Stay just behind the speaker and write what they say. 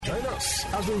us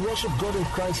as we worship God in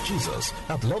Christ Jesus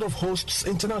at Lord of Hosts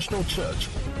International Church,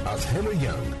 as Henry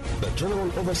Young, the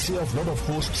General Overseer of Lord of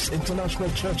Hosts International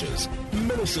Churches,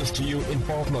 ministers to you in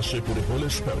partnership with the Holy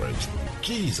Spirit.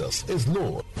 Jesus is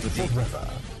Lord forever.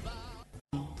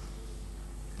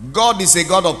 God is a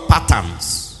God of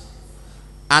patterns,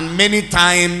 and many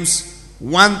times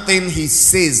one thing he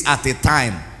says at a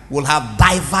time will have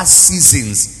diverse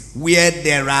seasons where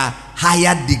there are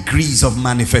higher degrees of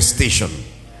manifestation.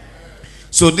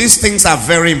 So these things are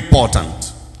very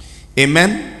important.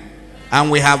 Amen.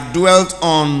 And we have dwelt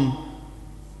on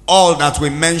all that we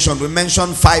mentioned. We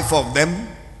mentioned 5 of them.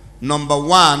 Number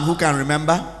 1, who can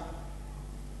remember?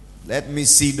 Let me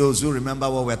see those who remember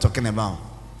what we're talking about.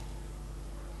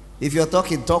 If you're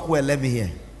talking, talk well, let me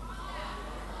hear.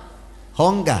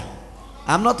 Hunger.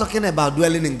 I'm not talking about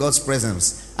dwelling in God's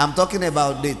presence. I'm talking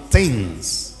about the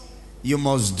things you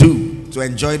must do to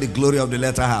enjoy the glory of the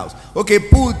latter house. Okay,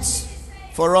 put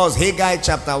for us Haggai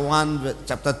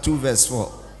chapter 2 verse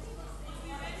 4.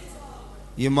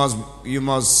 You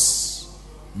must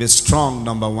be strong,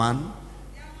 number 1.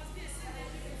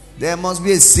 There must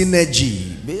be a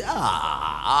synergy.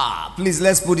 Please,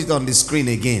 let's put it on the screen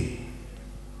again.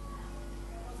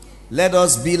 Let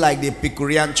us be like the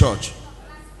Epicurean church.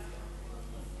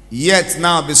 Yet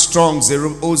now be strong,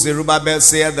 O Zerubbabel,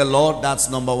 saith the Lord. That's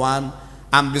number 1.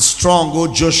 And be strong,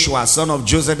 O Joshua, son of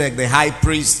Josedek, the high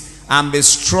priest. And be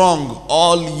strong,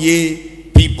 all ye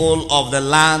people of the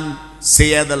land,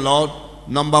 saith the Lord.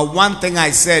 Number 1 thing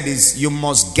I said is you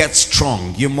must get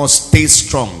strong. You must stay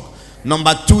strong.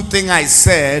 Number 2 thing I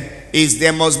said is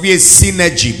there must be a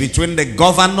synergy between the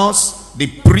governors, the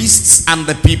priests, and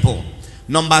the people.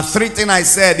 Number 3 thing I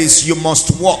said is you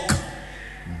must walk.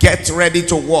 Get ready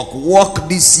to walk. Walk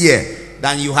this year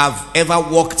than you have ever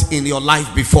walked in your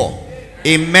life before.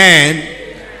 Amen.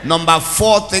 Number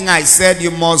 4 thing I said,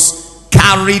 you must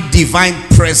carry divine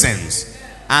presence.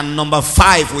 And number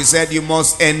 5, we said you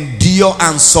must endure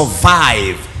and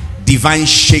survive divine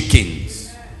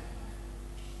shakings.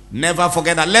 Never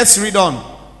forget that. Let's read on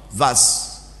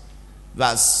verse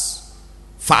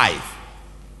 5.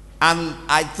 And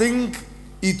I think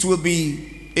it will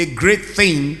be a great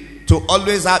thing to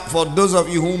always have, for those of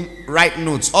you who write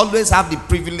notes, always have the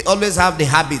privilege, always have the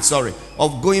habit,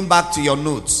 of going back to your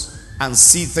notes and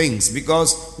see things,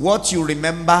 because what you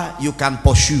remember you can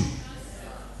pursue.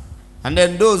 And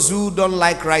then those who don't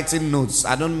like writing notes,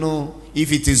 I don't know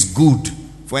if it is good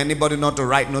for anybody not to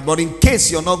write notes, but in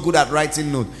case you're not good at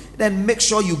writing notes, then make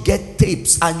sure you get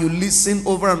tapes and you listen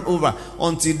over and over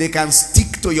until they can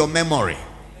stick to your memory.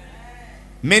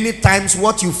 Many times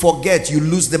what you forget, you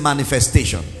lose the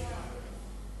manifestation.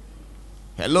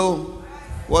 Hello?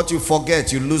 What you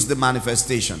forget, you lose the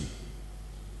manifestation.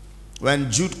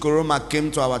 When Jude Koroma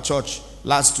came to our church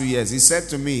last 2 years, he said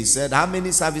to me, he said, how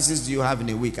many services do you have in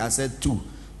a week? I said 2,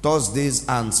 Thursdays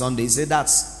and Sundays. He said,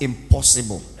 that's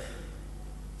impossible.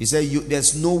 He said,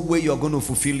 there's no way you're going to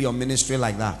fulfill your ministry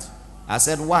like that. I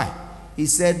said, why? He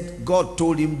said, God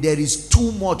told him, there is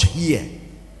too much here.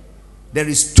 There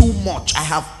is too much. I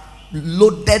have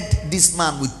loaded this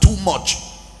man with too much,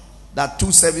 that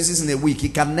 2 services in a week, he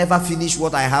can never finish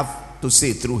what I have to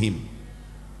say through him.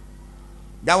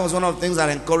 That was one of the things that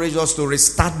encouraged us to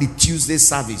restart the Tuesday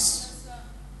service.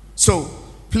 So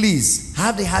please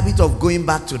have the habit of going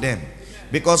back to them,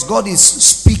 because God is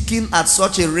speaking at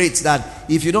such a rate that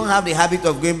if you don't have the habit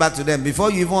of going back to them, before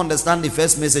you even understand the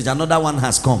first message, another one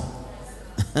has come.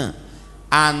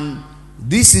 And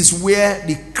this is where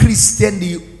the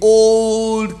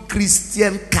old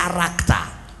Christian character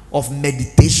of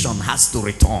meditation has to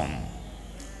return.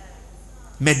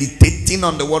 Meditating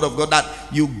on the word of God,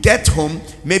 that you get home,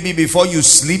 maybe before you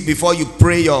sleep, before you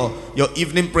pray your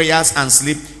evening prayers and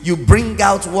sleep, you bring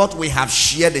out what we have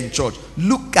shared in church.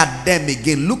 Look at them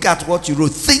again. Look at what you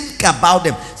wrote. Think about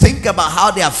them. Think about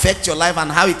how they affect your life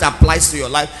and how it applies to your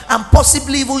life, and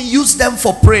possibly even use them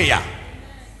for prayer.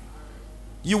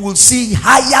 You will see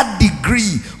higher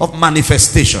degree of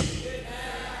manifestation.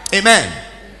 Amen.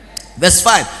 Verse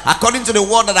 5, according to the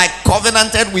word that I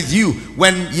covenanted with you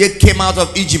when ye came out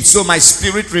of Egypt, so my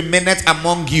spirit remaineth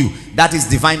among you. That is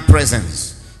divine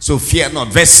presence. So fear not.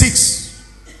 Verse 6,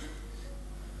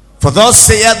 for thus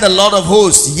saith the Lord of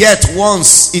hosts, yet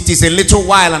once it is a little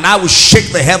while, and I will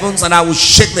shake the heavens, and I will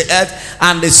shake the earth,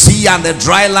 and the sea, and the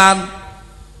dry land,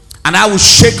 and I will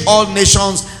shake all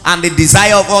nations, and the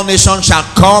desire of all nations shall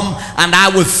come, and I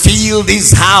will fill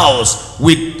this house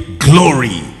with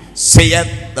glory,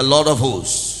 saith the Lord of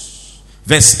hosts.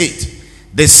 Verse 8,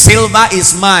 the silver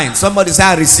is mine. Somebody say,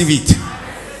 I receive it.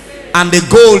 And the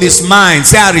gold is mine.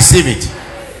 Say, I receive it.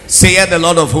 Saith the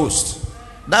Lord of hosts.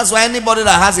 That's why anybody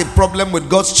that has a problem with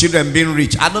God's children being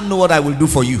rich, I don't know what I will do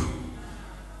for you.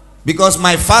 Because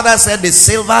my father said the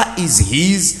silver is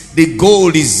his, the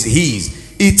gold is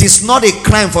his. It is not a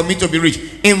crime for me to be rich.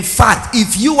 In fact,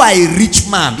 if you are a rich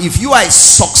man, if you are a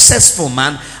successful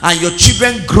man, and your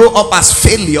children grow up as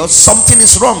failures, something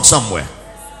is wrong somewhere.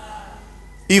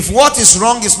 If what is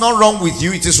wrong is not wrong with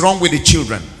you, it is wrong with the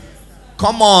children.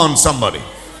 Come on, somebody.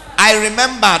 I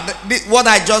remember what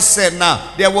I just said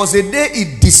now. There was a day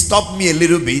it disturbed me a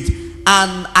little bit,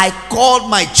 and I called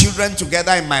my children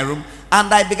together in my room,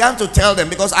 and I began to tell them,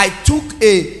 because I took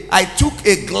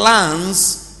a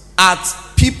glance at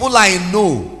people I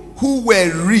know who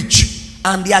were rich,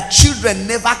 and their children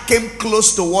never came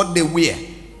close to what they were.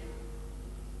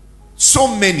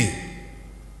 So many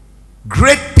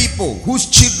great people whose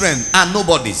children are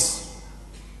nobodies.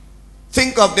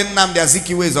 Think of the Nnamdi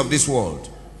Azikiwes of this world.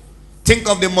 Think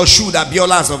of the Moshood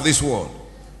Abiolas of this world.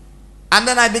 And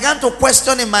then I began to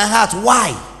question in my heart,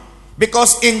 why?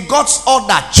 Because in God's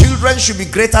order, children should be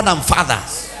greater than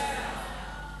fathers.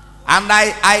 And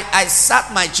I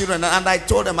sat my children and I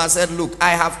told them, I said, look,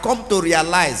 I have come to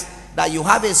realize that you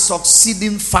have a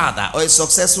succeeding father or a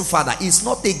successful father. It's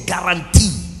not a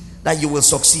guarantee that you will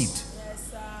succeed.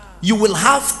 You will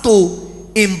have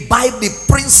to imbibe the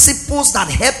principles that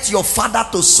helped your father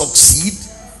to succeed.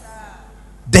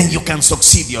 Then you can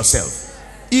succeed yourself.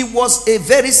 It was a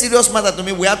very serious matter to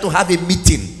me. We had to have a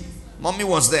meeting. Mommy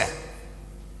was there.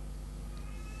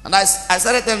 And I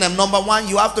started telling them, number one,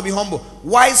 you have to be humble.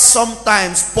 Why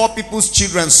sometimes poor people's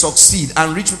children succeed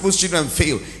and rich people's children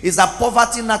fail is that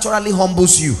poverty naturally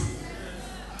humbles you.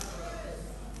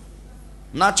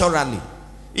 Naturally.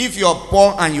 If you're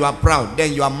poor and you are proud,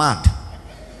 then you are mad.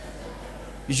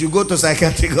 You should go to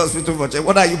psychiatric hospital for check.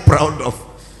 What are you proud of?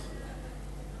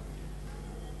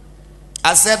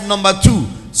 I said, number two,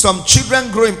 some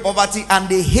children grow in poverty and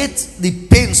they hate the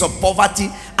pains of poverty,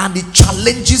 and it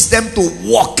challenges them to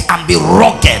walk and be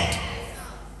rugged.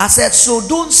 I said, so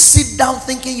don't sit down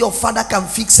thinking your father can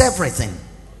fix everything.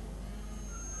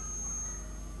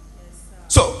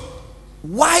 So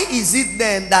why is it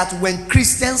then that when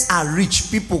Christians are rich,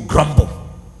 people grumble?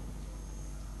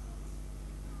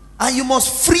 And you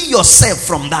must free yourself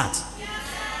from that.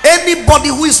 Anybody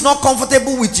who is not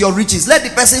comfortable with your riches, let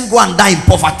the person go and die in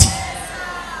poverty.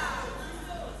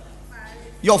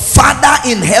 Your Father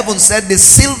in heaven said, the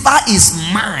silver is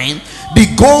mine,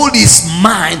 the gold is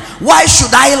mine. Why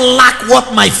should I lack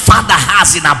what my Father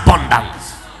has in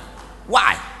abundance?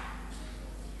 Why?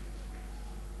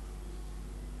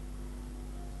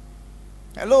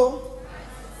 Hello?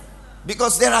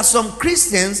 Because there are some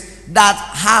Christians that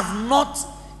have not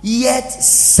yet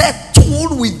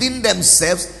settled within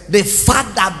themselves the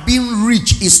fact that being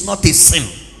rich is not a sin.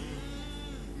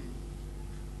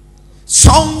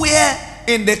 Somewhere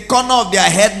in the corner of their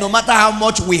head, no matter how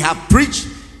much we have preached,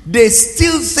 they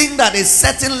still think that a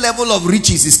certain level of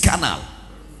riches is carnal.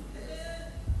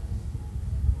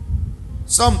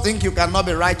 Some think you cannot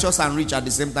be righteous and rich at the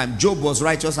same time. Job was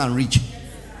righteous and rich.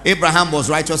 Abraham was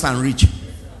righteous and rich.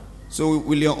 So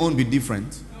will your own be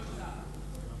different?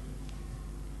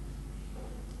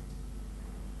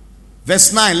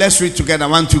 Verse 9, let's read together.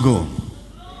 1, 2, go.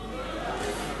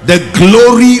 The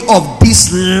glory of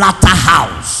this latter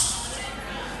house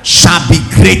shall be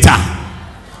greater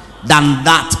than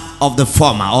that of the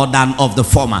former, or than of the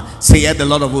former, saith the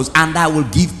Lord of hosts. And I will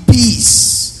give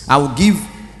peace. I will give,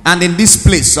 and in this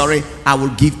place, I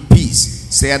will give peace,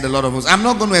 saith the Lord of hosts. I'm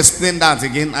not going to explain that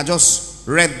again. I just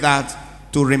read that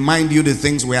to remind you the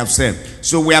things we have said.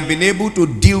 So we have been able to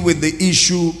deal with the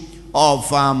issue of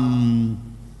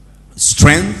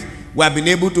strength. We have been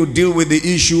able to deal with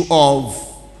the issue of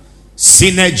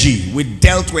synergy. We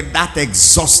dealt with that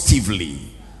exhaustively.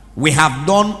 We have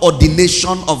done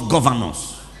ordination of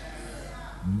governors.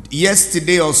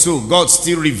 Yesterday or so, God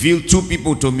still revealed two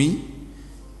people to me,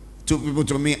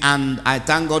 and I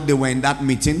thank God they were in that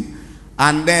meeting.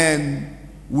 And then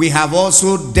we have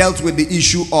also dealt with the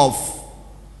issue of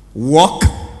work.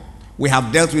 We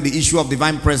have dealt with the issue of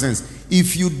divine presence.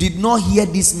 If you did not hear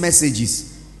these messages,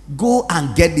 go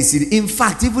and get this. In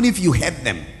fact, even if you heard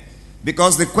them,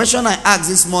 because the question I asked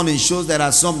this morning shows there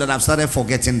are some that have started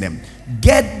forgetting them.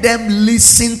 Get them,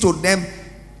 listen to them.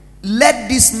 Let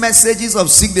these messages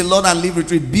of Seek the Lord and Live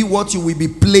Retreat be what you will be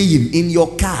playing in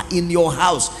your car, in your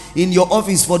house, in your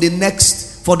office for the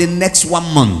next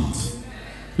 1 month.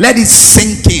 Let it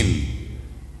sink in.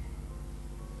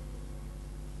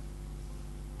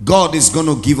 God is going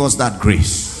to give us that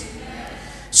grace.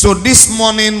 So this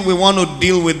morning we want to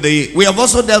deal with we have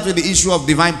also dealt with the issue of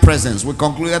divine presence. We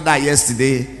concluded that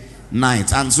yesterday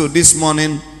night. And so this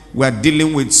morning we're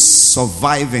dealing with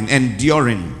surviving,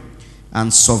 enduring,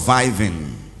 and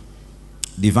surviving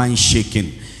divine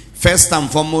shaking. First and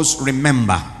foremost,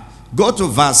 remember. Go to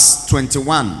verse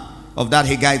 21 of that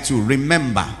Haggai 2.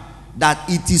 Remember that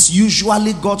it is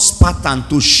usually God's pattern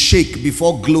to shake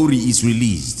before glory is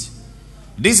released.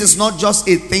 This is not just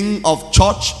a thing of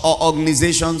church or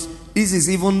organizations. This is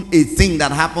even a thing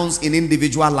that happens in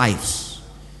individual lives.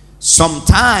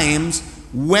 Sometimes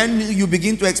when you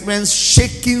begin to experience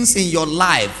shakings in your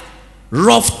life,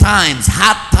 rough times,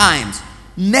 hard times,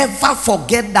 never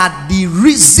forget that the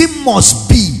reason must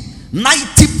be,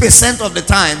 90% of the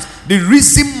times, the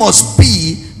reason must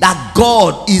be that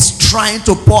God is trying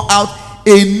to pour out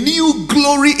a new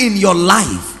glory in your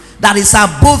life that is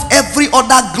above every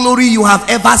other glory you have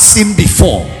ever seen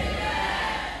before.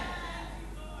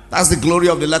 That's the glory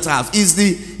of the latter half. Is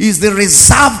the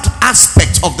reserved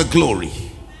aspect of the glory.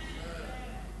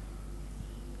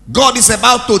 God is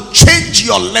about to change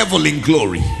your level in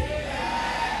glory.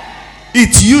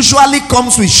 It usually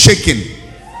comes with shaking.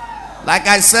 Like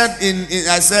I said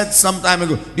I said some time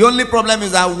ago, the only problem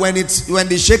is that when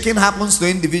the shaking happens to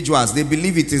individuals, they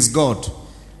believe it is God,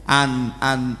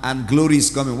 and glory is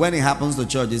coming. When it happens to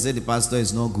church, they say the pastor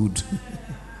is not good.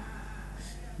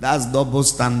 That's double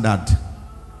standard.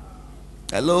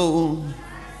 Hello.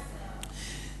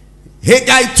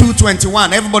 Haggai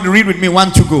 2:21. Everybody read with me.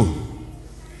 1 to go.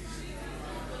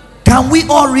 Can we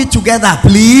all read together,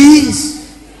 please?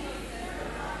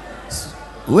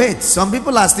 Wait, some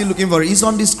people are still looking for it. It's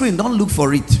on the screen. Don't look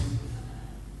for it.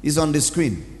 It's on the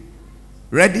screen.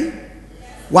 Ready?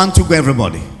 1 to go,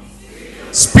 everybody.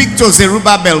 Speak to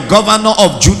Zerubbabel, governor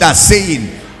of Judah, saying,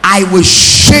 I will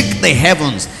shake the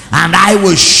heavens and I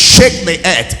will shake the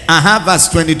earth. Verse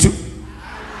 22.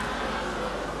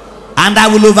 And I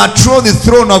will overthrow the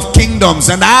throne of kingdoms,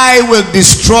 and I will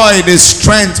destroy the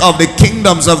strength of the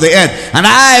kingdoms of the earth, and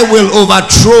I will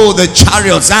overthrow the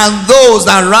chariots and those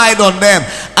that ride on them,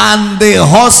 and the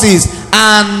horses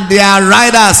and their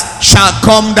riders shall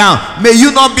come down. May you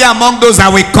not be among those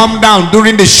that will come down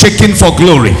during the shaking for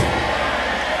glory.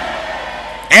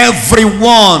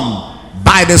 Everyone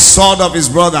by the sword of his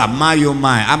brother. My, oh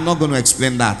my. I'm not going to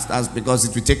explain that. That's because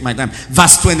it will take my time.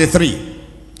 Verse 23.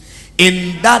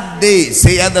 In that day,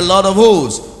 saith the Lord of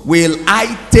hosts, will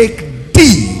I take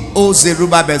thee, O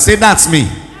Zerubbabel. Say, that's me.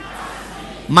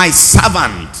 My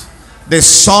servant, the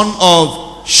son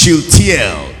of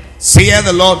Shealtiel, saith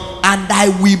the Lord, and I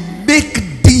will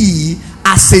make thee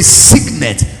as a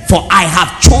signet, for I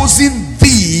have chosen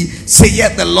thee,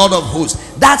 saith the Lord of hosts.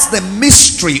 That's the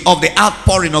mystery of the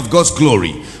outpouring of God's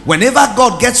glory. Whenever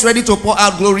God gets ready to pour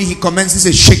out glory, he commences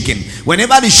a shaking.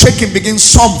 Whenever the shaking begins,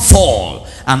 some fall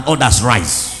and others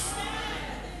rise.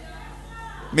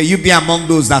 May you be among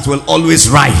those that will always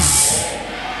rise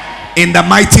in the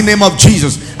mighty name of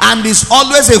Jesus. And it's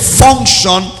always a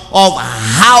function of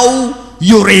how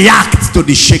you react to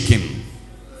the shaking.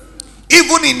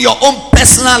 Even in your own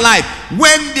personal life,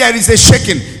 when there is a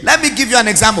shaking, let me give you an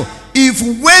example. If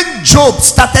when Job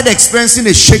started experiencing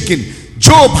a shaking,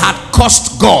 Job had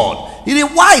cursed God. The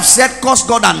wife said, curse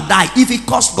God and die. If he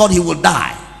cursed God, he will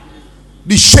die.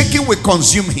 The shaking will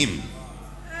consume him.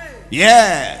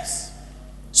 Yes.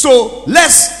 So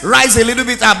let's rise a little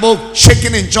bit above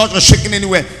shaking in church or shaking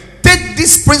anywhere. Take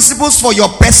these principles for your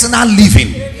personal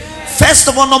living. First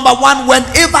of all, number one,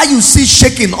 whenever you see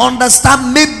shaking,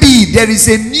 understand maybe there is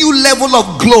a new level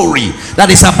of glory that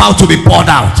is about to be poured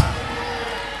out.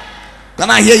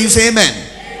 Can I hear you say amen?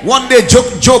 One day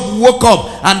Job woke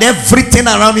up and everything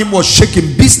around him was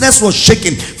shaking. Business was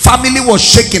shaking. Family was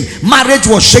shaking. Marriage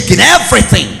was shaking.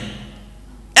 Everything.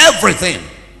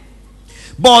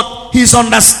 But his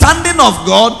understanding of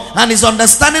God and his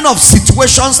understanding of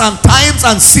situations and times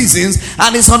and seasons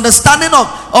and his understanding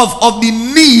of the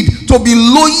need to be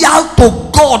loyal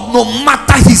to God no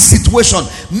matter his situation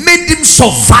made him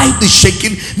survive the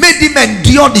shaking, made him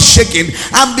endure the shaking.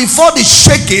 And before the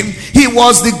shaking, he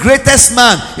was the greatest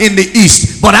man in the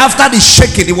East. But after the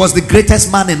shaking, he was the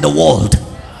greatest man in the world.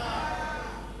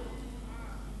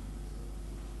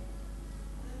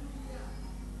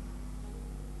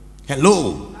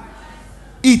 Hello.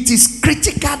 It is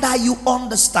critical that you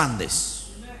understand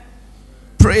this.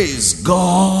 Praise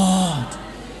God.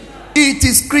 It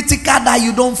is critical that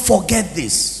you don't forget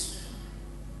this.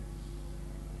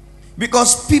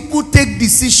 Because people take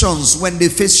decisions when they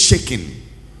face shaking.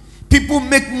 People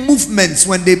make movements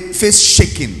when they face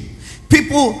shaking.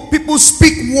 People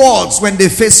speak words when they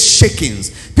face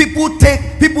shakings. People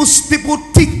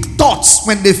think thoughts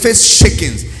when they face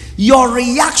shakings. Your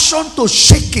reaction to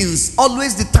shakings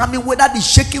always determine whether the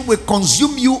shaking will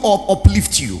consume you or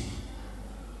uplift you.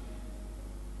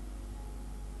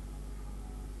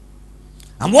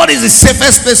 And what is the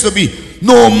safest place to be?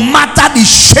 No matter the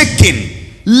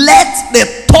shaking, let the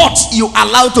thoughts you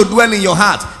allow to dwell in your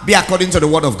heart be according to the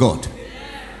word of God.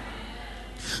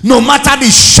 No matter the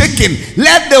shaking,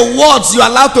 let the words you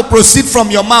allow to proceed from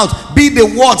your mouth be the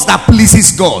words that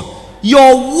pleases God.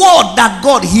 Your word that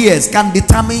God hears can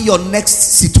determine your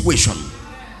next situation.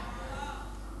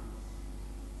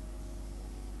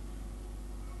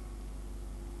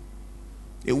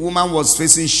 A woman was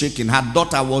facing shaking. Her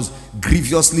daughter was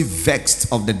grievously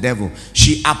vexed of the devil.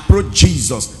 She approached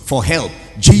Jesus for help.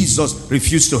 Jesus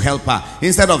refused to help her.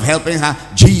 Instead of helping her,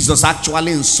 Jesus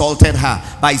actually insulted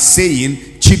her by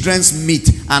saying, children's meat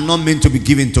are not meant to be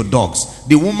given to dogs.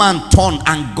 The woman turned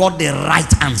and got the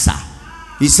right answer.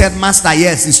 He said, Master,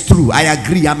 yes, it's true. I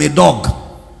agree. I'm a dog.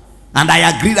 And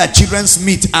I agree that children's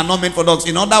meat are not meant for dogs.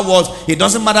 In other words, it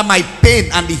doesn't matter my pain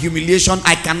and the humiliation.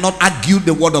 I cannot argue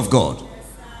the word of God.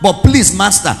 But please,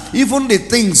 Master, even the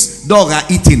things dogs are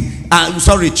eating,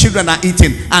 children are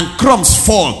eating, and crumbs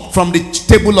fall from the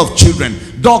table of children,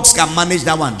 dogs can manage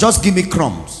that one. Just give me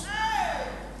crumbs.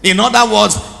 In other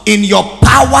words, in your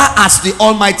power as the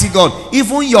Almighty God,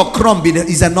 even your crumb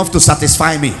is enough to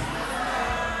satisfy me.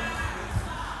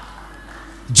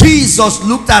 Jesus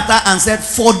looked at her and said,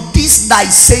 for this thy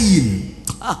saying,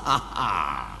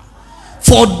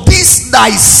 for this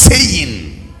thy saying,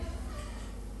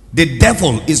 the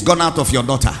devil is gone out of your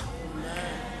daughter.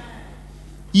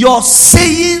 Your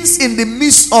sayings in the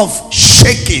midst of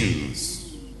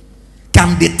shakings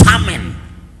can determine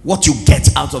what you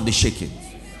get out of the shaking.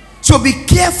 So be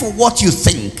careful what you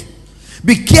think.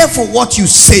 Be careful what you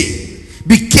say.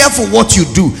 Be careful what you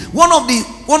do. One of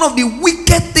the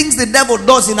wicked things the devil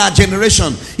does in our generation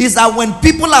is that when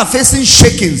people are facing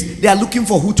shakings, they are looking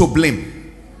for who to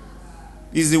blame.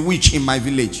 Is the witch in my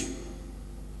village.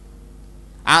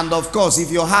 And of course, if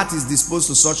your heart is disposed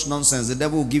to such nonsense, the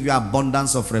devil will give you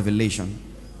abundance of revelation.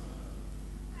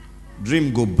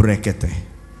 Dream go brekete.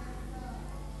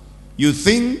 You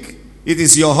think it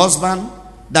is your husband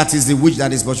that is the witch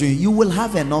that is pursuing you. You will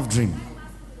have enough dream.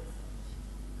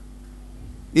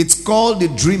 It's called the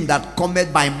dream that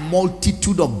cometh by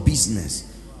multitude of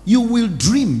business. You will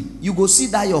dream. You go see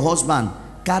that your husband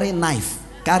carry knife,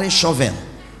 carry shovel,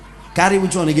 carry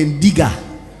which one again? Digger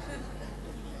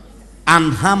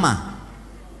and hammer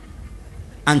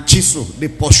and chisel. They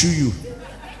pursue you.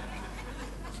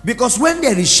 Because when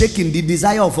there is shaking, the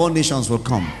desire of all nations will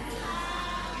come.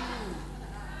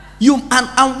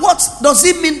 And what does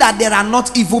it mean that there are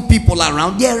not evil people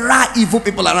around? There are evil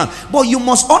people around. But you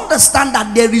must understand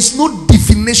that there is no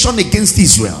divination against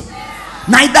Israel.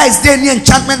 Neither is there any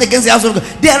enchantment against the house of God.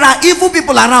 There are evil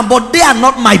people around, but they are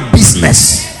not my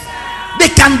business. They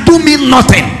can do me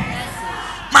nothing.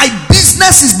 My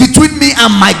business is between me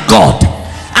and my God.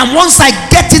 And once I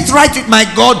get it right with my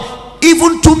God,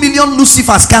 even 2 million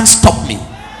Lucifers can't stop me.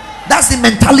 That's the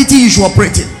mentality you should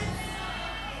operate in.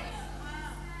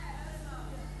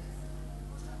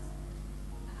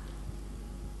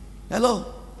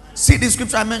 Hello. See the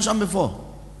scripture I mentioned before.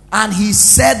 And he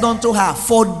said unto her,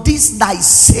 for this thy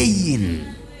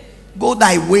saying, go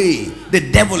thy way,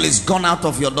 the devil is gone out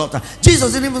of your daughter.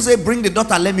 Jesus didn't even say, bring the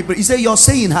daughter, let me pray. He said, your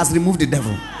saying has removed the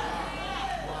devil.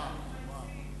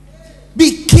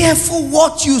 Be careful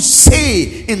what you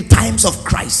say in times of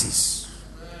crisis.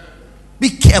 Be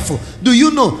careful. Do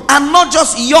you know? And not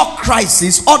just your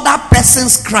crisis, other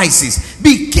person's crisis.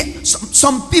 Be careful.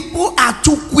 Some people are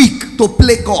too quick to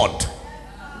play God.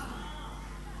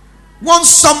 Once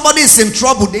somebody is in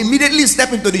trouble, they immediately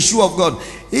step into the shoe of God.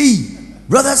 Hey,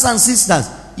 brothers and sisters,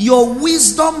 your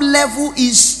wisdom level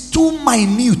is too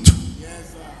minute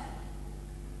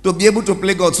to be able to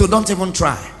play God. So don't even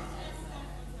try.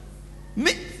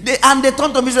 And they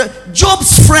turned to me.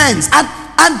 Job's friends,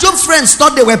 and Job's friends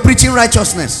thought they were preaching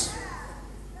righteousness.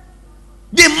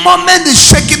 The moment the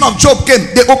shaking of Job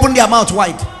came, they opened their mouth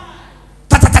wide.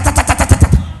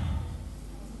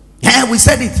 Yeah, we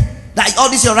said it. That all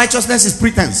this your righteousness is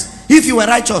pretense. If you were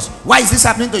righteous, why is this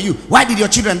happening to you? Why did your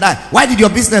children die? Why did your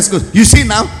business go? You see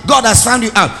now, God has found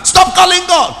you out. Stop calling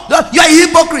God. You are a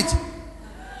hypocrite.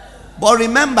 But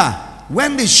remember,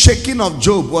 when the shaking of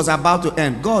Job was about to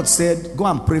end, God said, go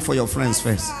and pray for your friends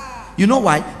first. You know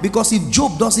why? Because if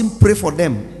Job doesn't pray for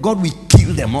them, God will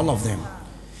kill them, all of them.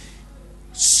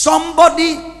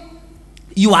 Somebody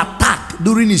you attack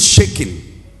during his shaking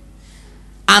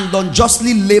and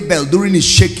unjustly labeled during his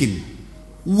shaking,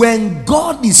 when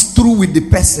God is through with the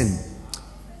person,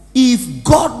 if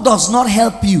God does not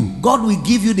help you, God will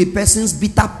give you the person's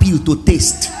bitter pill to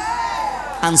taste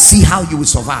and see how you will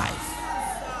survive.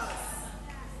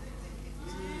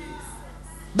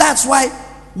 That's why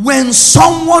when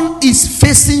someone is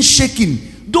facing shaking,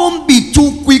 Don't be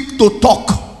too quick to talk.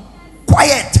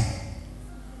 Quiet.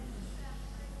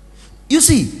 You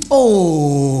see,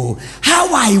 how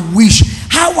I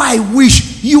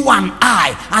wish you and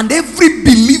I and every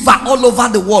believer all over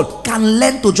the world can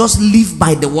learn to just live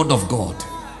by the word of God.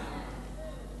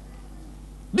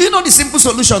 Do you know the simple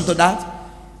solution to that?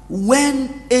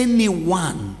 When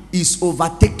anyone is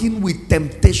overtaken with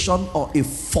temptation or a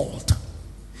fault,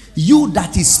 you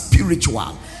that is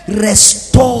spiritual,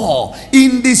 restore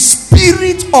in the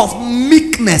spirit of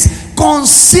meekness,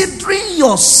 considering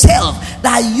yourself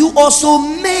that you also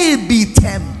may be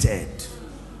tempted.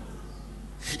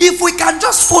 If we can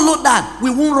just follow that, we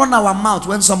won't run our mouth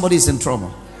when somebody is in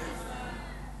trouble.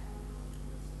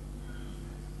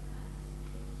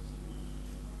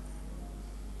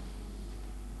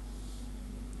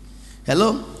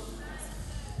 Hello?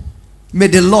 May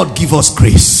the Lord give us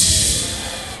grace.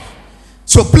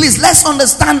 So please, let's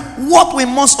understand what we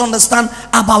must understand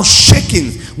about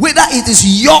shaking. Whether it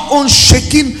is your own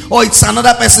shaking or it's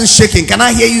another person's shaking. Can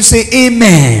I hear you say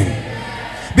amen?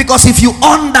 Because if you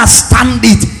understand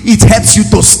it, it helps you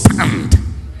to stand.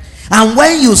 And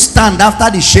when you stand after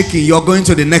the shaking, you're going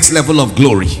to the next level of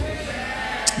glory.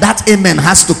 That amen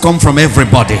has to come from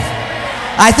everybody.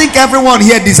 I think everyone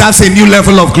here deserves a new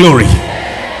level of glory.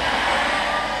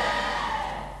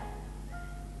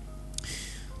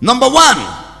 Number one,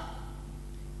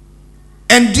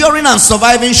 enduring and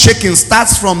surviving shaking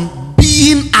starts from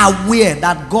being aware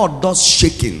that God does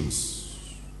shakings.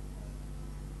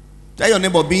 Tell your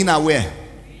neighbor, being aware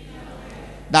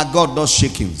that God does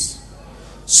shakings.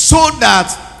 So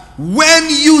that when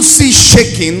you see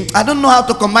shaking, I don't know how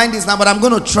to combine this now, but I'm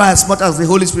going to try as much as the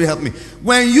Holy Spirit help me.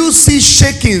 When you see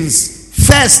shakings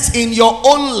first in your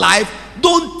own life,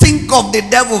 don't think of the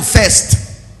devil first.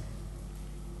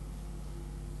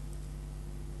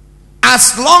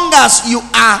 As long as you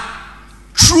are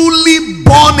truly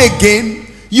born again,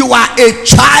 you are a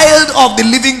child of the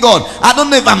living God. I don't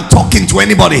know if I'm talking to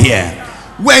anybody here.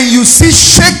 When you see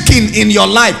shaking in your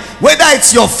life, whether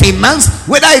it's your finance,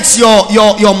 whether it's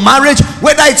your marriage,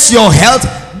 whether it's your health,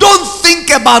 don't think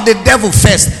about the devil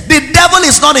first. The devil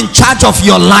is not in charge of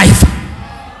your life.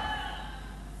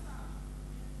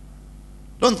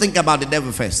 Don't think about the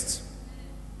devil first.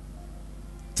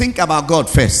 Think about God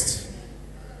first.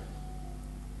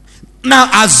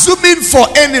 Now, assuming for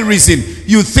any reason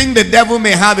you think the devil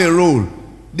may have a role,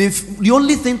 the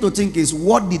only thing to think is,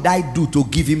 what did I do to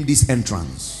give him this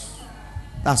entrance?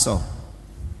 That's all.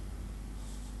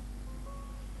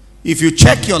 If you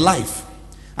check your life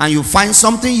and you find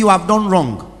something you have done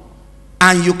wrong,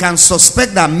 and you can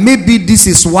suspect that maybe this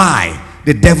is why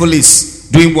the devil is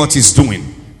doing what he's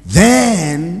doing,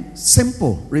 then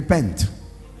simple, repent.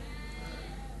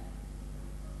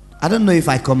 I don't know if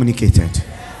I communicated.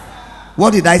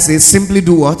 What did I say? Simply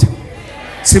do what?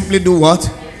 Simply do what?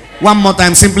 One more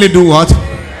time, simply do what?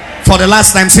 For the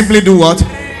last time, simply do what?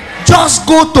 Just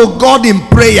go to God in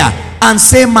prayer and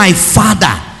say, my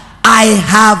Father, I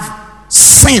have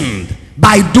sinned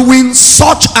by doing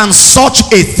such and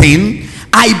such a thing.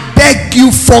 I beg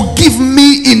you, forgive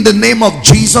me in the name of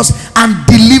Jesus and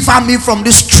deliver me from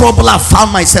this trouble I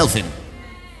found myself in.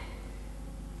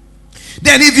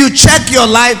 Then if you check your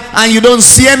life and you don't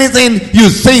see anything you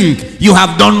think you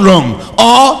have done wrong,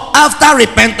 or after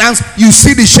repentance you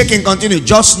see the shaking continue,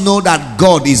 just know that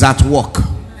God is at work.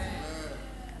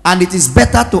 And it is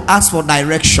better to ask for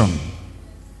direction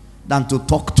than to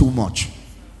talk too much.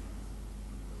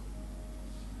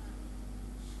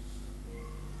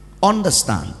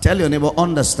 Understand. Tell your neighbor,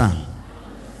 understand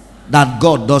that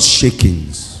God does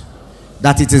shakings.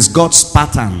 That it is God's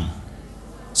pattern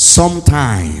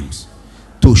sometimes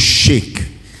to shake.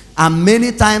 And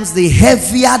many times the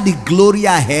heavier the glory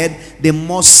ahead, the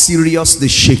more serious the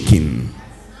shaking.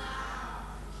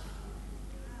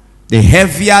 The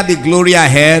heavier the glory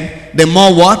ahead, the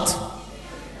more what?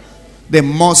 The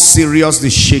more serious the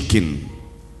shaking.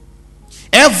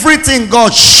 Everything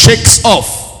God shakes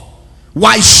off,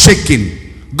 why shaking?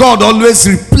 God always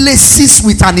replaces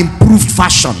with an improved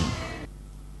fashion.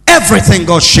 Everything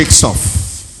God shakes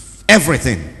off.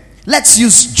 Everything. Let's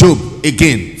use Job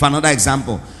again for another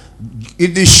example.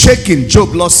 In the shaking, Job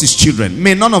lost his children.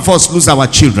 May none of us lose our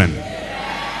children.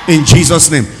 In Jesus'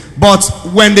 name. But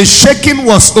when the shaking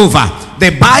was over,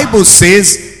 the Bible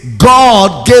says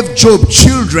God gave Job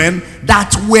children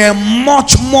that were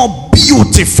much more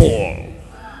beautiful.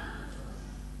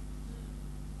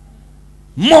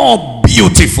 More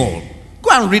beautiful. Go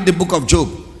and read the book of Job.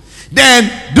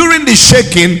 Then during the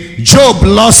shaking, Job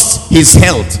lost his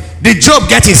health. Did Job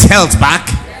get his health back?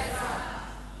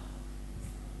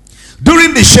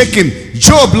 During the shaking,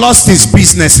 Job lost his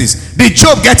businesses. Did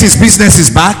Job get his businesses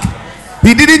back?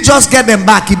 He didn't just get them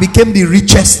back, he became the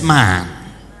richest man.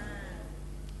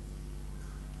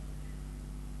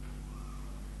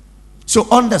 So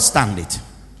understand it.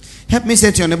 Help me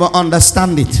say to your neighbor,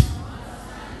 understand it.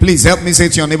 Please help me say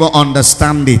to your neighbor,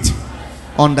 understand it.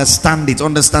 Understand it.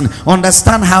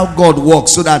 Understand how God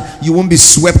works so that you won't be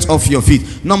swept off your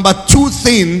feet. Number 2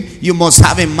 thing you must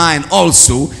have in mind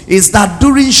also is that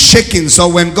during shakings,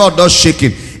 or when God does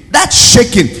shaking, that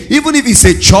shaking, even if it's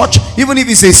a church, even if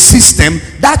it's a system,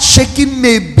 that shaking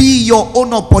may be your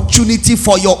own opportunity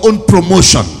for your own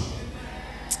promotion.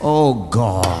 Oh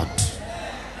God.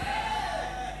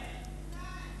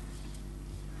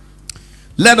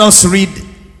 Let us read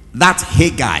that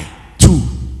Haggai 2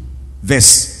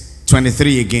 verse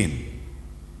 23 again.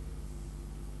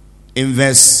 In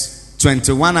verse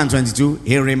 21 and 22,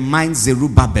 he reminds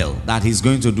Zerubbabel that he's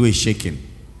going to do a shaking.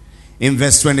 In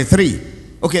verse 23,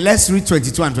 okay, let's read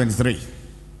 22 and 23.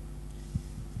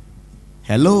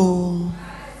 Hello.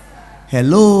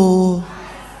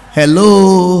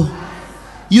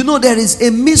 You know, there is a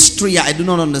mystery I do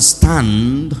not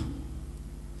understand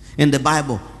in the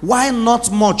Bible. Why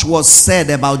not much was said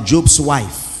about Job's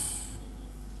wife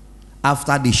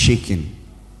after the shaking?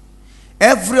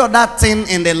 Every other thing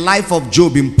in the life of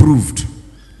Job improved.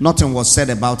 Nothing was said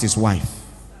about his wife.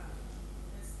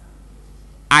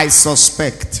 I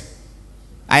suspect,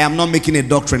 I am not making a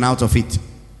doctrine out of it,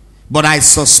 but I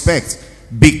suspect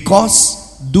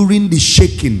because during the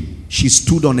shaking she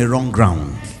stood on a wrong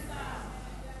ground.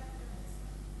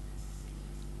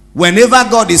 Whenever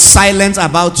God is silent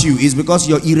about you, it's because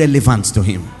you're irrelevant to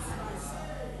him.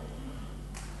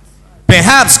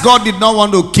 Perhaps God did not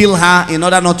want to kill her in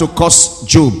order not to cause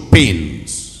Job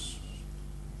pains.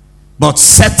 But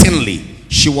certainly,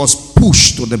 she was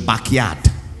pushed to the backyard.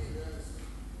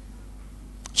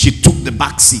 She took the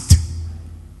back seat.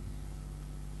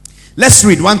 Let's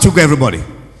read. 1, 2, go everybody.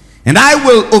 And I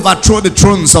will overthrow the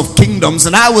thrones of kingdoms,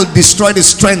 and I will destroy the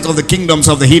strength of the kingdoms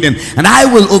of the hidden, and I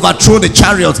will overthrow the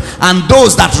chariots and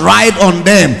those that ride on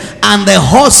them, and the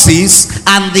horses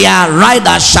and their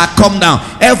riders shall come down,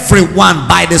 everyone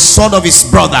by the sword of his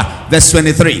brother. Verse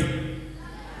 23.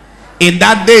 In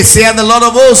that day, saith the Lord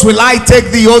of hosts, will I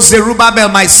take thee, O Zerubbabel,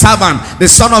 my servant, the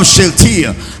son of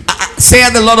Shealtiel,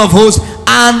 saith the Lord of hosts,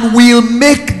 and will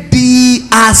make thee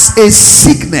as a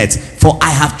signet, for I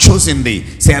have chosen thee,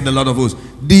 saith the Lord of hosts.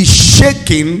 The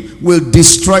shaking will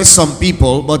destroy some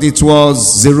people, but it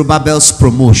was Zerubbabel's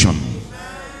promotion.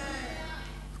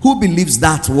 Who believes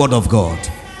that word of God?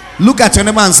 Look at your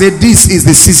neighbor and say, this is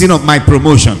the season of my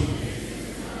promotion.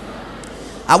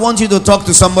 I want you to talk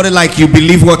to somebody like you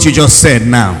believe what you just said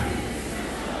now.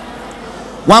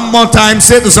 One more time,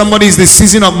 say to somebody, it's the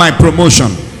season of my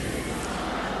promotion.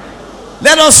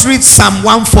 Let us read Psalm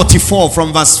 144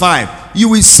 from verse 5. You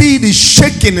will see the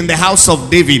shaking in the house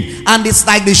of David, and it's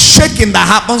like the shaking that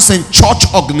happens in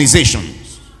church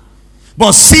organizations.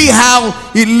 But see how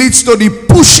it leads to the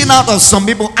pushing out of some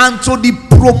people and to the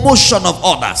promotion of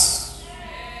others.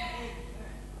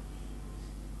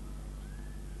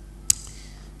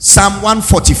 Psalm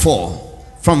 144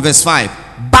 from verse 5.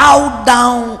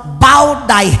 Bow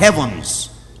thy heavens,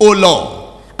 O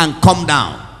Lord, and come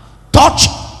down. Touch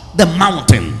the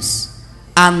mountains,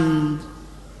 and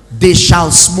they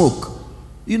shall smoke.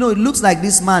 You know, it looks like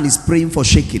this man is praying for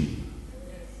shaking.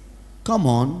 Come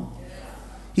on.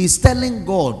 He's telling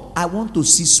God, I want to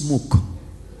see smoke.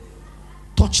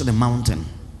 Touch the mountain.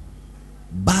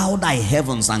 Bow thy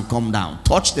heavens and come down.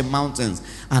 Touch the mountains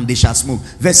and they shall smoke.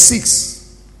 Verse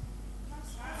 6.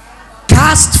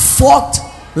 Cast forth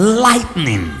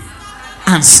lightning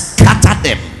and scatter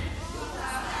them.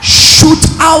 Shoot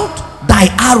out thy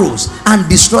arrows and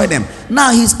destroy them.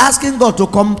 Now he's asking God to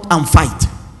come and fight.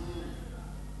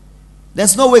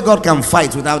 There's no way God can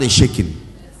fight without a shaking.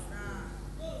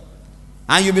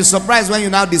 And you'll be surprised when you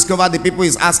now discover the people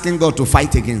he's asking God to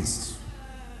fight against.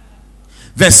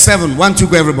 Verse 7. 1, 2,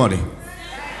 go everybody.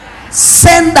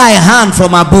 Send thy hand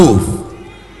from above.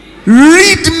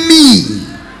 Read me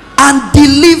and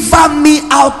deliver me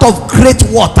out of great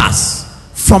waters,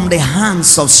 from the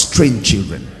hands of strange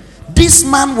children. This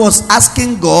man was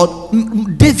asking God,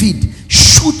 David,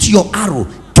 shoot your arrow,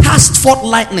 cast forth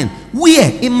lightning.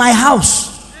 Where? In my house.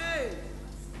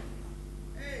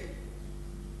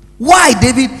 Why,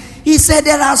 David? He said,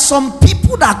 there are some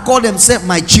people that call themselves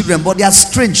my children, but they are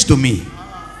strange to me.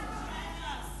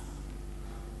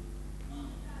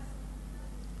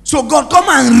 So God, come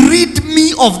and rid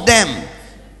me of them.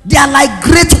 They are like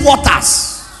great waters.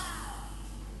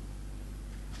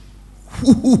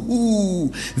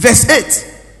 Verse 8.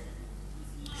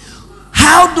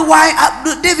 how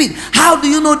do David, how do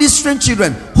you know these strange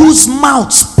children? Whose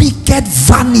mouth speaketh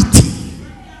vanity,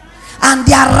 and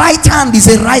their right hand is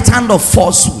a right hand of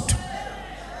falsehood.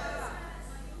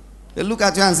 They look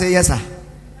at you and say, yes, sir.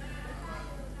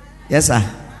 Yes, sir.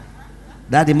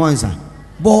 Daddy, more, sir.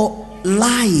 But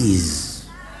lies.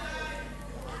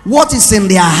 What is in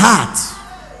their heart?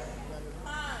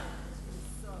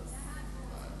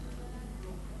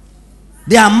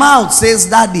 Their mouth says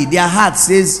daddy, their heart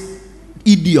says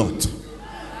idiot.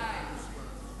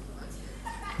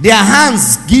 Their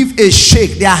hands give a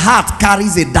shake, their heart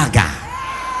carries a dagger.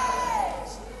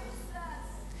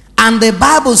 And the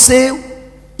Bible says,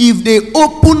 if they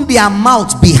open their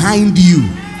mouth behind you,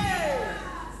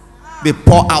 they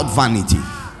pour out vanity.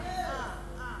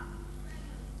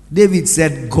 David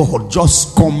said, God,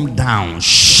 just come down,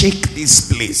 shake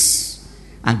this place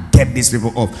and get these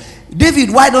people off.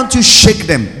 David, why don't you shake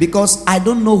them? Because I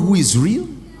don't know who is real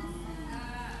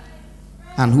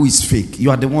and who is fake.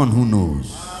 You are the one who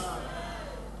knows.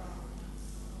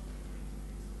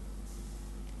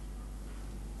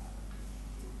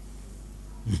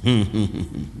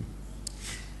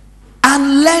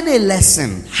 And learn a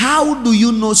lesson. How do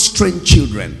you know strange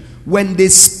children? When they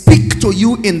speak to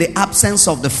you in the absence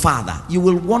of the father, you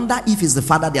will wonder if it's the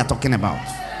father they are talking about.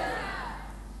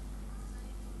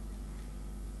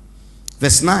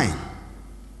 Verse 9.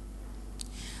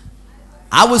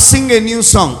 I will sing a new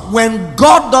song. When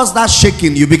God does that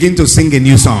shaking, you begin to sing a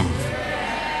new song.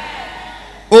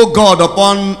 O God,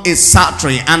 upon a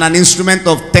psaltery and an instrument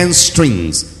of 10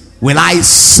 strings will I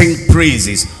sing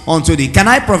praises unto thee. Can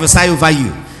I prophesy over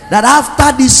you that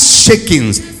after these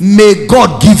shakings, may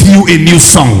God give you a new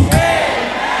song?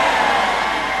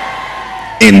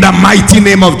 In the mighty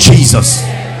name of Jesus.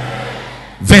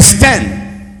 Verse 10.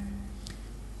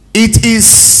 It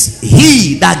is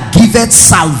he that giveth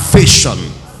salvation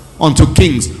unto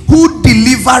kings, who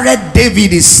delivered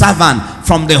David his servant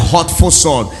from the hurtful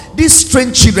sword. These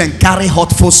strange children carry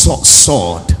hurtful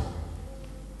sword.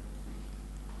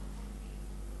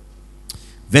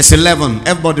 Verse 11.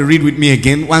 Everybody read with me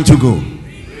again. 1, 2, go.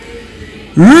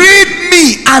 Read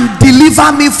me and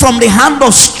deliver me from the hand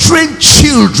of strange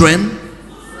children,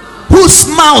 whose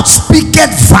mouth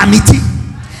speaketh vanity,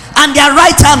 and their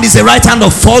right hand is a right hand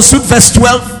of falsehood. Verse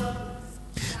 12.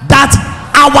 That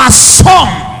our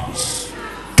sons,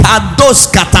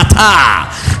 kados katata,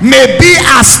 may be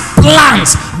as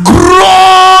plants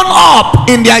grown up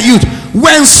in their youth.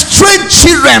 When strange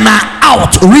children are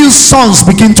out, real sons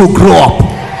begin to grow up.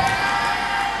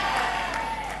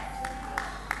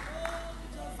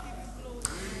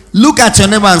 Look at your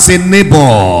neighbor and say, neighbor,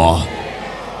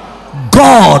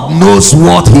 God knows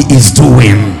what he is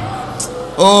doing.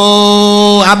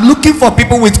 Oh, I'm looking for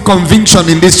people with conviction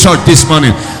in this church this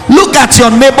morning. Look at your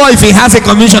neighbor if he has a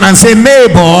conviction and say,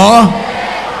 neighbor,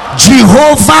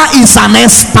 Jehovah is an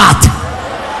expert.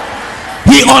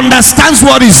 He understands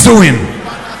what he's doing.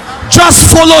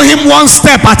 Just follow him one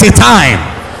step at a time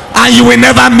and you will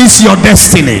never miss your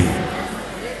destiny.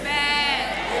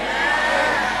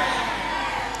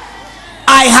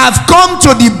 I have come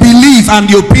to the belief and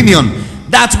the opinion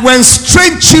that when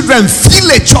strange children fill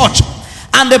a church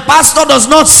and the pastor does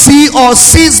not see or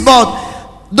sees but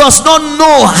does not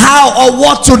know how or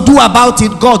what to do about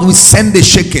it, God will send a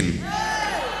shaking.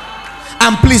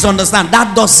 And please understand,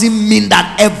 that doesn't mean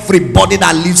that everybody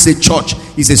that leaves a church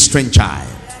is a strange child.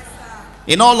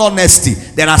 In all honesty,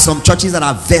 there are some churches that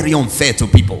are very unfair to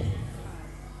people.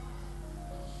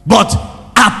 But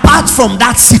apart from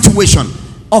that situation,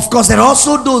 of course, there are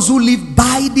also those who live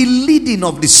by the leading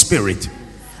of the Spirit.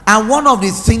 And one of the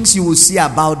things you will see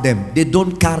about them, they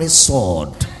don't carry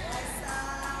sword.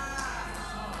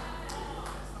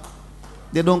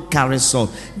 They don't carry sword.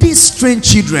 These strange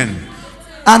children,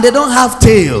 and they don't have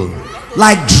tail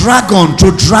like dragon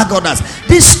to drag others.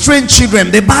 These strange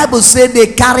children, the Bible said they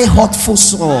carry hurtful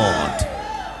sword.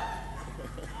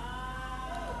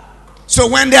 So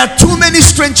when there are too many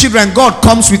strange children, God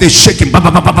comes with a shaking.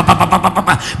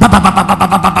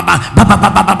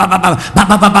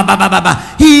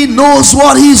 He knows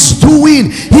what he's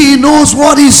doing. He knows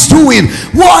what he's doing.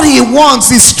 What he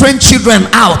wants is strange children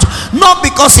out. Not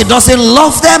because he doesn't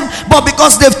love them, but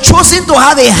because they've chosen to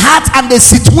have a heart and a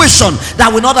situation that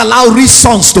will not allow rich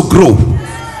sons to grow.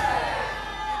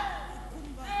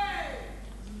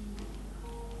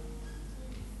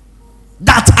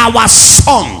 That our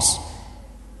sons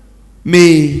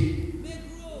may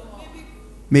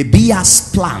be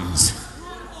as plants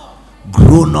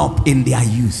grown up in their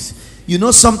youth. You know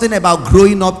something about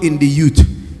growing up in the youth?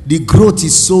 The growth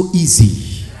is so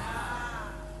easy.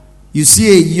 You see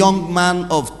a young man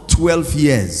of 12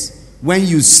 years when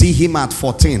you see him at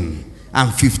 14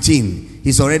 and 15,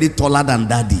 he's already taller than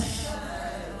daddy.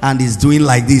 And he's doing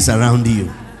like this around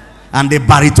you. And the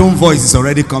baritone voice is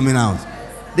already coming out.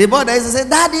 The boy there is say,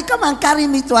 Daddy, come and carry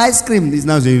me to ice cream. He's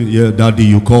now saying, yeah, Daddy,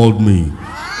 you called me.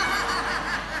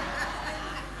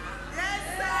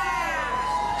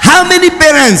 How many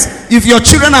parents, if your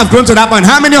children have grown to that point,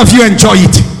 how many of you enjoy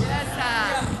it?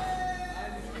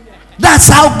 That's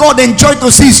how God enjoyed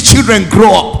to see his children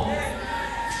grow up.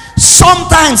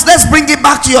 Sometimes, let's bring it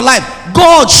back to your life.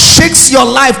 God shakes your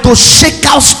life to shake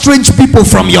out strange people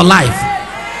from your life.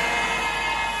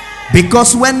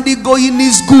 Because when the going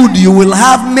is good, you will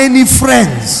have many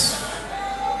friends.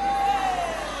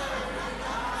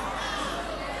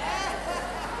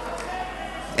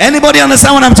 Anybody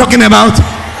understand what I'm talking about?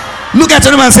 Look at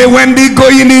them and say, when the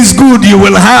going is good, you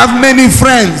will have many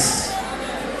friends.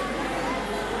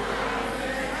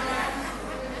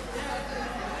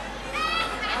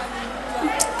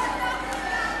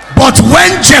 But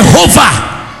when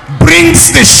Jehovah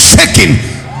brings the shaking,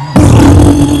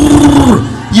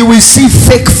 you will see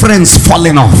fake friends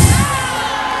falling off.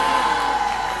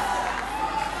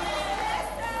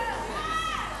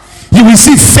 You will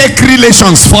see fake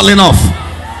relations falling off.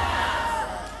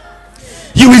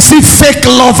 You will see fake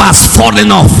lovers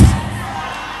falling off.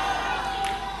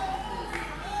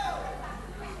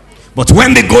 But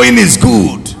when the going is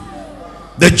good,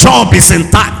 the job is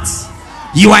intact,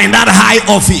 you are in that high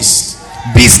office,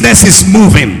 business is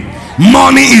moving,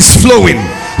 money is flowing,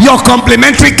 your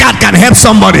complimentary card can help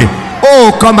somebody.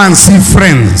 Oh, come and see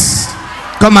friends,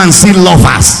 come and see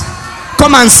lovers,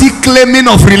 come and see claiming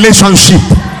of relationship.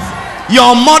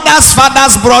 Your mother's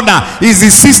father's brother is the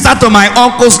sister to my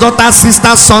uncle's daughter's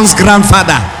sister's son's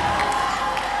grandfather.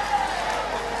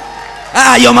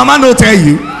 Your mama no tell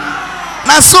you.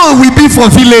 Now so we be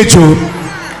for village.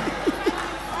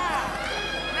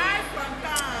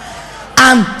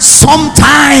 And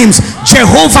sometimes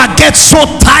Jehovah gets so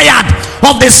tired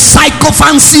of the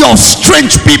sycophancy of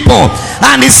strange people,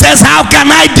 and he says, how can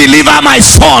I deliver my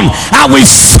son? I will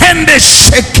send a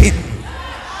shaking.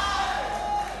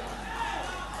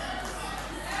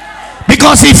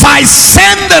 Because if I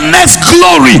send the next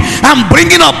glory I'm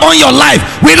bringing upon your life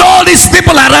with all these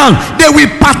people around, they will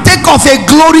partake of a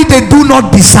glory they do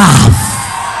not deserve.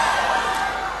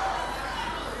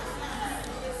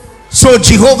 So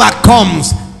Jehovah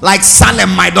comes like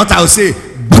Salem, my daughter will say,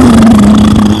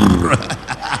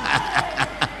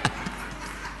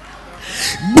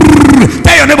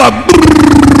 tell your neighbor,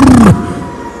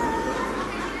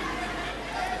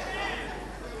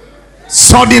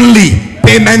 suddenly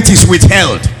payment is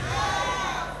withheld.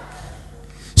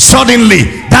 Suddenly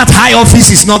that high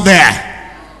office is not there.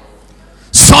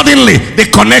 Suddenly the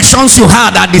connections you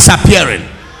had are disappearing.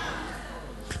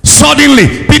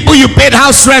 Suddenly people you paid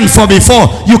house rent for before,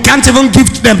 you can't even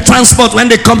give them transport when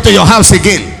they come to your house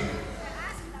again,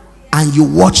 and you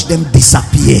watch them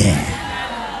disappear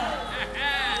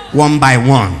one by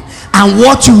one. And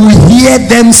what you will hear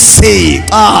them say,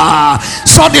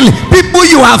 suddenly people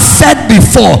you have fed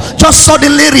before just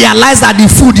suddenly realize that the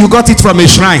food you got it from a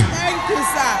shrine. Thank you,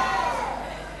 sir.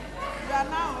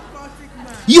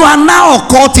 You are now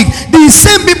occultic. The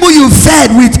same people you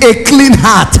fed with a clean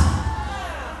heart,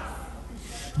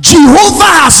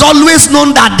 Jehovah has always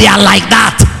known that they are like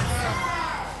that.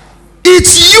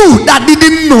 It's you that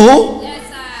didn't know.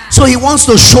 Yes, so he wants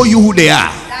to show you who they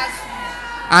are.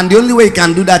 And the only way he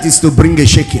can do that is to bring a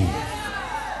shaking.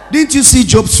 Didn't you see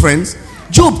Job's friends?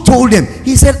 Job told them,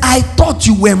 he said, I thought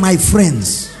you were my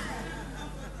friends.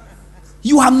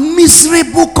 You are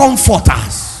miserable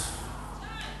comforters.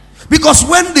 Because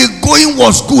when the going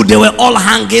was good, they were all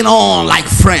hanging on like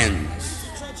friends.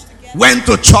 Went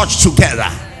to church together.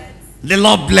 The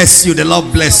Lord bless you, the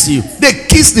Lord bless you. They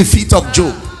kissed the feet of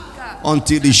Job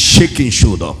until the shaking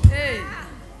showed up.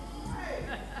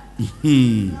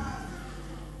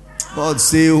 God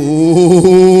say,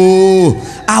 oh,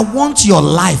 I want your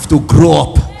life to grow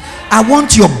up. I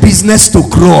want your business to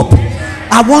grow up.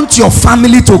 I want your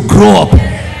family to grow up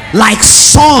like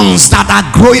sons that are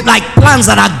growing, like plants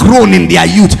that are grown in their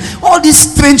youth. All these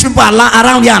strange people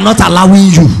around here are not allowing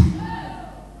you.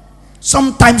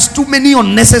 Sometimes too many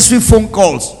unnecessary phone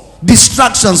calls,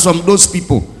 distractions from those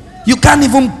people. You can't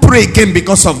even pray again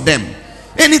because of them.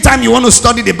 Anytime you want to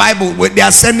study the Bible, they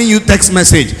are sending you text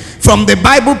message. From the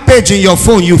Bible page in your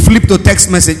phone, you flip to text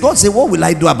message. God say, what will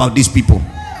I do about these people?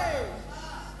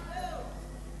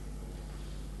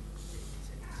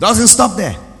 Doesn't stop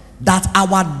there. That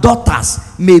our daughters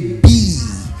may be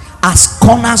as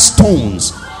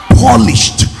cornerstones,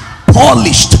 polished,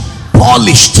 polished,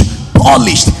 polished,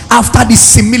 polished after the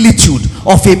similitude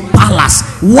of a palace.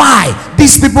 Why?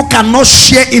 These people cannot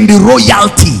share in the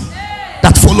royalty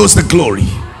that follows the glory.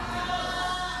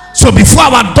 So before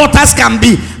our daughters can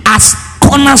be as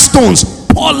cornerstones,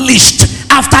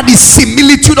 polished after the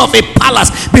similitude of a palace,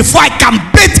 before I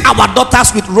can bathe our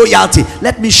daughters with royalty,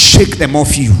 let me shake them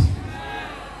off you.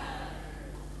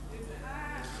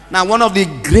 Now, one of the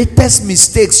greatest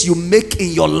mistakes you make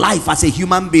in your life as a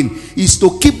human being is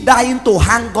to keep dying to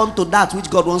hang on to that which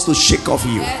God wants to shake off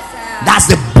you. Yes, that's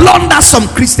the blunder some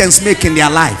Christians make in their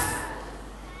life.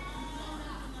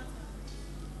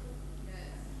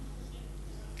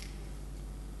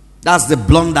 That's the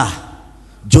blunder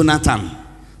Jonathan,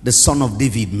 the son of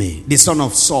David, made, the son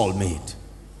of Saul, made.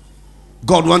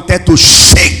 God wanted to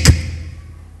shake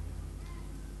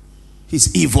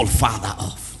his evil father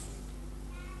off.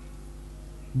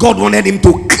 God wanted him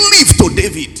to cleave to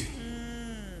David.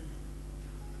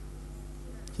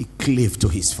 He cleaved to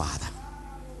his father.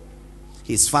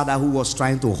 His father who was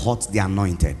trying to hurt the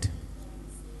anointed.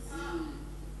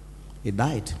 He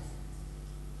died.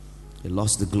 He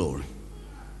lost the glory.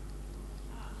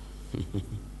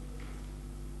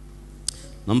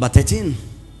 Number 13.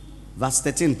 Verse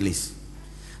 13, please.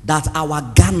 That our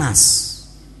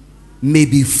garners may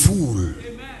be full,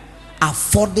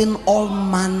 affording all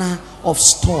manner of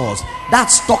stores.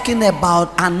 That's talking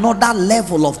about another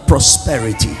level of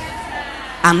prosperity,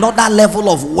 another level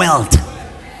of wealth,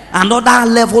 another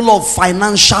level of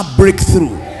financial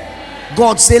breakthrough.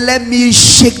 God said, let me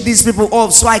shake these people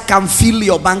off so I can fill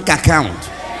your bank account.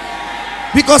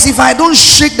 Because if I don't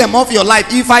shake them off your life,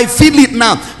 if I feel it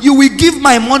now, you will give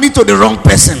my money to the wrong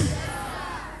person.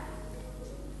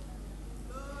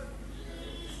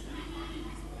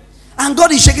 And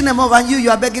God is shaking them off, and you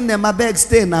are begging them, I beg,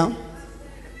 stay now.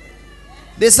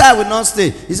 They say, I will not stay.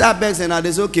 He said, I beg, say now.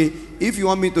 They say, okay, if you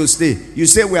want me to stay, you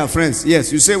say we are friends.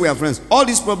 Yes, you say we are friends. All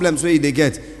these problems where they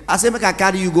get, I say, make I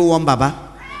carry you go one, Baba.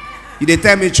 They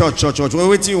tell me church. Well,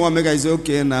 wait till you want, make I say,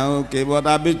 okay now, okay, but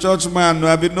I be church man,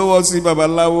 I be no one see Baba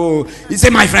Lawo. He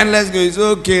said, my friend, let's go. He said,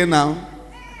 okay now.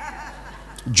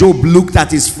 Job looked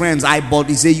at his friend's eyeball.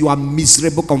 He said, you are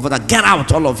miserable comforter. Get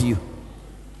out, all of you.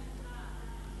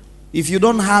 If you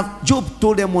don't have, Job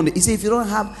told them one day, he said, if you don't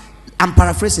have, I'm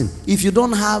paraphrasing, if you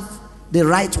don't have the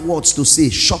right words to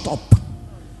say, shut up.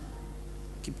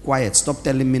 Keep quiet. Stop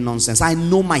telling me nonsense. I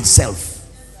know myself.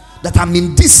 That I'm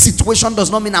in this situation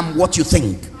does not mean I'm what you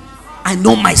think. I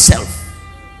know myself.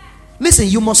 Listen,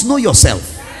 you must know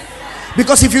yourself.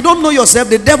 Because if you don't know yourself,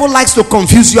 the devil likes to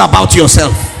confuse you about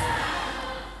yourself.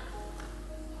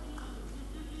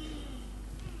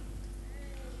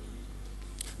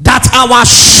 That our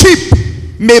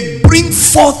sheep may bring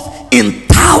forth in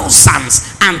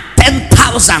thousands and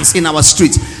 10,000s in our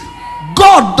streets.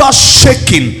 God does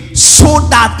shaking so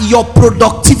that your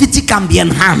productivity can be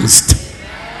enhanced.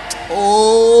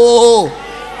 Oh,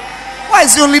 why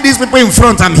is it only these people in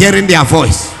front I'm hearing their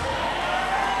voice?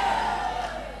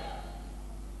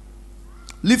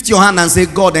 Lift your hand and say,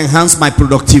 God, enhance my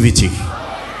productivity.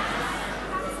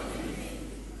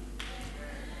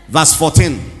 Verse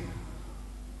 14.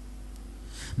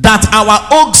 That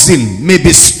our oxen may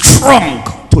be strong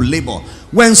to labor.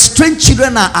 When strange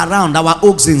children are around, our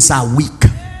oxen are weak.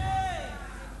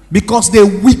 Because they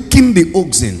weaken the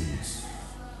oxen.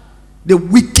 They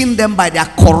weaken them by their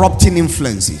corrupting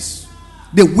influences.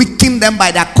 They weaken them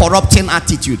by their corrupting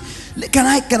attitude. Can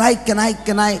I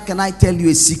tell you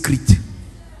a secret?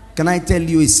 Can I tell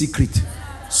you a secret?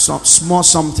 Small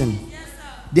something.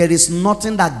 There is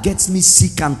nothing that gets me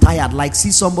sick and tired like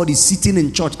see somebody sitting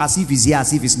in church as if he's here,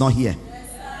 as if he's not here.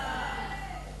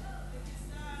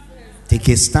 Take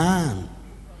a stand.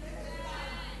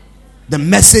 The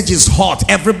message is hot.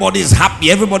 Everybody is happy.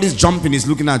 Everybody's jumping. He's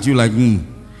looking at you like,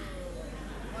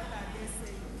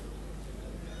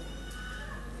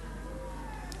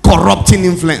 Corrupting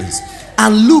influence.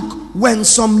 And look, when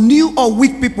some new or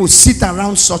weak people sit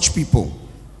around such people,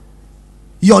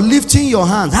 you're lifting your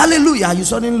hands. Hallelujah. You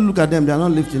suddenly look at them. They're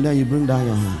not lifting. Then you bring down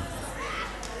your hand.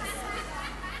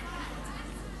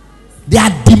 They are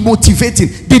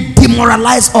demotivating. They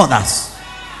demoralize others.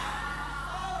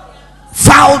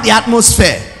 Foul the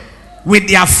atmosphere. With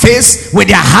their face, with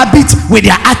their habit, with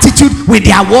their attitude, with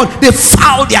their word. They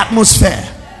foul the atmosphere.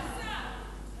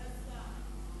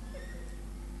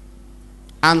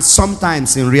 And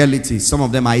sometimes in reality, some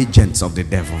of them are agents of the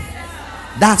devil.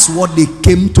 That's what they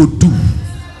came to do.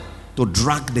 To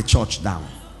drag the church down.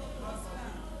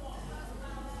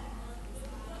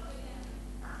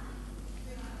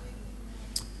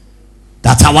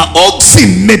 That our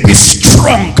oxen may be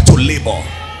strong to labor.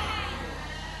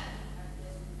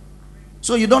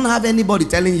 So you don't have anybody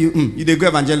telling you, you dey go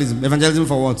evangelism. Evangelism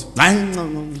for what?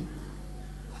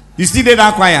 You still did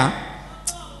that choir?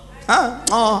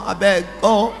 Oh, I beg.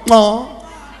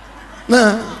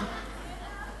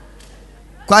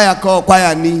 Choir call,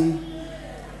 choir knee.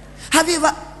 Have you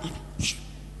ever?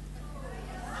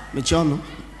 Michono,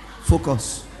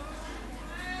 focus.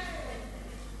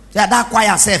 Yeah, that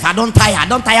choir self. I don't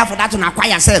tire for that to not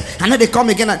choir self. I know they come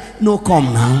again. No,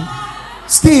 come now.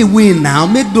 Stay away now.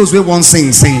 Make those who won't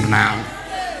sing now.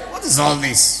 What is all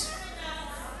this?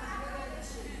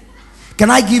 Can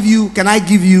I give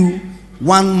you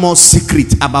one more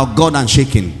secret about God and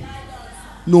shaking?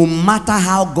 No matter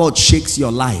how God shakes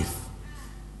your life,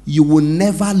 you will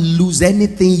never lose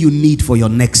anything you need for your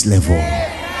next level.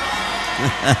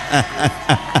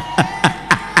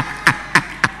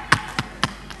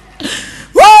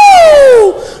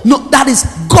 Woo! No, that is,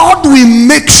 God will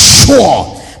make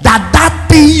sure that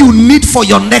thing you need for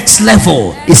your next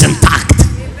level is intact.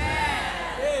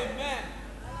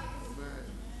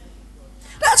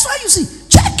 That's why you see,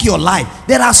 check your life.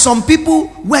 There are some people,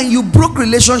 when you broke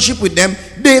relationship with them,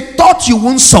 they thought you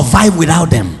won't survive without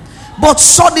them, but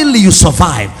suddenly you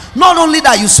survive. Not only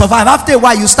that, you survive, after a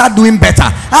while you start doing better.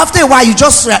 After a while you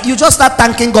just start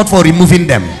thanking God for removing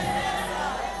them.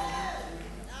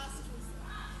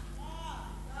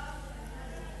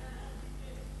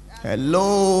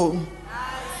 Hello.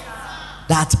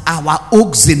 That our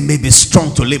oxen may be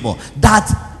strong to labor. That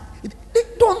they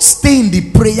don't stay in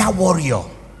the prayer warrior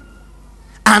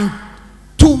and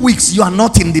 2 weeks you are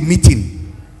not in the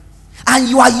meeting, and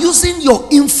you are using your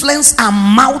influence and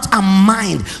mouth and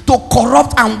mind to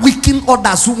corrupt and weaken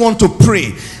others who want to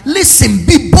pray. Listen,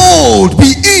 be bold,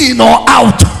 be in or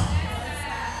out.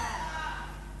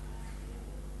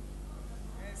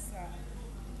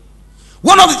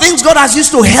 One of the things God has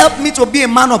used to help me to be a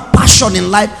man of passion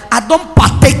in life, I don't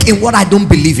partake in what I don't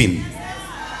believe in,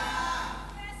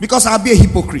 because I'll be a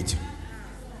hypocrite.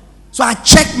 So I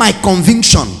check my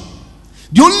conviction.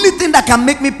 The only thing that can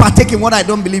make me partake in what I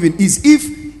don't believe in is if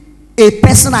a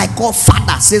person I call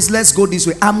father says, let's go this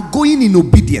way. I'm going in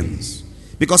obedience,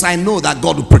 because I know that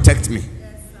God will protect me.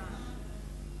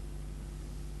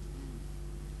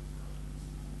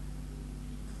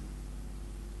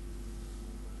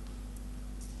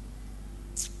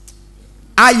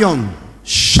 Iron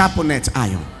sharpeneth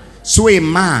iron, so a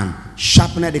man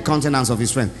sharpeneth the countenance of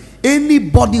his friend.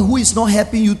 Anybody who is not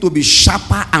helping you to be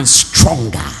sharper and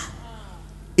stronger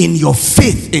in your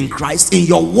faith in Christ, in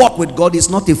your walk with God, is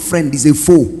not a friend, is a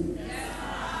foe.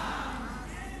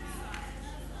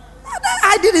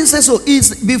 I didn't say so.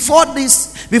 It's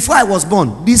before I was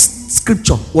born, this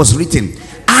scripture was written.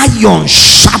 Iron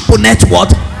sharpeneth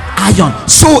what? Iron.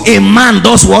 So a man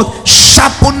does what?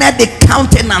 Sharpeneth the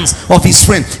countenance of his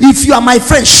friend. If you are my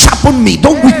friend, sharpen me,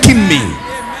 don't weaken me.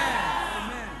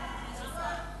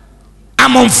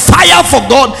 I'm on fire for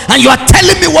God, and you are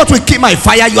telling me what will keep my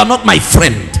fire. You are not my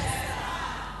friend,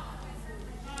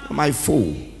 you're my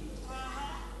foe.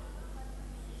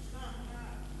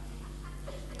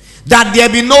 That there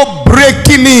be no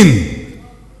breaking in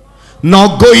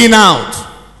nor going out.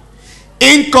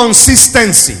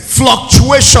 Inconsistency,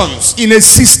 fluctuations in a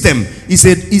system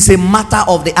is a matter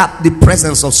of the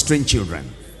presence of strange children.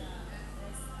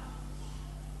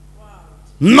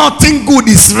 Nothing good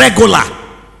is regular.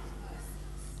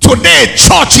 Today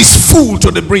church is full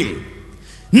to the brim.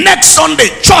 Next Sunday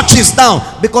church is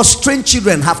down, because strange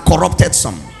children have corrupted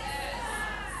some.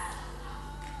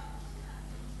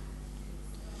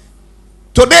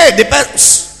 Today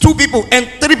depends, 2 people and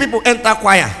 3 people enter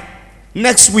choir.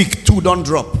 Next week 2 don't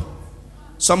drop.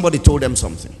 Somebody told them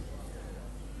something.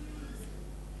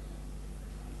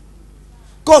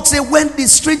 God said, when the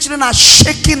strange children are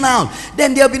shaking out,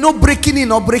 then there will be no breaking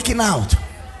in or breaking out.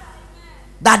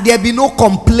 That there be no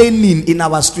complaining in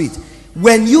our street.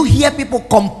 When you hear people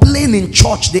complain in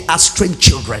church, they are strange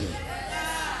children.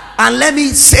 And let me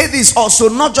say this also,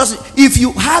 not just if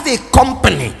you have a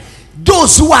company,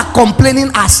 those who are complaining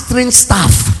are strange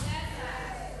staff.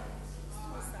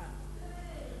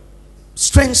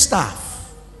 Strange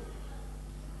staff.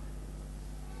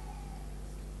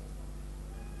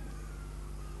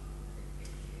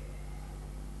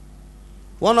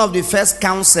 One of the first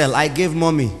counsel I gave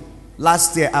mommy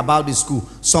last year about the school,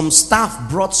 some staff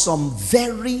brought some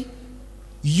very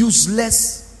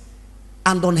useless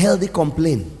and unhealthy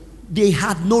complaint. They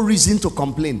had no reason to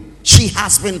complain. She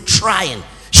has been trying.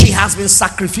 She has been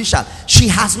sacrificial. She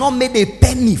has not made a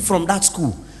penny from that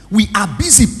school. We are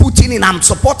busy putting in. I'm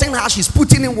supporting her. She's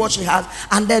putting in what she has.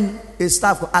 And then a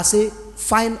staff, I say,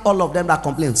 find all of them that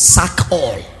complain. Sack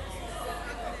all.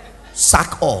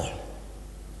 Sack all.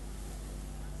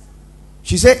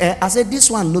 She said, I said, this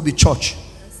one no be church.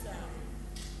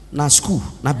 Na school,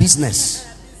 na business.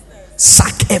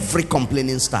 Sack every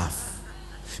complaining staff.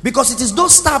 Because it is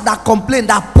those staff that complain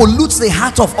that pollutes the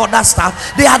heart of other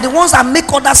staff. They are the ones that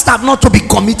make other staff not to be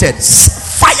committed.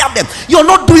 Fire them. You're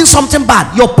not doing something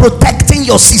bad. You're protecting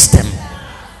your system.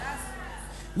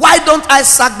 Why don't I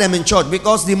sack them in church?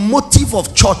 Because the motive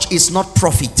of church is not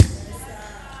profit.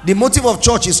 The motive of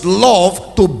church is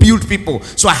love to build people.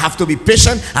 So I have to be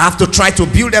patient. I have to try to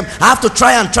build them. I have to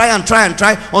try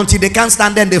until they can't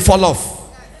stand, then they fall off.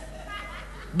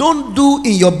 Don't do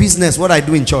in your business what I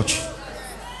do in church.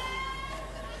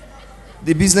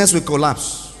 The business will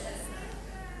collapse.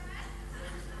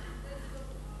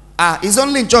 It's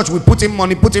only in church we put in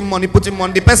money.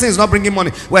 The person is not bringing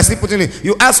money. We're still putting it.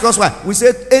 You ask us why. We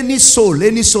say any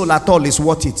soul at all is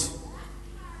worth it.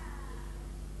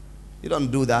 You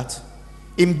don't do that.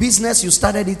 In business, you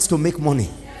started it to make money.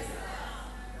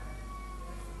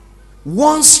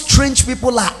 Once strange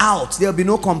people are out, there'll be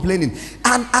no complaining.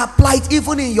 And apply it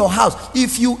even in your house.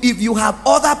 If you have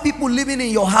other people living in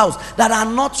your house that are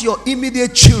not your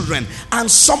immediate children,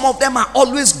 and some of them are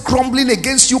always grumbling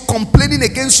against you, complaining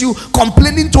against you,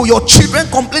 complaining to your children,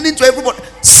 complaining to everybody,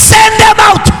 send them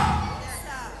out.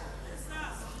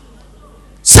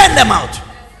 Send them out.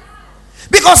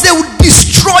 Because they will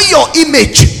destroy your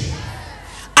image.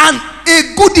 And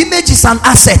a good image is an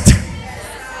asset.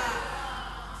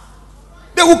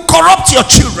 They will corrupt your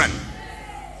children.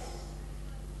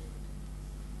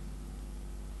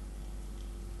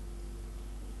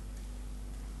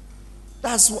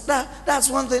 That's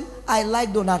one thing I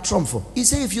like Donald Trump for. He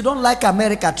said, if you don't like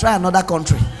America, try another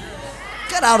country.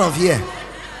 Get out of here.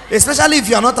 Especially if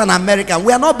you are not an American.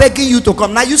 We are not begging you to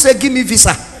come. Now you say, give me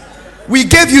visa. We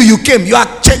gave you, you came. You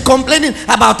are complaining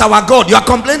about our God. You are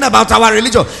complaining about our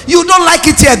religion. You don't like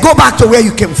it here. Go back to where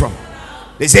you came from.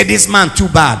 They say, this man too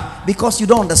bad. Because you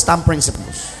don't understand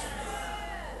principles.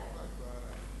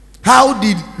 How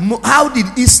did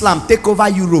Islam take over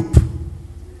Europe?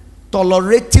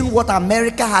 Tolerating what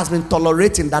America has been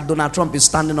tolerating that Donald Trump is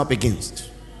standing up against.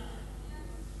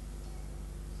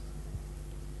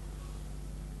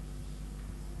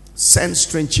 Send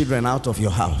strange children out of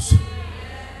your house.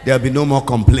 There'll be no more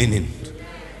complaining.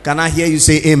 Can I hear you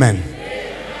say amen?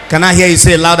 Amen. Can I hear you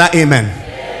say louder amen?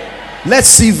 Amen. Let's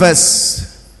see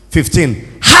verse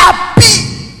 15.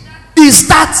 Happy is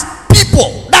that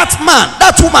people, that man,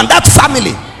 that woman, that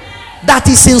family that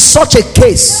is in such a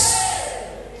case.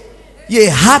 Yea,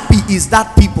 happy is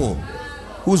that people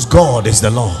whose God is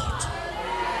the Lord.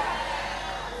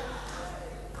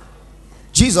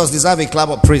 Jesus deserves a clap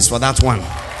of praise for that one.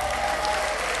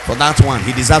 For that one,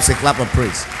 he deserves a clap of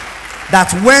praise.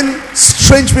 That when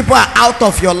strange people are out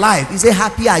of your life, he say,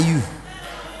 happy are you.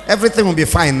 Everything will be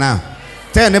fine now.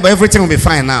 Tell your neighbor, everything will be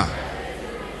fine now.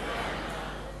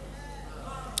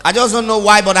 I just don't know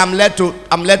why, but I'm led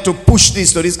to push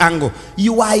this to this angle.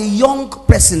 You are a young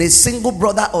person, a single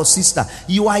brother or sister.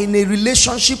 You are in a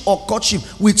relationship or courtship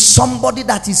with somebody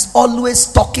that is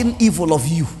always talking evil of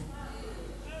you.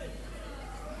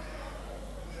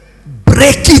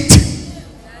 Break it.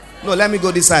 No, let me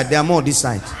go this side. There are more this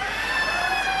side.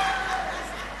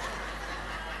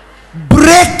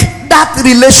 Break that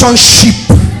relationship.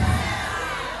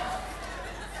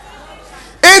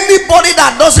 Anybody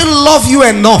that doesn't love you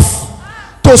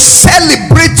enough to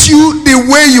celebrate you the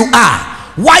way you are,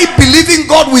 why believing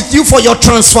God with you for your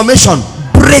transformation,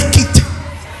 break it.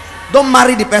 Don't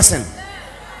marry the person.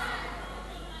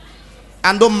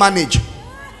 And don't manage.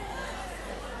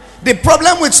 The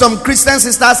problem with some Christian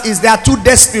sisters is they are too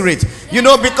desperate. You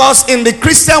know, because in the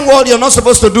Christian world, you're not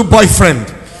supposed to do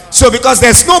boyfriend. So because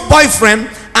there's no boyfriend,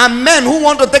 and men who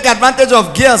want to take advantage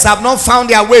of girls have not found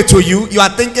their way to you, you are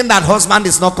thinking that husband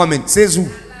is not coming. Says who?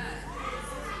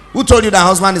 Who told you that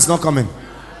husband is not coming?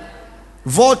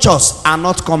 Vultures are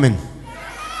not coming.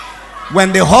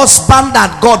 When the husband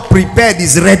that God prepared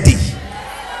is ready,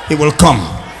 he will come.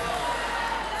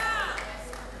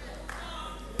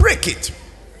 Break it.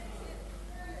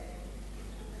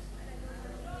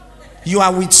 You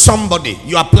are with somebody,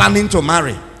 you are planning to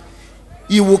marry.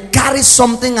 You will carry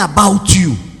something about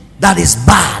you that is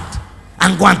bad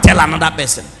and go and tell another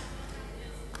person.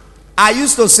 I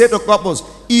used to say to couples,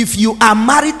 if you are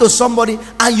married to somebody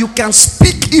and you can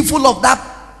speak evil of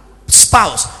that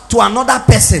spouse to another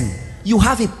person, you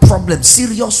have a problem,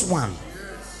 serious one.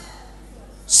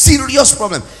 Serious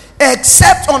problem.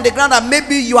 Except on the ground that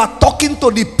maybe you are talking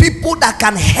to the people that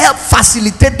can help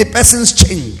facilitate the person's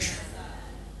change.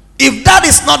 If that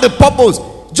is not the purpose,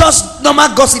 just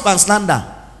normal gossip and slander,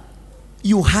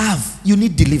 you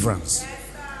need deliverance.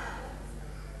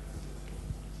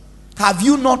 Have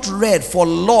you not read, for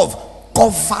love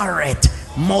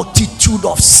covereth multitude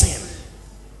of sin?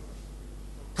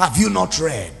 Have you not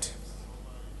read?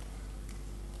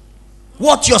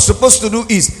 What you're supposed to do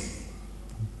is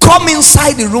come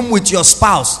inside the room with your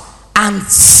spouse and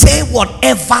say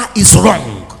whatever is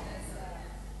wrong.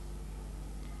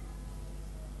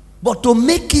 But to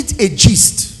make it a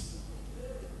gist,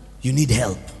 you need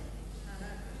help.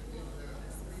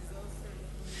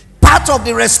 Part of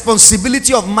the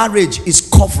responsibility of marriage is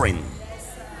covering.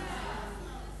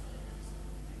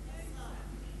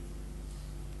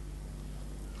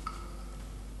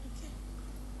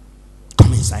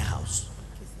 Come inside house.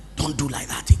 Don't do like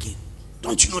that again.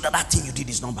 Don't you know that thing you did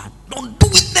is not bad? Don't do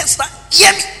it next time.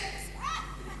 Hear me?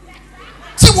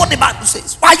 See what the Bible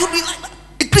says. Why are you doing like that?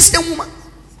 A Christian woman.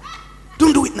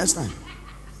 Don't do it next time.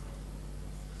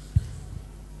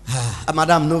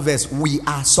 Madam, no verse. We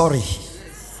are sorry.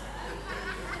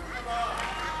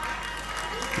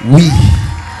 We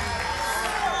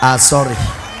are sorry.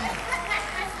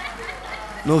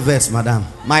 No verse, madam.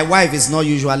 My wife is not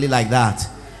usually like that.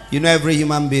 You know, every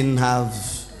human being have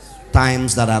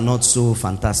times that are not so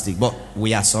fantastic. But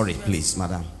we are sorry, please,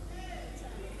 madam.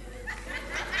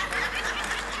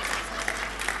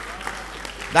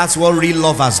 That's what real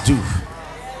lovers do.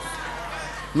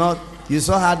 Not, you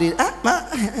saw how they,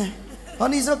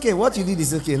 honey, it's okay. What you did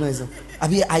is okay. No, it's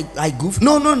okay. I goof.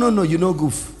 No, you know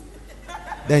goof.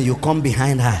 Then you come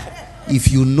behind her.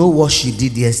 If you know what she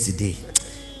did yesterday,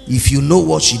 you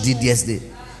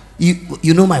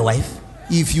know my wife.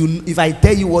 If I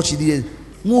tell you what she did,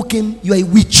 Mokim, you are a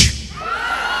witch.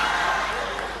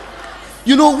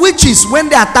 You know, witches, when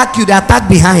they attack you, they attack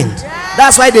behind.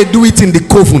 That's why they do it in the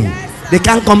coven. They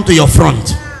can't come to your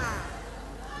front.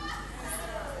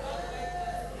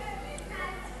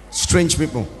 Strange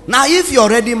people. Now, if you're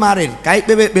already married,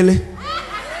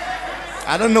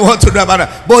 I don't know what to do about it.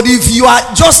 But if you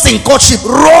are just in courtship,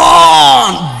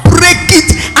 run, break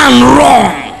it and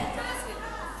run.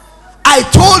 I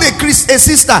told a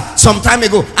sister some time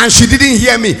ago, and she didn't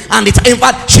hear me. And in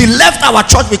fact, she left our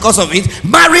church because of it,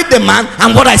 married the man,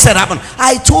 and what I said happened.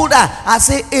 I told her, I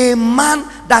say, a man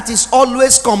that is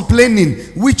always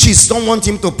complaining, witches don't want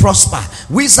him to prosper.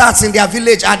 Wizards in their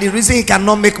village are the reason he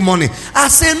cannot make money. I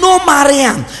say, no, marry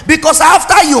him. Because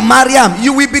after you marry him,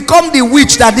 you will become the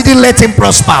witch that didn't let him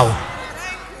prosper.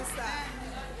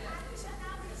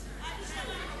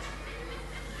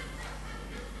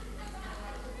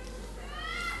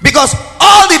 Because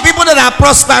all the people that are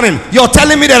prospering, you're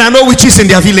telling me there are no witches in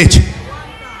their village.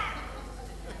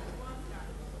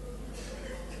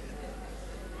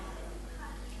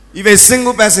 If a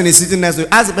single person is sitting next to you,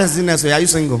 ask the person sitting next to you, are you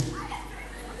single?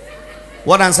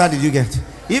 What answer did you get?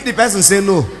 If the person say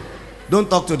no, don't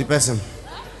talk to the person.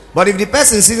 But if the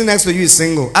person sitting next to you is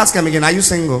single, ask him again, are you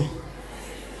single?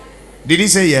 Did he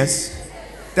say yes?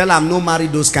 Tell him no marry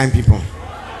those kind of people.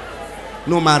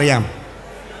 No marry him.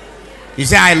 You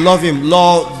say I love him.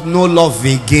 Love, no love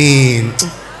again.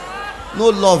 No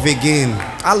love again.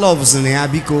 I love Znia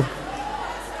Biko.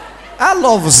 I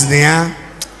love Znia.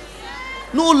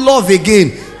 No love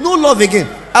again. No love again.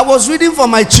 I was reading for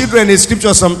my children a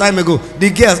scripture some time ago. The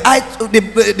girls,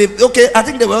 okay, I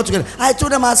think they were all together. I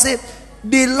told them, I said,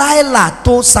 Delilah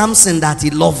told Samson that he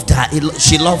loved her.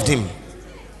 She loved him.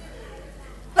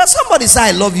 Now somebody say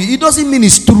I love you, it doesn't mean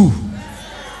it's true.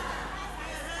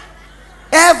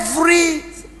 Every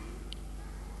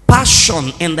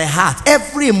passion in the heart,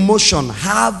 every emotion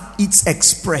have its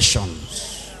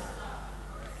expressions.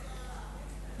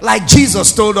 Like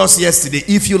Jesus told us yesterday,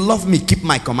 if you love me, keep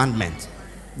my commandment.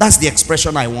 That's the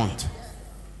expression I want.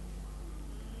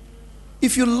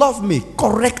 If you love me,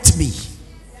 correct me.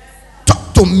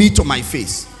 Talk to me to my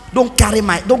face. Don't carry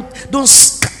my don't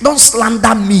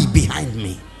slander me behind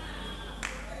me.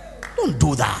 Don't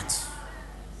do that.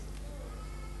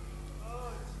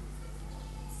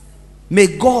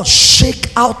 May God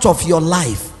shake out of your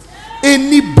life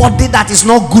anybody that is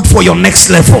not good for your next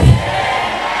level.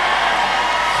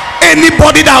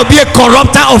 Anybody that will be a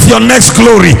corrupter of your next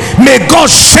glory, may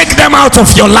God shake them out of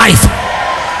your life.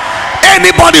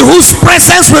 Anybody whose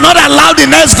presence will not allow the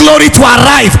next glory to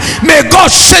arrive, may God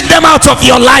shake them out of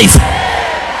your life.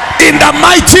 In the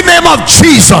mighty name of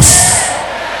Jesus.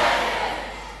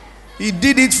 He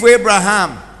did it for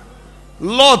Abraham.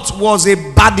 Lot was a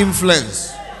bad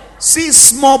influence. See,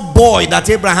 small boy that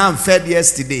Abraham fed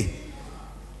yesterday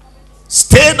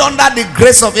stayed under the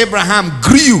grace of Abraham,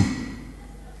 grew,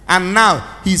 and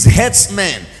now his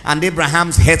headsmen and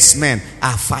Abraham's headsmen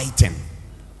are fighting.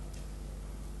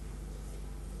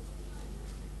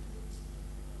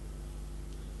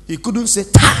 He couldn't say,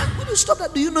 will you stop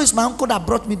that? Do you know it's my uncle that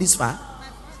brought me this far?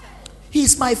 He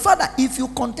is my father. If you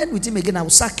contend with him again, I will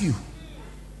sack you.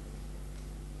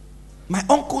 My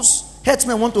uncles,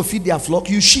 herdsmen want to feed their flock.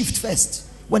 You shift first.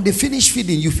 When they finish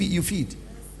feeding, you feed.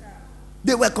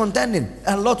 They were contending.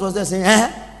 And Lot was there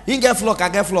saying, he get flock, I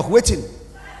get flock. Waiting.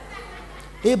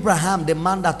 Abraham, the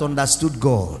man that understood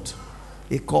God,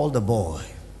 he called the boy.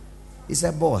 He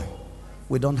said, boy,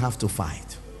 we don't have to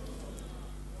fight.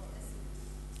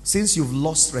 Since you've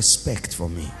lost respect for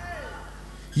me,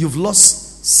 you've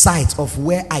lost sight of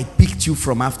where I picked you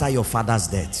from after your father's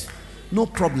death. No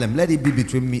problem. Let it be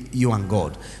between me, you and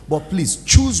God. But please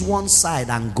choose one side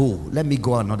and go. Let me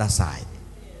go another side.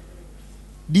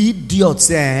 The idiot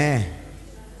say,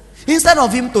 instead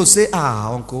of him to say,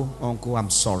 uncle, I'm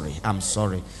sorry.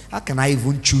 How can I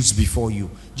even choose before you?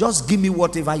 Just give me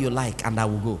whatever you like and I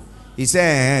will go. He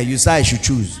said, you say I should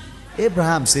choose.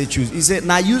 Abraham said choose. He said,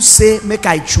 now you say make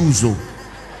I choose. Oh.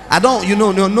 I don't,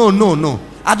 no.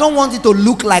 I don't want it to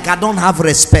look like I don't have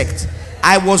respect.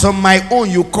 I was on my own.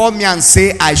 You call me and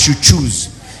say I should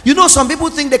choose. You know, some people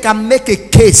think they can make a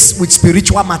case with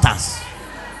spiritual matters.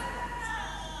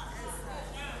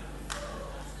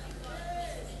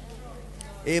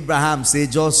 Abraham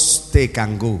said, just take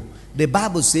and go. The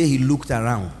Bible says he looked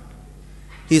around.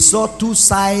 He saw two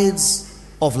sides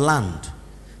of land.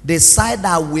 The side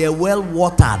that were well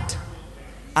watered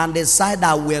and the side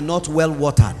that were not well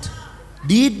watered.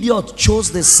 The idiot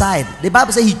chose the side. The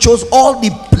Bible says he chose all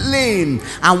the plain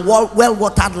and well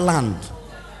watered land.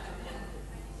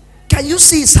 Can you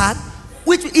see his heart?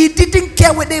 Which he didn't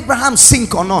care whether Abraham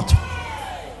sink or not.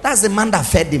 That's the man that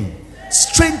fed him.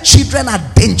 Strange children are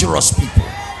dangerous people.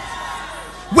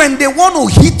 When they want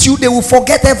to hit you, they will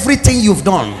forget everything you've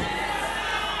done.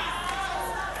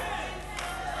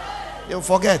 They will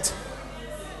forget.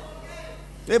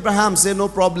 Abraham said, no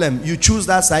problem. You choose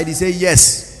that side. He said,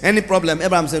 yes. Any problem?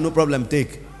 Abraham said, no problem.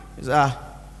 Take. He said,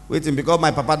 waiting, because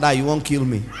my papa died, you won't kill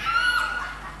me.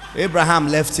 Abraham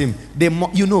left him. They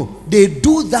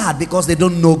do that because they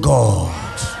don't know God.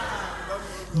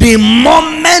 The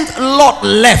moment Lot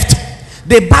left,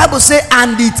 the Bible says,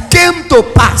 and it came to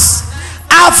pass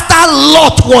after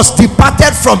Lot was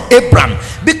departed from Abram,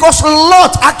 because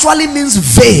Lot actually means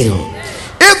veil.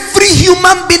 Every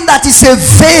human being that is a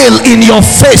veil in your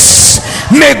face,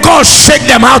 may God shake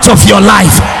them out of your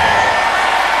life.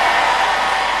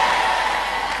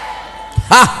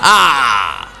 Ha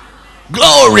ha!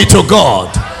 Glory to God.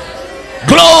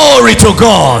 Glory to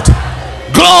God.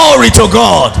 Glory to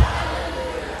God.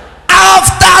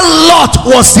 After Lot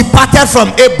was departed from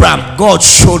Abram, God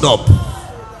showed up.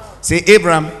 Say,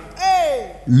 Abram,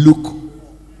 look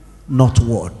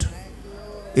northward.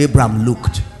 Abram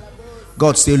looked.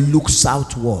 God said, look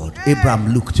southward. Abram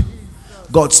looked.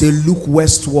 God said, look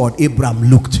westward. Abram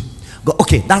looked. God,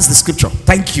 okay, that's the scripture.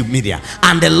 Thank you, media.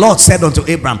 And the Lord said unto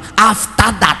Abram,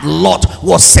 after that Lot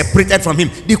was separated from him.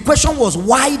 The question was,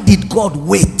 why did God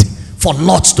wait for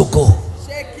Lot to go?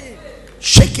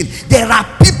 Shaking. There are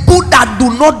people that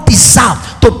do not deserve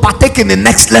to partake in the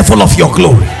next level of your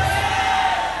glory.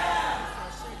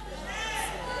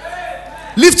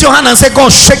 Lift your hand and say,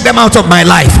 God, shake them out of my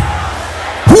life.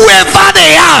 Whoever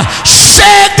they are,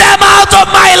 shake them out of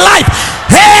my life.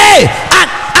 Hey,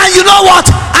 and you know what?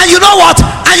 And you know what?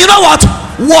 And you know what?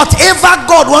 Whatever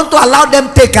God wants to allow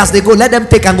them take as they go, let them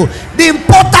take and go. The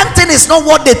important thing is not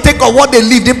what they take or what they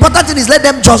leave. The important thing is let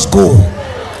them just go.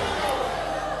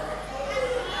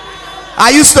 I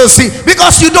used to see,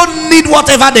 because you don't need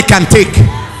whatever they can take.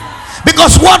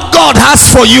 Because what God has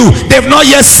for you, they've not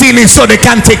yet seen it, so they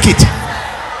can't take it.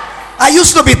 I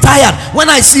used to be tired when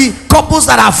I see couples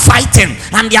that are fighting,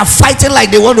 and they are fighting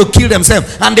like they want to kill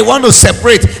themselves, and they want to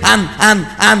separate, and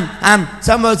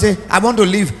somebody say, I want to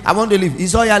leave. He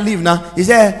saw you leave now. He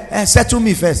said, settle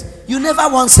me first. You never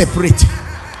want to separate.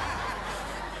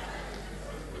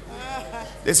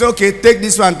 They say, okay, take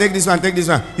this one, take this one, take this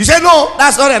one. You say, no,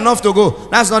 that's not enough to go.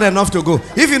 That's not enough to go.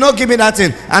 If you don't give me that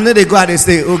thing, and then they go and they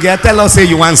stay. Okay, tell us, say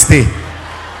you want to stay.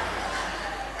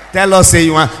 Tell us, say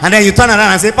you want. And then you turn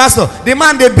around and say, Pastor, the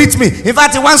man, they beat me. In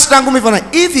fact, he wants to strangle me for night.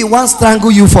 If he wants to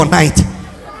strangle you for night,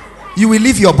 you will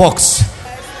leave your box.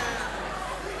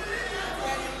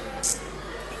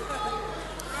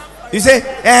 You say,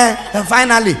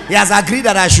 finally, he has agreed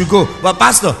that I should go. But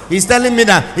Pastor, he's telling me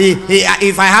that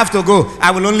if I have to go,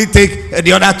 I will only take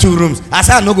the other 2 rooms. I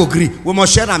said, no go agree. We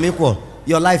must share them equal.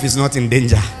 Your life is not in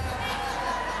danger.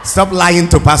 Stop lying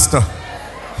to Pastor.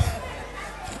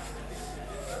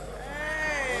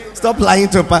 Stop lying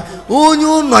to Pastor.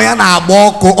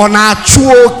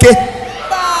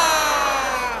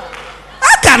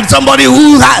 How can somebody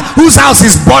whose house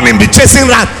is burning be chasing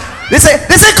rats? They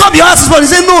say, come, your house is burning.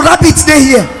 They say, no, rabbits, stay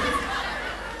here.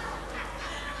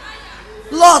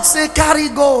 God say, carry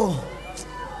go.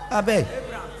 I beg.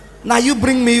 Now you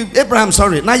bring me, Abraham,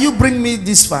 sorry. Now you bring me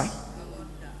this far.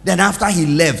 Then after he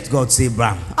left, God said,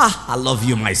 Abraham, I love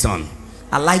you, my son.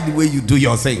 I like the way you do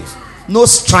your things. No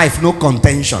strife, no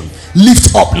contention.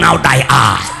 Lift up now thy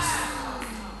eyes.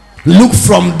 Look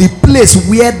from the place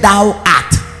where thou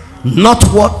art,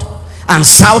 northward and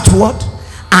southward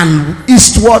and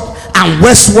eastward and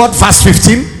westward. Verse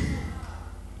 15.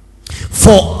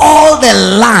 For all the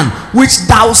land which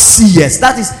thou seest.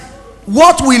 That is,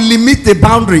 what will limit the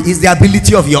boundary is the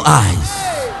ability of your eyes.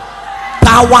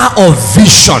 Power of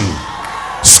vision.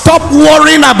 Stop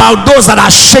worrying about those that are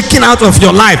shaking out of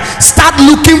your life. Start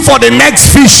looking for the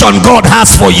next vision God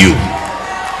has for you.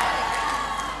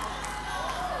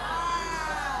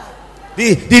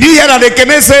 Did you hear that the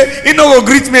Kene say, he no go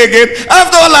greet me again?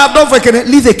 After all I have done for Kene,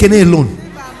 leave the Kene alone.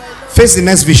 Face the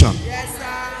next vision.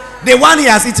 The one he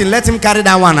has eaten, let him carry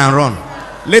that one and run.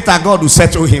 Later God will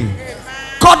settle him.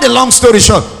 Cut the long story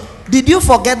short. Did you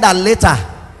forget that later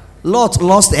Lot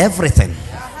lost everything?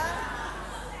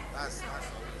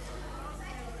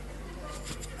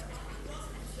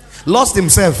 Lost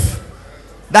himself.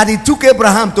 That it took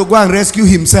Abraham to go and rescue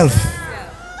himself.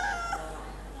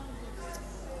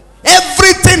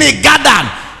 Everything he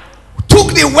gathered, took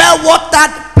the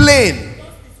well-watered plain,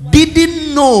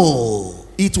 didn't know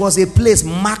it was a place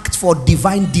marked for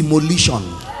divine demolition.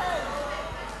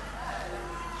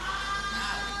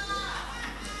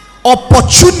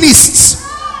 Opportunists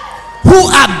who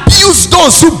abuse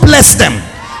those who bless them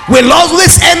will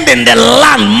always end in the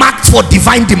land marked for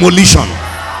divine demolition.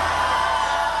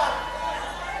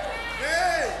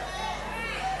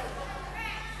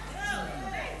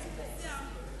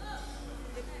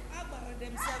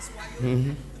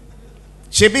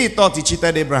 Shebi, he thought he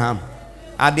cheated Abraham.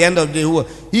 At the end of the day,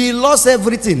 he lost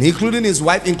everything, including his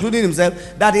wife, including himself,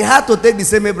 that he had to take the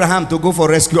same Abraham to go for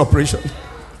rescue operation.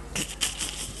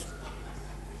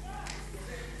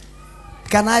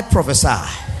 Can I prophesy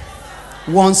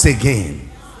once again?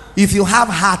 If you have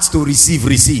hearts to receive,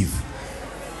 receive.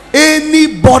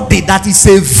 Anybody that is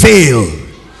a veil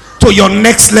to your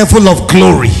next level of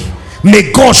glory,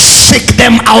 may God shake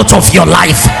them out of your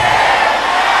life.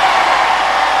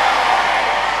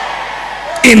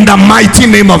 In the mighty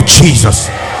name of Jesus.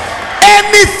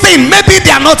 Anything, maybe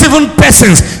they are not even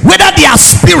persons, whether they are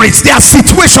spirits, they are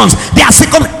situations, they are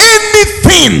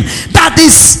anything that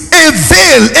is a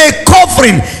veil, a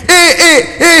covering,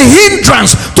 a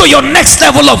hindrance to your next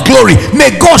level of glory,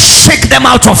 may God shake them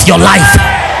out of your life.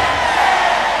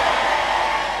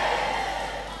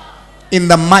 In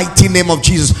the mighty name of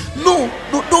Jesus. No,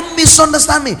 don't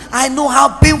misunderstand me. I know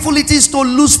how painful it is to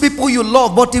lose people you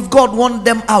love, but if God wants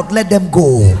them out, let them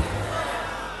go.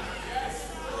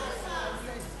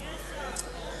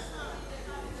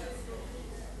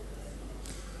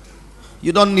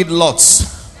 You don't need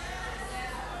lots.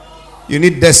 You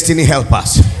need destiny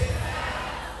helpers.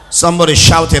 Somebody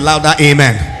shout a louder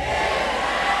amen.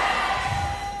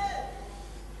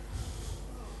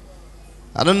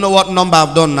 I don't know what number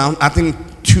I've done now. I think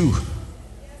 2,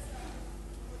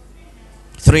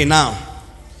 3 now.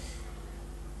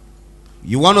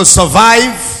 You want to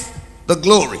survive the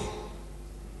glory.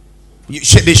 The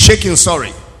shaking,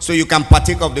 sorry. So you can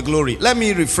partake of the glory. Let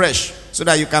me refresh so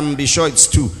that you can be sure it's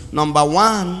 2. Number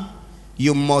 1,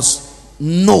 you must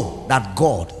know that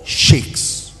God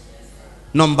shakes.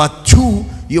 Number 2,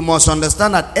 you must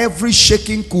understand that every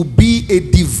shaking could be a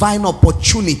divine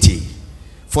opportunity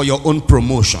for your own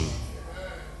promotion.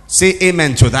 Say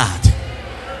amen to that.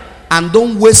 And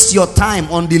don't waste your time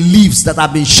on the leaves that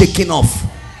have been shaken off.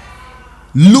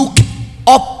 Look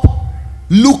up,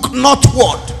 look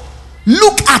northward.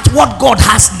 Look at what God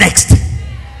has next.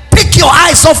 Take your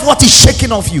eyes off what is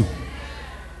shaking off you.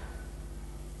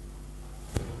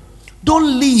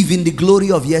 Don't live in the glory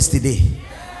of yesterday.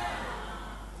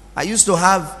 I used to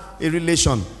have a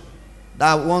relation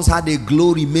that once had a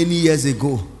glory many years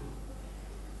ago.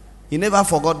 He never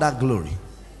forgot that glory.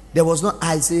 There was no,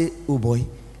 I say, oh boy,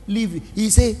 leave. He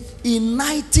said, in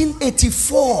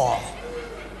 1984,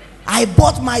 I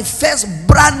bought my first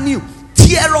brand new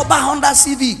tear-rubber Honda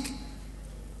Civic.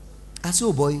 I said,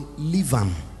 oh boy, leave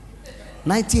him.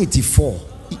 1984.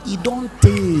 He don't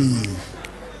take.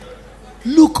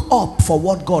 Look up for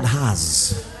what God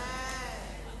has.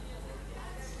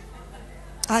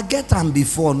 I get them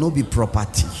before, no be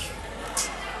property.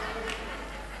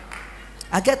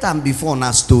 I get them before,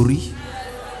 na story,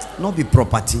 no be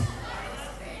property.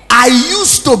 I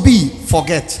used to be,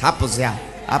 forget, happens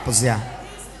here.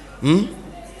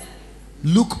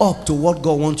 Look up to what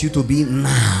God wants you to be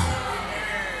now.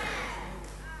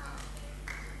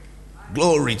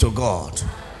 Glory to God.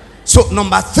 So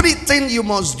number 3 thing you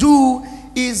must do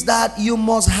is that you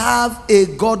must have a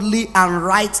godly and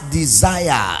right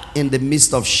desire in the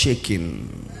midst of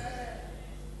shaking.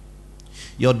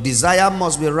 Your desire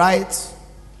must be right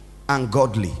and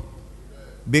godly.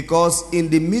 Because in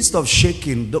the midst of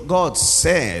shaking, God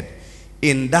said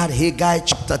in that Haggai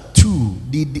chapter 2,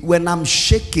 when I'm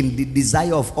shaking, the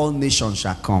desire of all nations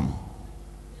shall come.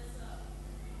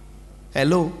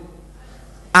 Hello?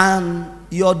 And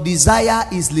your desire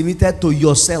is limited to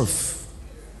yourself.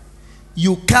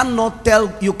 You cannot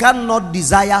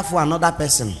desire for another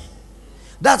person.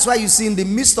 That's why you see in the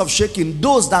midst of shaking,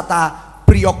 those that are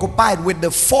preoccupied with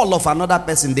the fall of another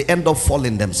person, they end up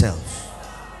falling themselves.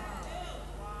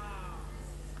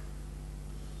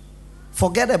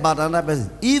 Forget about another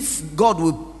person. If God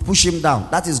will push him down,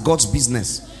 that is God's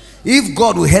business. If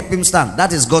God will help him stand,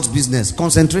 that is God's business.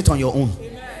 Concentrate on your own.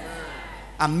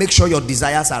 And make sure your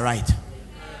desires are right.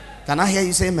 Can I hear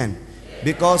you say amen?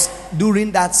 Because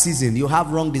during that season, you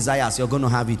have wrong desires. You're going to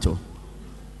have it too.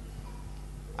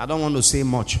 I don't want to say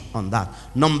much on that.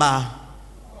 Number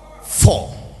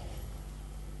 4.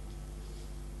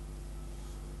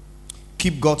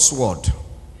 Keep God's word.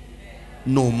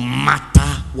 No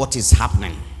matter what is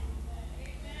happening.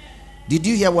 Did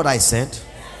you hear what I said?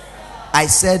 I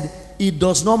said, it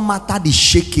does not matter the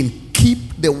shaking.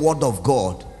 Keep the word of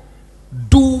God.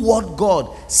 Do what God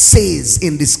says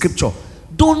in the scripture.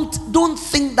 Don't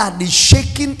think that the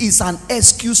shaking is an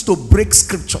excuse to break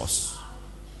scriptures.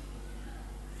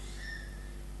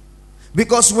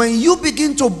 Because when you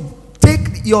begin to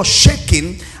take your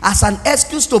shaking as an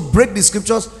excuse to break the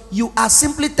scriptures, you are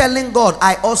simply telling God,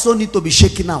 I also need to be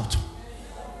shaken out.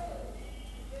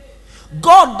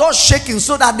 God does shaking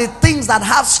so that the things that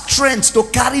have strength to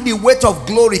carry the weight of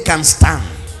glory can stand.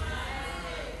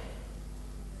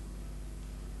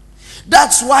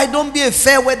 That's why don't be a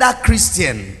fair weather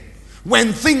Christian.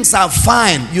 When things are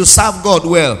fine, you serve God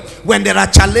well. When there are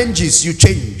challenges, you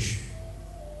change.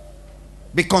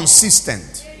 Be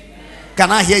consistent.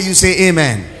 Can I hear you say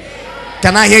amen?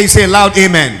 Can I hear you say loud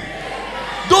amen?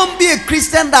 Don't be a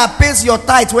Christian that pays your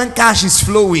tithe when cash is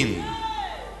flowing.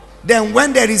 Then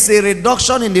when there is a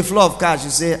reduction in the flow of cash,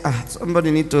 you say,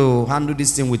 somebody need to handle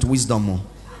this thing with wisdom.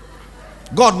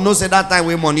 God knows at that time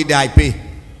when money that I pay.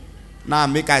 Now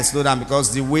make I slow down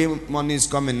because the way money is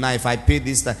coming now, if I pay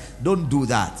this time, don't do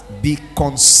that. Be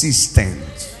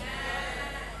consistent.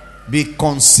 Be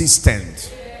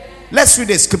consistent. Let's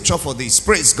read a scripture for this.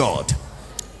 Praise God.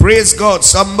 Praise God,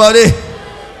 somebody.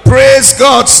 Praise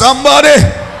God, somebody.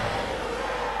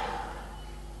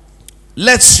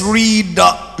 Let's read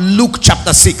Luke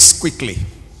chapter 6 quickly.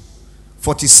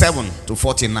 47 to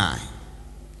 49.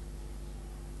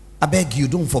 I beg you,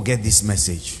 don't forget this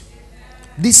message.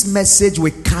 This message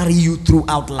will carry you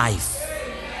throughout life.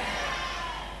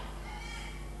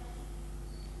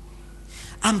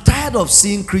 I'm tired of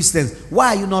seeing Christians.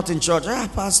 Why are you not in church?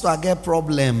 Pastor, I get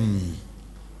problem.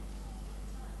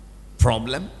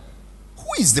 Problem?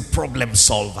 Who is the problem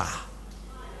solver?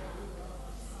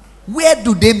 Where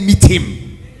do they meet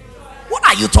him? What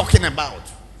are you talking about?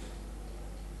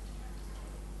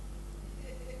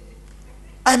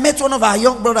 I met one of our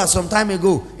young brothers some time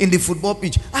ago in the football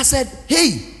pitch. I said,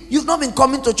 hey, you've not been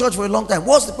coming to church for a long time.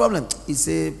 What's the problem? He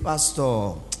said,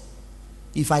 Pastor,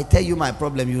 if I tell you my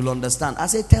problem, you'll understand. I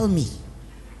said, tell me.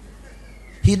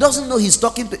 He doesn't know he's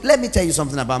talking to. Let me tell you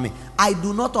something about me. I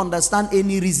do not understand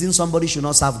any reason somebody should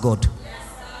not serve God.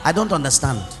 I don't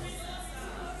understand.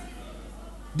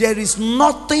 There is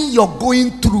nothing you're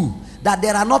going through that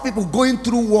there are not people going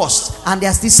through worse and they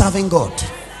are still serving God.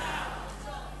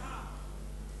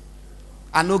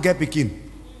 I know get picking.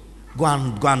 Go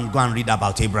and read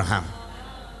about Abraham.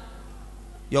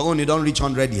 Your own, you don't reach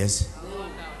 100 years.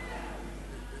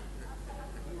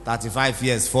 35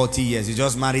 years, 40 years. You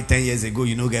just married 10 years ago,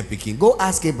 you know get picking. Go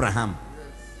ask Abraham.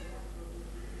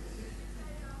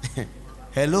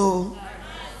 Hello?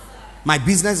 My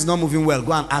business is not moving well.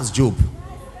 Go and ask Job.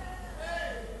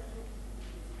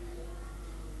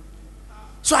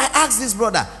 So I asked this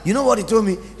brother, you know what he told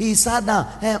me? He sat down,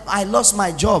 I lost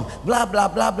my job, blah, blah,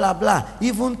 blah, blah, blah.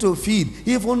 Even to feed,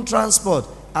 even transport.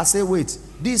 I say, wait,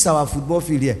 this is our football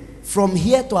field here. From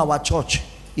here to our church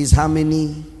is how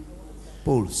many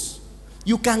poles?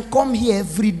 You can come here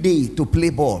every day to play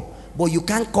ball, but you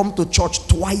can't come to church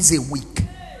twice a week.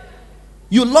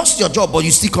 You lost your job, but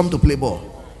you still come to play ball.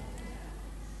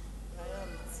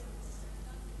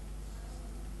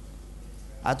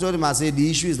 I told him, I said, the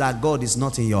issue is that God is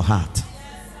not in your heart.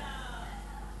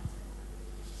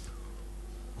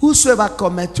 Whosoever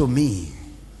cometh to me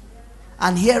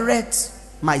and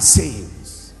heareth my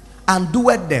sayings and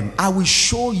doeth them, I will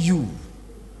show you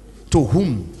to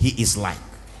whom he is like.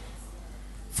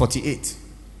 48.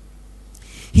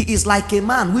 He is like a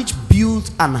man which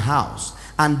built an house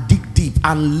and dig deep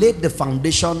and laid the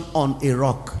foundation on a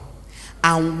rock.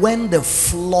 And when the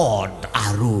flood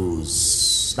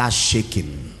arose, that's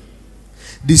shaking,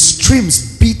 the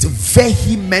streams beat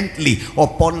vehemently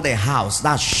upon the house,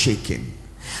 that's shaking,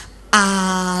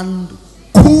 and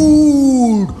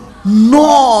could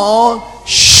not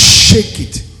shake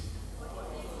it,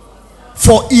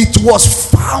 for it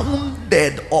was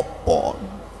founded upon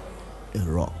a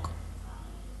rock.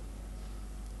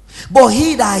 But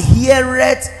he that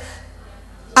heareth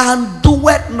and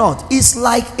doeth not is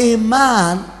like a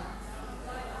man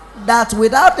that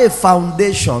without a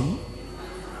foundation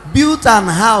built an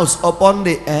house upon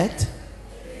the earth,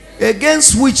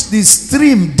 against which the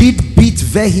stream did beat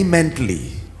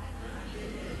vehemently.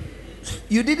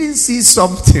 You didn't see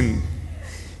something.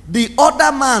 The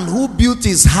other man who built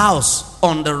his house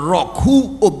on the rock,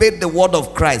 who obeyed the word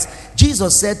of Christ,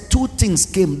 Jesus said two things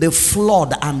came: the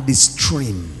flood and the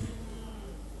stream.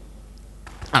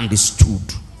 And they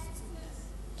stood.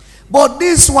 But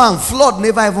this one, flood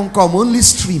never even come, only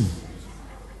stream.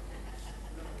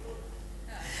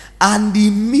 And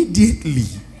immediately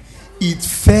it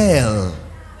fell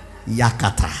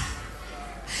yakata.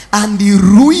 And the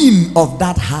ruin of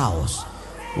that house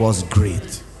was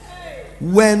great.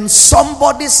 When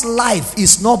somebody's life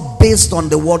is not based on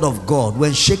the word of God,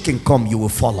 when shaking come, you will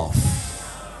fall off.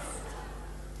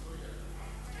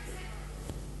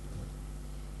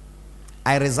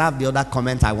 I reserve the other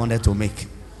comment I wanted to make.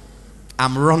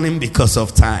 I'm running because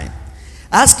of time.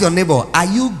 Ask your neighbor, are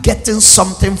you getting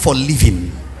something for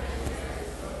living?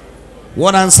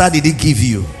 What answer did he give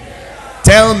you?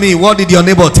 Tell me, what did your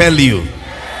neighbor tell you?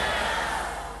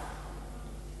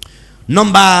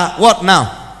 Number what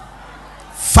now?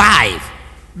 5.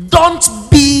 Don't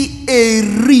be a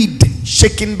reed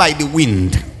shaken by the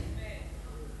wind.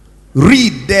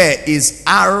 Reed there is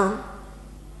R-E-E-D.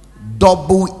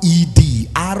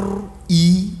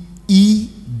 R-E-E-D.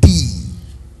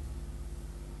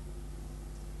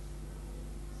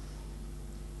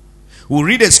 We'll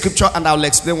read a scripture and I'll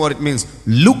explain what it means.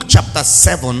 Luke chapter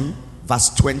 7 verse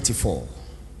 24.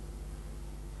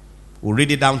 We'll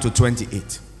read it down to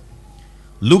 28.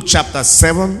 Luke chapter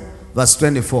 7 verse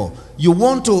 24. You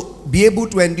want to be able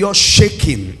to endure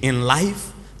shaking in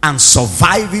life and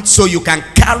survive it so you can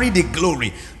carry the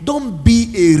glory. Don't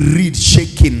be a reed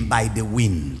shaken by the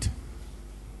wind.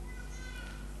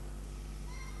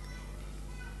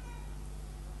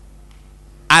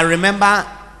 I remember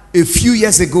a few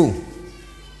years ago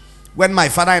when my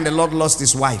father in the Lord lost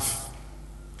his wife,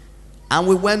 and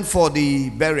we went for the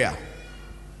burial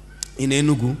in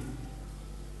Enugu.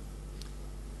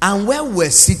 And where we were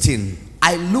sitting,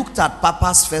 I looked at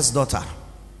Papa's first daughter.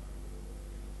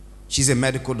 She's a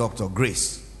medical doctor,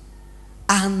 Grace.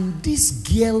 And this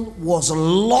girl was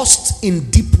lost in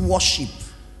deep worship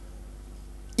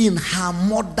in her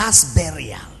mother's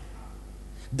burial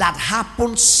that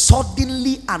happened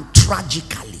suddenly and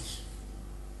tragically.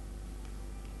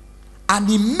 And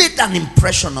it made an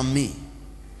impression on me.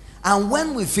 And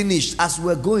when we finished, as we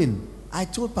were going, I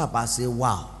told Papa, I said,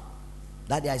 wow,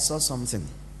 Daddy, I saw something.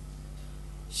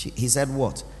 He said,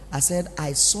 what? I said,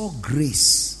 I saw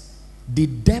Grace, the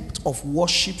depth of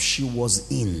worship she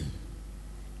was in.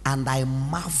 And I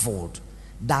marveled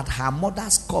that her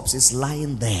mother's corpse is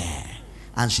lying there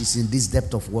and she's in this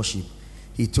depth of worship.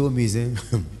 He told me, he said,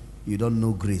 you don't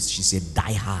know Grace. She said,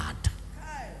 die hard.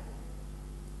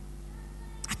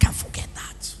 I can't forget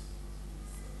that.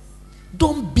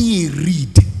 Don't be a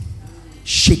reed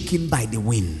shaken by the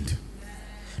wind.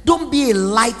 Don't be a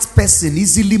light person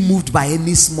easily moved by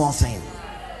any small thing.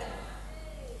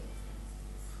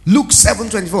 Luke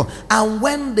 7:24. And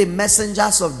when the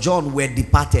messengers of John were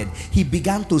departed, he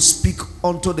began to speak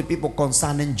unto the people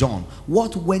concerning John.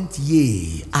 What went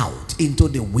ye out into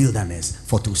the wilderness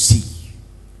for to see?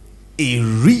 A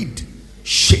reed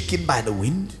shaken by the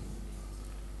wind?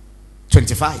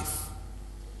 25.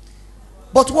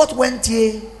 But what went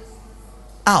ye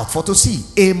out for to see?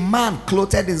 A man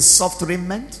clothed in soft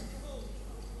raiment.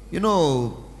 You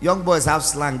know, young boys have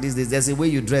slang these days. There's a way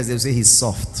you dress, they'll say he's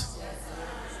soft.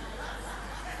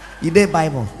 In the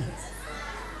Bible,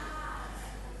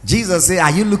 Jesus said,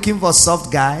 are you looking for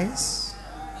soft guys?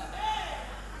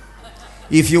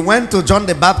 If you went to John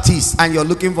the Baptist and you're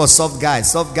looking for soft guy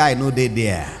no they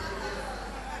there.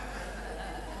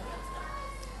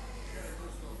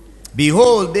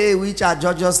 Behold, they which are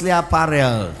gorgeously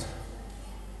apparelled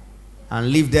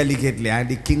and live delicately are in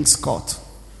the king's court.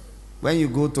 When you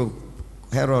go to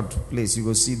Herod place, you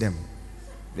go see them.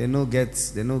 They no get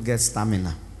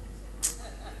stamina.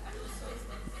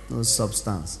 No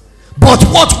substance. But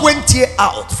what went ye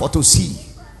out for to see?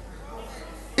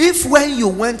 If when you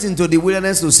went into the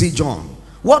wilderness to see John,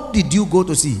 what did you go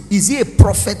to see? Is he a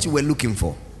prophet you were looking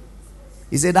for?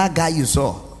 Is it that guy you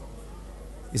saw?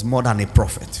 Is more than a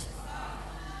prophet.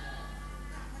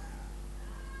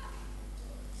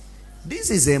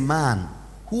 This is a man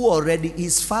who already,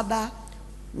 his father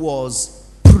was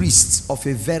priest of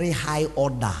a very high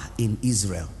order in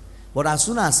Israel. But as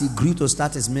soon as he grew to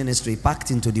start his ministry, he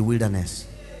packed into the wilderness.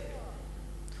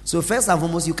 So first and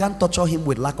foremost, you can't torture him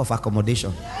with lack of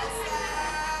accommodation.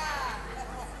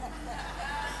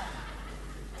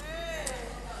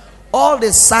 All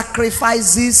the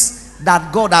sacrifices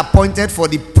that God appointed for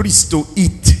the priest to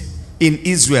eat in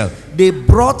Israel, they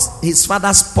brought his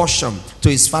father's portion to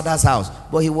his father's house.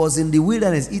 But he was in the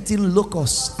wilderness eating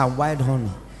locusts and wild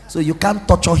honey. So you can't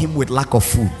torture him with lack of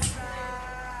food.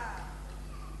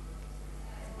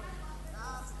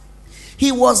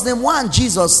 He was the one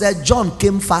Jesus said John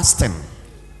came fasting.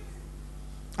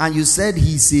 And you said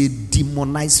he's a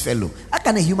demonized fellow. How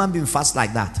can a human being fast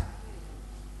like that?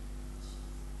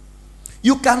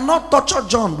 You cannot torture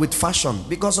John with fashion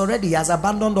because already he has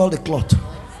abandoned all the cloth.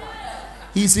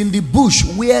 He's in the bush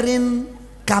wearing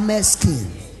camel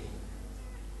skin.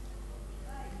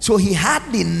 So he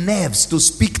had the nerves to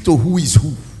speak to who is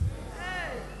who.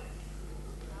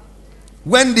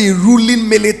 When the ruling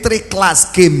military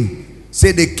class came,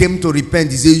 say they came to repent,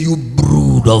 he said, "You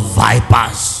brood of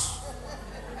vipers,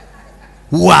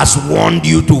 who has warned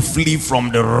you to flee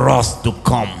from the wrath to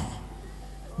come?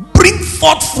 Bring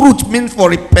forth fruit meant for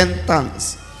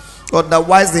repentance.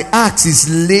 Otherwise the axe is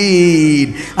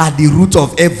laid at the root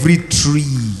of every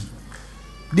tree."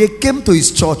 They came to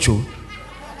his church.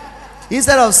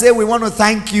 Instead of saying, "We want to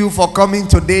thank you for coming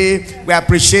today. We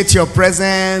appreciate your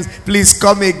presence. Please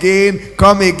come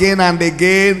again and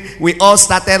again. We all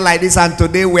started like this and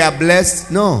today we are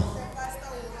blessed." No.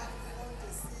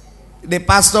 The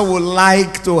pastor would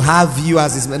like to have you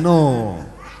as his man. No.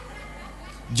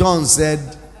 John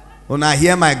said, "When I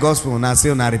hear my gospel, when I say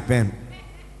when I repent."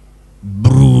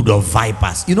 Brood of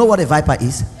vipers. You know what a viper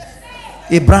is?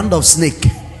 A brand of snake.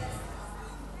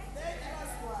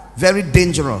 Very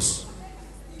dangerous.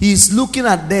 He's looking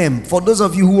at them. For those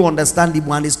of you who understand him,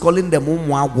 one is calling them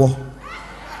umwago.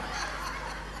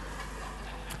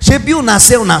 Shebi una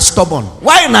say una stubborn.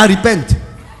 Why una repent?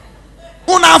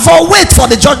 Una for wait for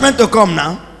the judgment to come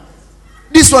now.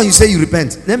 This one you say you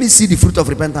repent. Let me see the fruit of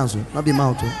repentance. Not be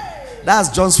mouth. That's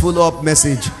John's follow-up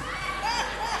message.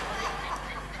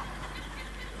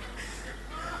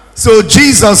 So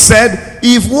Jesus said,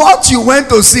 if what you went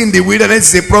to see in the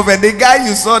wilderness is a prophet, the guy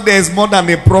you saw there is more than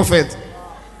a prophet.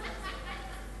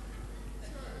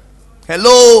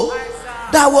 Hello?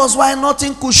 That was why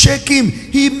nothing could shake him.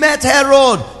 He met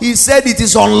Herod. He said, "It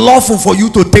is unlawful for you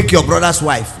to take your brother's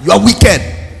wife. You are wicked."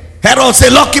 Herod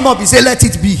said, "Lock him up." He said, "Let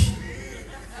it be.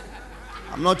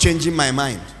 I'm not changing my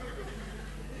mind.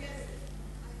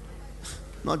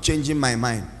 Not changing my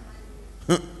mind."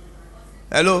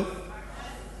 Hello?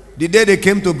 The day they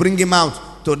came to bring him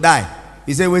out to die,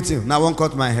 he said, "Wait till now, I won't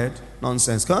cut my head."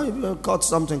 Nonsense. Come on, cut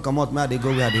something, come out. Where they go,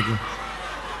 where they go.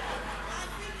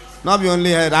 Not be only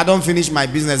head. I don't finish my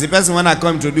business. The person when I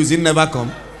come introduce, he never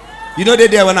come. You know they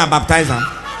there when I baptize them.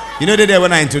 You know they there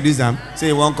when I introduce them. Say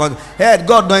he won't cut head.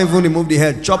 God don't even remove the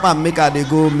head. Chop and make her they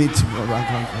go meet.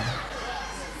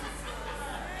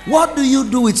 What do you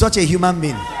do with such a human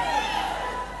being?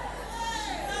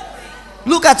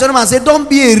 Look at him and say, "Don't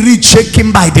be a reed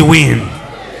shaken by the wind.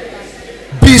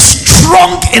 Be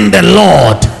strong in the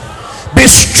Lord. Be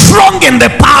strong in the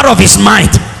power of his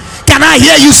might." Can I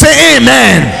hear you say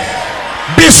amen?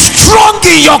 Be strong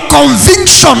in your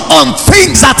conviction on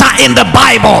things that are in the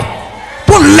Bible.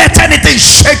 Don't let anything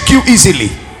shake you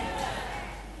easily.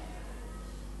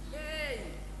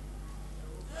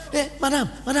 Hey, madam,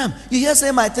 you hear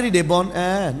say my 3 day born?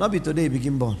 Not be today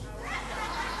begin born.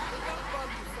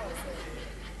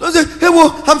 Don't say, "Hey,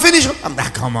 well, I'm finished." I'm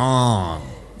like, come on.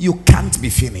 You can't be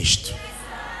finished.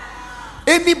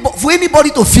 For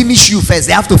anybody to finish you first,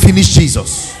 they have to finish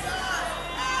Jesus.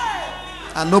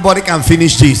 And nobody can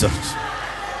finish Jesus.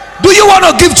 Do you want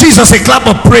to give Jesus a clap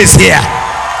of praise here?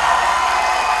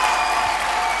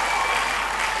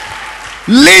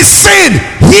 Listen,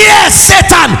 here,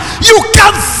 Satan, you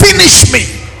can't finish me.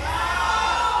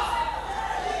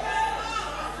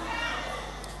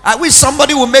 I wish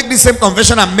somebody would make the same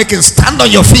confession and make it. Stand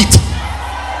on your feet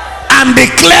and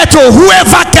declare to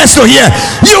whoever cares to hear,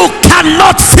 "You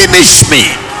cannot finish me.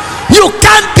 You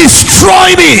can't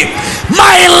destroy me.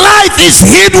 My life is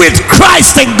hid with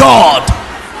Christ in God."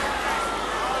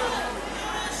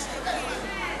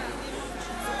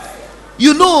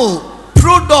 You know,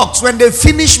 products, when they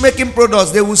finish making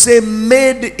products, they will say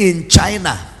made in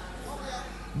China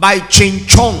by Ching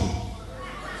Chong,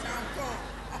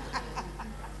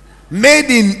 made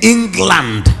in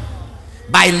England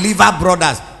by Lever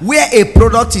Brothers. Where a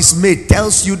product is made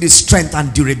tells you the strength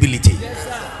and durability.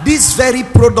 This very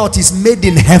product is made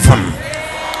in heaven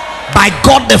by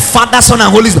God the Father, Son,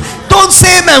 and Holy Spirit. Don't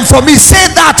say amen for me. Say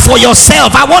that for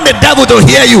yourself. I want the devil to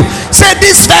hear you. Say,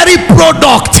 this very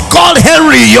product called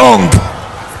Henry Young,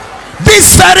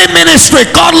 this very ministry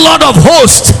called Lord of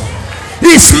Hosts,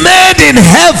 is made in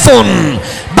heaven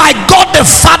by God the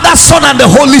Father, Son, and the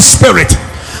Holy Spirit.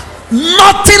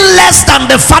 Nothing less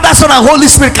than the Father, Son, and Holy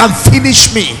Spirit can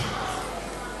finish me.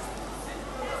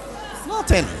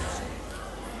 Nothing.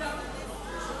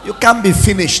 You can't be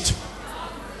finished.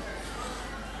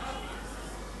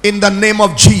 In the name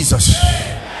of Jesus,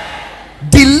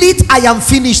 delete "I am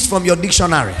finished" from your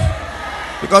dictionary,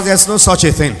 because there's no such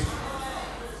a thing.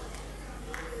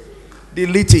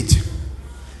 Delete it.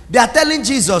 They are telling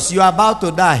Jesus, you are about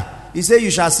to die. He said, you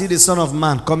shall see the Son of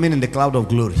Man coming in the cloud of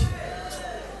glory.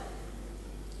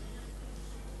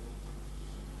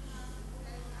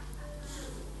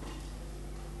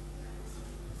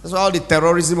 That's why all the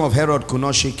terrorism of Herod could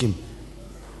not shake him.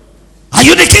 Are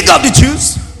you the king of the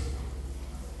Jews?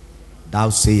 Thou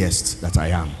sayest that I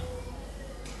am.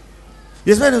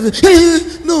 Yes, no,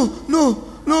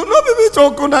 people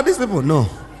talk under these people. No.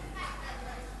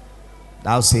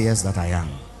 Thou sayest that I am.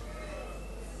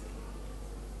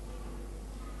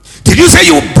 Did you say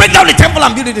you will break down the temple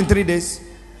and build it in 3 days?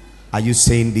 Are you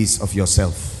saying this of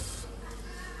yourself,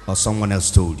 or someone else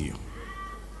told you?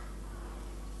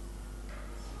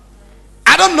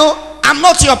 I don't know. I'm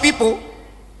not your people.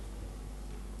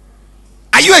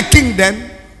 Are you a king then?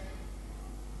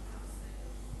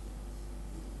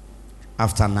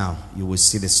 After now, you will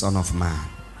see the Son of Man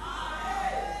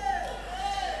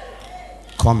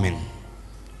coming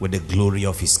with the glory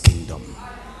of his kingdom.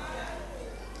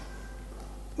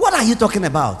 What are you talking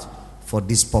about? For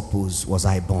this purpose was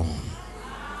I born,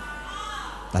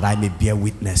 that I may bear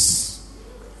witness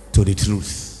to the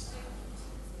truth.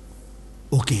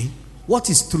 Okay,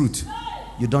 what is truth?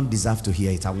 You don't deserve to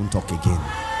hear it. I won't talk again.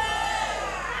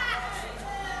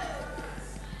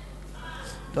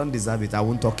 Don't deserve it. I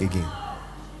won't talk again.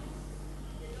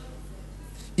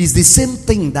 It's the same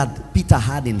thing that Peter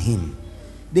had in him.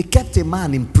 They kept a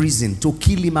man in prison to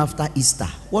kill him after Easter.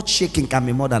 What shaking can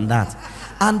be more than that?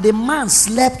 And the man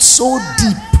slept so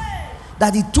deep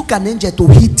that it took an angel to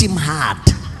hit him hard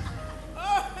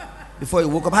before he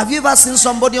woke up. Have you ever seen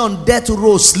somebody on death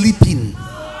row sleeping?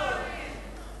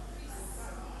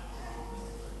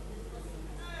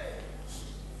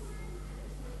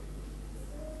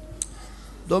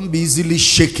 Don't be easily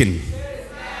shaken.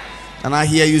 And I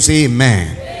hear you say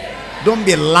amen. Don't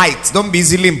be light. Don't be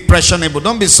easily impressionable.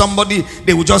 Don't be somebody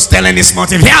they will just tell any small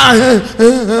thing.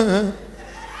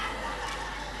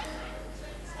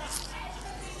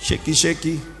 Shaky,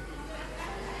 shaky.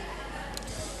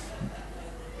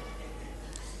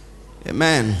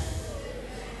 Amen.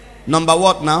 Number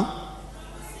what now?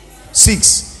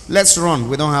 6. Let's run.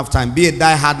 We don't have time. Be a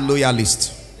die-hard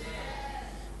loyalist.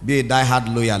 Be a die-hard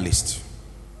loyalist.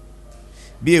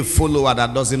 Be a follower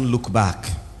that doesn't look back.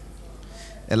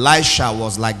 Elisha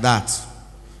was like that.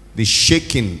 The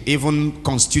shaking, even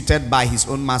constituted by his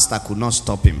own master, could not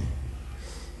stop him.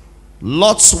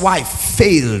 Lot's wife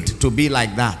failed to be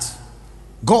like that.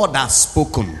 God has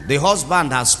spoken. The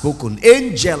husband has spoken.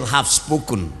 Angel have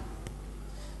spoken.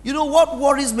 You know what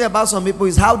worries me about some people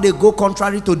is how they go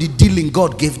contrary to the dealing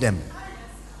God gave them.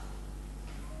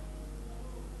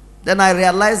 Then I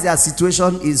realize their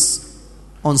situation is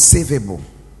unsavable.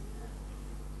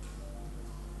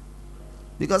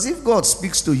 Because if God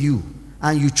speaks to you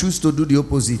and you choose to do the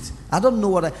opposite, I don't know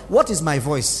what is my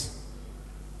voice.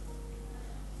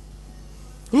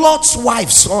 Lot's wife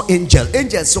saw angel.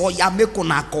 Angel saw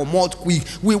Yamekona come out quick.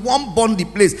 We won't burn the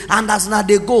place. And as now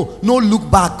they go, no look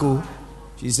back. Oh.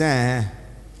 She said,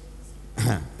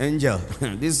 angel,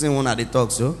 this is one of the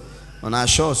talks, so on our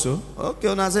show, so okay,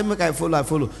 when I say make I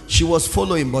follow. She was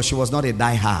following, but she was not a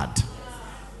die-hard.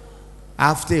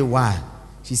 After a while,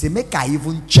 she said, make I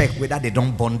even check whether they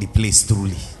don't burn the place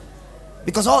truly.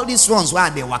 Because all these ones where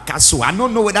they were so I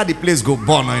don't know whether the place go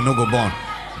burn or no go burn.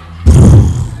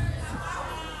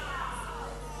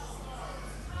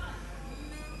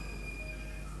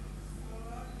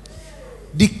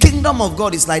 The kingdom of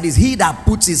God is like this. He that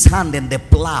puts his hand in the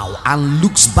plow and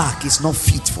looks back is not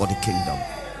fit for the kingdom.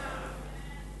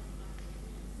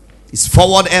 It's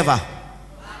forward ever,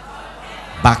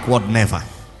 backward never.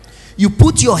 You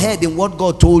put your head in what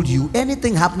God told you.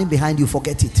 Anything happening behind you,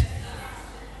 forget it.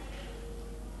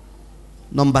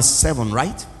 Number 7,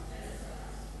 right?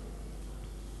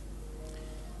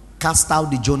 Cast out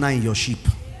the Jonah in your ship.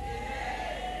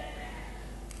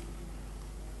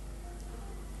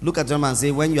 Look at them and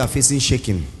say, when you are facing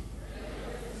shaking,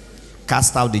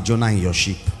 cast out the Jonah in your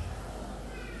ship.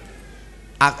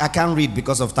 I can't read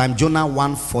because of time. Jonah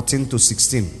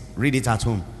 1:14-16. Read it at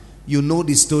home. You know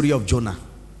the story of Jonah.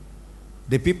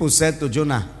 The people said to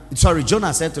Jonah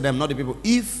said to them, not the people,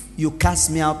 if you cast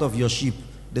me out of your ship,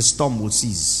 the storm will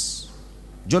cease.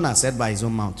 Jonah said by his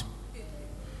own mouth.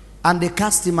 And they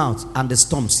cast him out, and the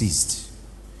storm ceased.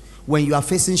 When you are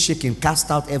facing shaking, cast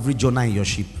out every Jonah in your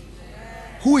ship.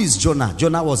 Who is Jonah?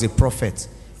 Jonah was a prophet.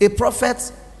 A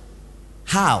prophet,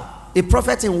 how? A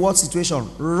prophet in what situation?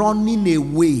 Running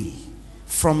away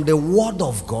from the word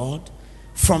of God,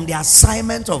 from the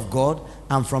assignment of God,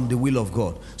 and from the will of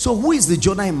God. So who is the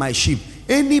Jonah in my ship?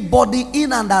 Anybody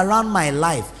in and around my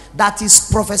life that is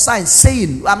prophesying,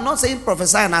 saying, I'm not saying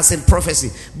prophesying as in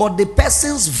prophecy, but the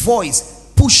person's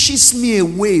voice pushes me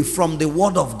away from the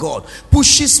word of God,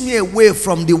 pushes me away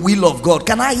from the will of God.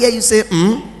 Can I hear you say,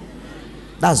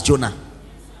 That's Jonah.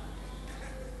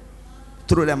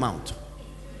 Throw them out.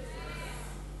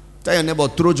 Tell your neighbor,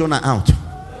 throw Jonah out.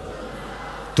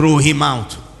 Throw him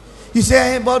out. You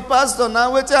say, hey, but pastor,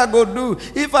 now what I go do?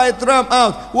 If I throw him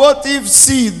out, what if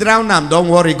sea drown him? Don't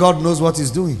worry, God knows what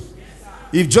he's doing.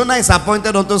 If Jonah is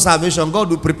appointed unto salvation, God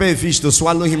will prepare a fish to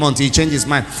swallow him until he changes his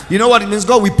mind. You know what it means?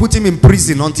 God will put him in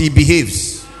prison until he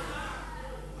behaves.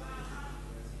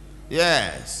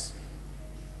 Yes.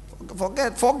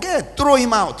 Forget. Throw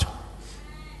him out.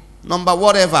 Number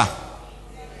whatever.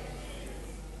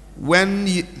 When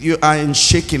you are in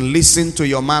shaking, listen to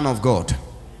your man of God.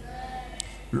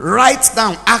 Write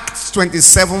down Acts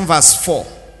 27 verse 4.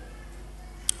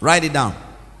 Write it down.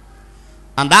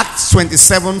 And Acts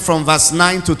 27 from verse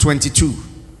 9 to 22.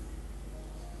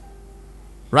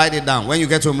 Write it down. When you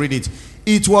get home, read it.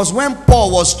 It was when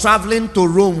Paul was traveling to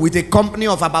Rome with a company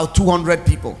of about 200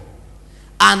 people.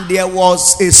 And there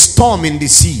was a storm in the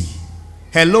sea.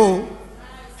 Hello?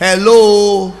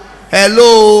 Hello?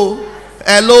 Hello?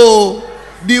 Hello?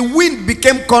 The wind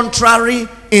became contrary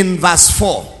in verse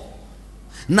 4.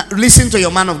 Now, listen to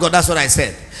your man of God. That's what I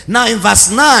said. Now in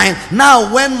verse 9,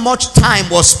 now when much time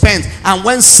was spent and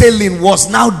when sailing was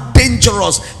now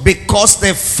dangerous because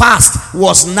the fast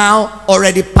was now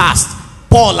already past,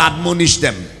 Paul admonished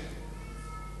them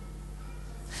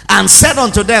and said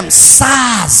unto them,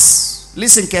 Sirs,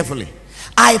 listen carefully,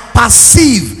 I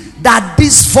perceive that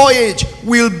this voyage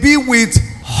will be with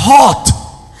hurt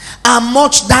and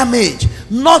much damage,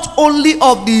 not only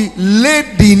of the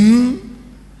laden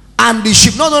and the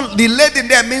ship. Not only the laden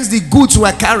there means the goods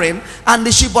we're carrying and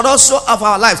the ship, but also of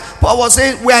our lives. Paul was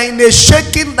saying we are in a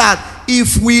shaking that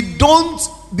if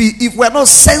we're not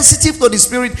sensitive to the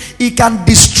Spirit, He can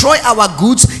destroy our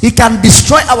goods, He can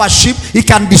destroy our ship, He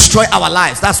can destroy our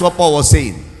lives. That's what Paul was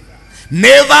saying.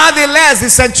 Nevertheless, the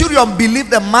centurion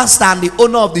believed the master and the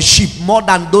owner of the ship more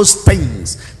than those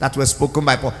things that were spoken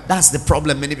by Paul. That's the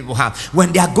problem many people have.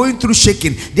 When they are going through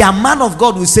shaking, their man of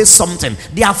God will say something,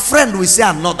 their friend will say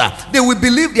another. They will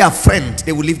believe their friend,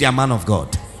 they will leave their man of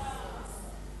God.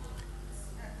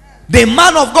 The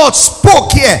man of God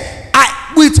spoke here.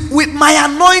 With my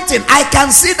anointing, I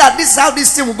can see that this is how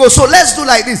this thing will go. So let's do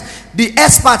like this. The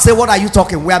experts say, what are you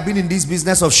talking? We have been in this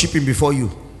business of shipping before you.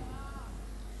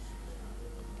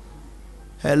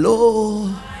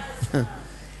 Hello.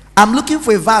 I'm looking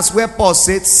for a verse where Paul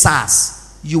said,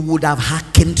 Sirs, you would have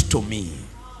hearkened to me.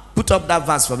 Put up that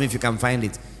verse for me if you can find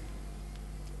it.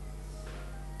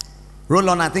 Roll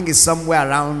on, I think it's somewhere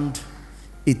around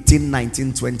 18,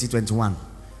 19, 20, 21.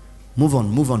 Move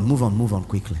on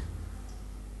quickly.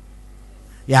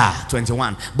 Yeah,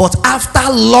 21. But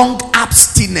after long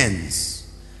abstinence,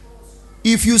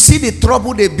 if you see the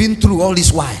trouble they've been through all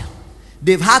this while,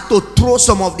 they've had to throw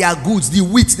some of their goods, the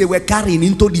wheat they were carrying,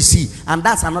 into the sea. And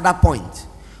that's another point.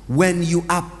 When you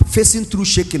are facing through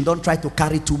shaking, don't try to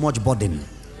carry too much burden.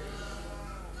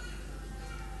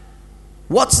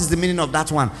 What is the meaning of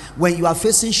that one? When you are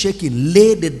facing shaking,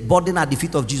 lay the burden at the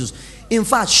feet of Jesus. In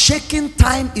fact, shaking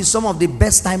time is some of the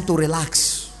best time to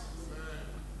relax.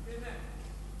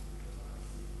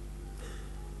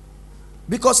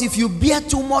 Because if you bear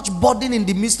too much burden in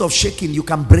the midst of shaking, you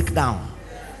can break down.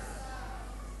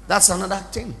 That's another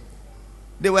thing.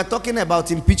 They were talking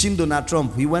about impeaching Donald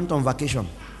Trump. He went on vacation.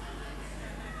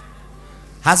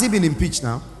 Has he been impeached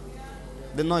now?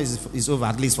 The noise is over,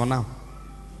 at least for now.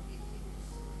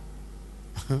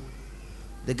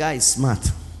 The guy is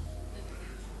smart.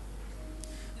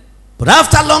 But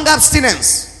after long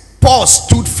abstinence, Paul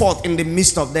stood forth in the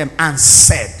midst of them and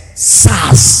said,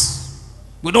 Sirs,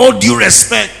 With all due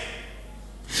respect,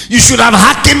 you should have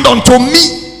hearkened unto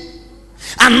me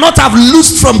and not have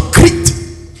loosed from Crete,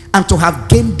 and to have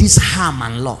gained this harm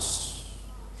and loss.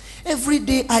 Every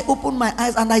day I open my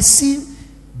eyes and I see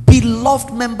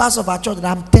beloved members of our church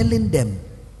that I'm telling them,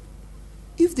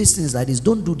 if this thing is like this,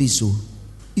 don't do this. So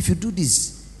if you do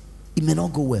this, it may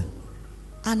not go well.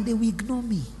 And they will ignore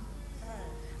me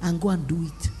and go and do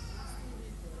it.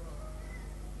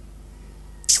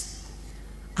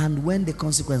 And when the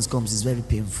consequence comes, it's very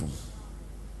painful.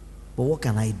 But what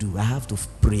can I do? I have to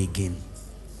pray again.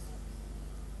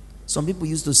 Some people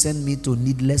used to send me to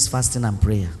needless fasting and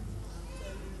prayer.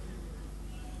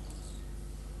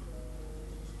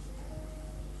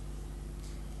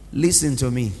 Listen to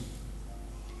me.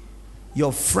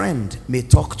 Your friend may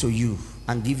talk to you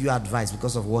and give you advice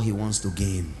because of what he wants to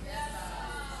gain.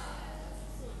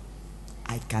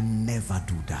 I can never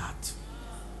do that.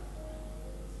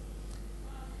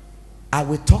 I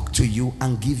will talk to you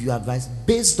and give you advice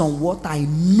based on what I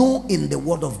know in the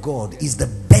Word of God is the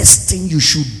best thing you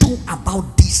should do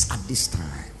about this at this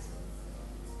time.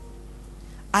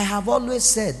 I have always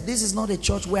said, this is not a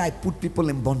church where I put people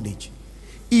in bondage.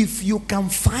 If you can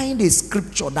find a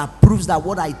scripture that proves that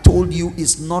what I told you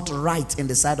is not right in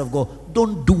the sight of God,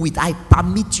 don't do it. I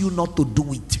permit you not to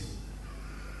do it.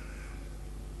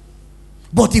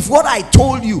 But if what I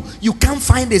told you, you can't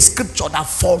find a scripture that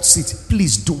faults it,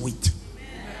 please do it.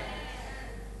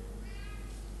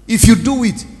 If you do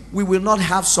it, we will not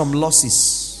have some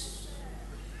losses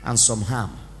and some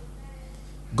harm.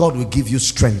 God will give you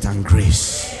strength and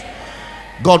grace.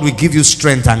 God will give you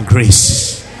strength and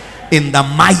grace. In the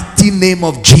mighty name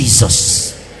of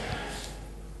Jesus.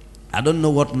 I don't know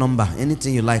what number.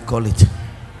 Anything you like, call it.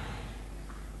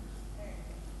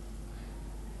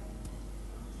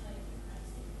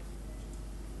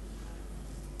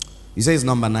 You say it's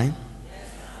number 9?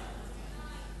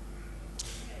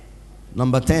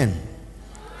 Number 10.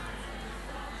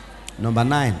 Number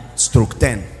 9, stroke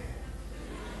 10.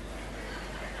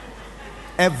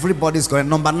 Everybody's going.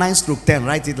 Number 9, stroke 10.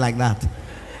 Write it like that.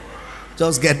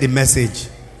 Just get the message.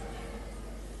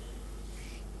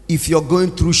 If you're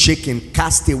going through shaking,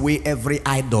 cast away every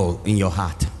idol in your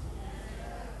heart.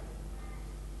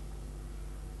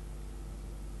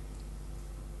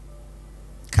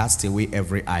 Cast away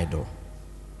every idol.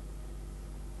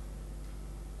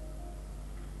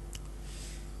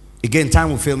 Again, time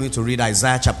will fail me to read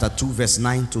Isaiah chapter 2 verse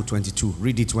 9 to 22.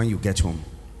 Read it when you get home.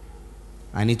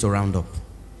 I need to round up.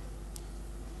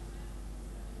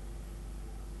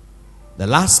 The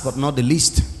last but not the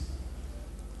least.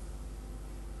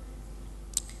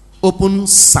 Open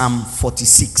Psalm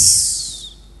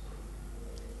 46.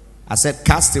 I said,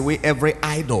 cast away every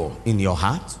idol in your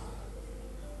heart.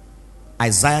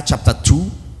 Isaiah chapter 2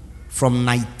 from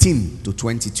 19 to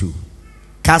 22.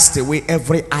 Cast away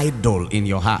every idol in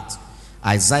your heart.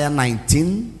 Isaiah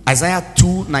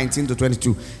 2, 19 to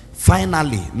 22.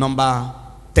 Finally, number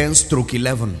 10 stroke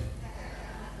 11.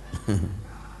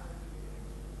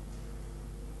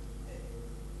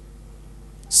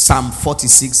 Psalm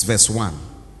 46 verse 1.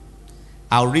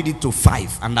 I'll read it to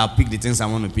 5 and I'll pick the things I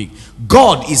want to pick.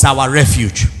 God is our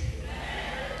refuge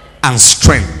and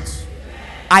strength.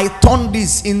 I turn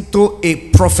this into a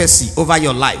prophecy over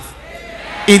your life.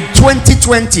 In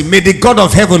 2020, may the God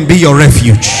of heaven be your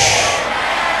refuge.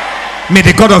 May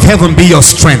the God of heaven be your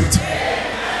strength.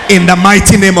 In the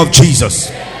mighty name of Jesus.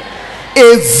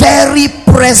 A very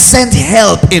present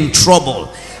help in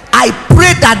trouble. I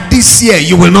pray that this year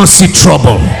you will not see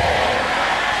trouble.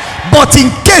 But in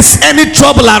case any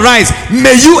trouble arises,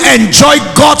 may you enjoy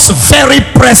God's very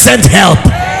present help.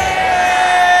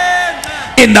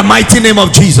 In the mighty name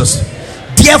of Jesus.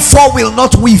 Therefore will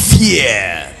not we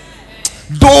fear,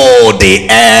 though the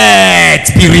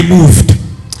earth be removed,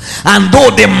 and though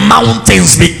the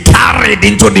mountains be carried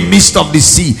into the midst of the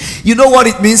sea. You know what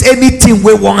it means? Anything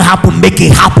where won't happen, make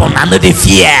it happen, and not the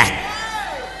fear.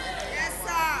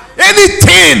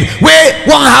 Anything where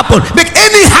won't happen, make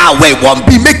anyhow where it won't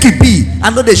be, make it be,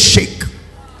 and not the shake.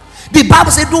 The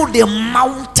Bible said, though the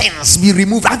mountains be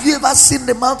removed. Have you ever seen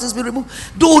the mountains be removed?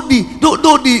 Though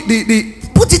the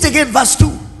put it again, verse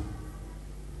 2.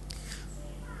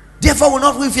 Therefore will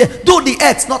not we fear, though the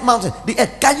earth, not mountain, the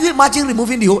earth. Can you imagine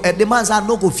removing the whole earth? The man said,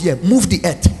 no go fear, move the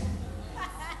earth.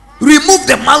 Remove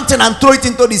the mountain and throw it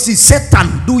into the sea.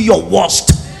 Satan, do your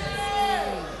worst.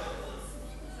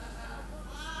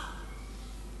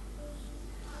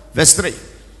 Verse 3.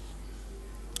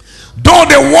 Though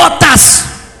the waters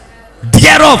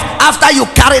thereof, after you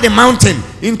carry the mountain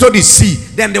into the sea,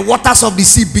 then the waters of the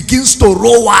sea begins to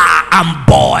roar and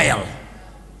boil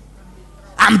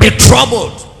and be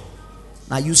troubled.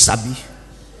 Now you sabi.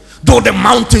 Though the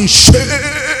mountain shake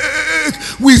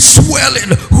with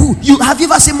swelling. Have you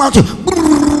ever seen mountain?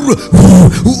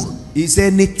 Is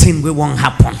anything we won't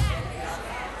happen?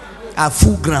 At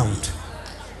full ground.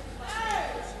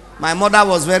 My mother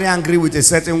was very angry with a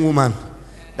certain woman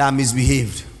that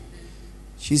misbehaved.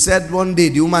 She said one day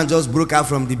the woman just broke out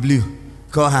from the blue.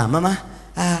 Call her, Mama,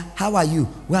 how are you?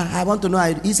 Well, I want to know.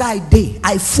 Is I day?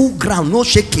 I full ground, no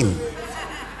shaking.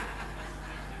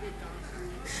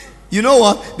 You know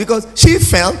what? Because she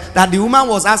felt that the woman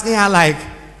was asking her like,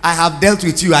 I have dealt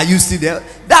with you. Are you still there?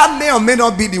 That may or may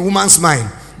not be the woman's mind.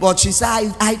 But she said,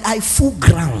 I full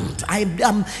ground.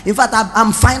 In fact,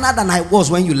 I'm finer than I was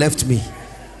when you left me.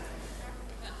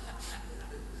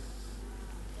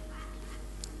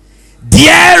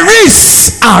 There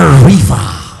is a river,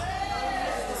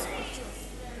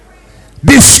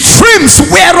 the streams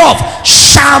whereof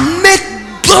shall make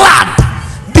glad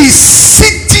the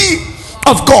city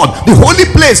of God, the holy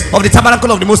place of the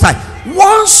tabernacle of the Most High.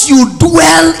 Once you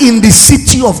dwell in the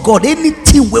city of God,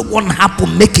 anything will won't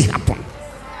happen, make it happen.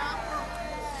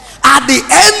 At the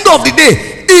end of the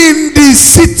day, in the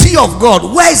city of God,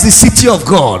 where is the city of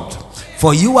God?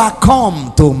 For you are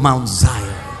come to Mount Zion,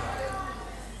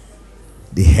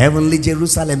 the heavenly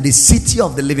Jerusalem, the city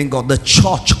of the living God, the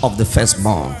church of the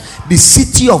firstborn. The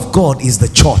city of God is the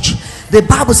church. The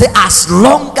Bible says, as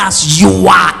long as you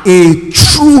are a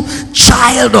true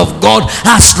child of God,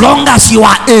 as long as you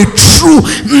are a true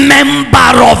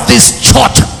member of this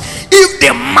church, if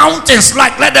the mountains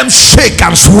like, let them shake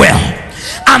and swell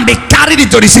and be carried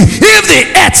into the sea. If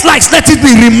the earth likes, let it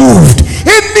be removed.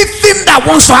 Anything that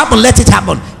wants to happen, let it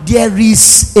happen. There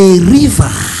is a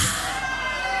river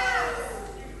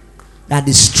that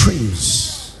the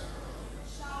streams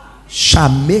shall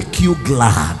make you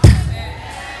glad.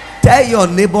 Tell your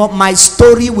neighbor, my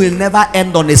story will never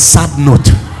end on a sad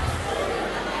note.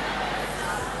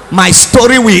 My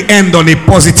story will end on a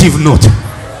positive note.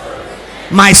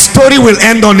 My story will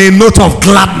end on a note of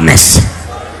gladness,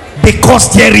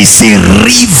 because there is a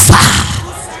river.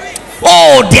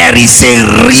 Oh, there is a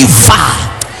river.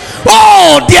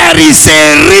 Oh, there is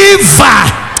a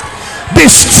river. The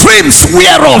streams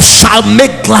whereof shall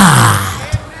make glad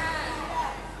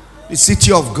the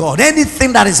city of God.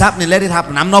 Anything that is happening, let it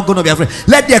happen. I'm not going to be afraid.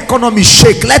 Let the economy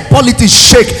shake. Let politics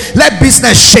shake. Let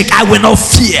business shake. I will not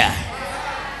fear.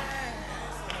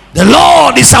 The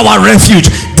Lord is our refuge.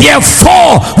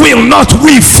 Therefore will not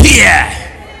we fear.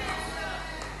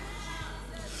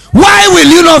 Why will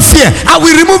you not fear? I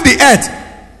will remove the earth.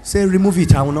 Say, remove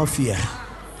it. I will not fear.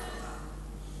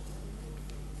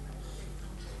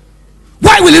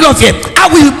 Why will you not fear? I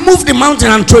will move the mountain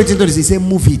and throw it into the sea. Say,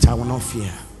 move it. I will not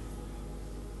fear.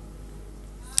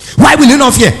 Why will you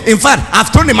not fear? In fact, I've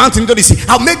thrown the mountain into the sea.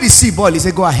 I'll make the sea boil. He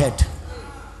said, go ahead.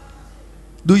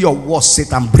 Do your worst,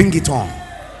 Satan. Bring it on.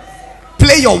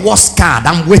 Play your worst card.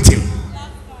 I'm waiting.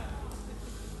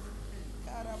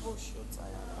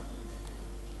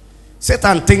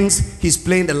 Satan thinks he's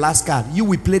playing the last card. You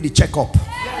will play the checkup.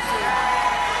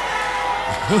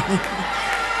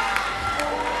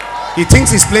 He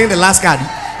thinks he's playing the last card.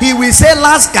 He will say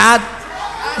last card.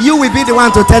 You will be the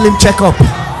one to tell him check up.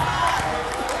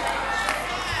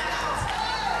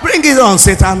 Bring it on,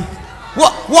 Satan.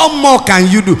 What more can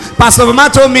you do? Pastor Mama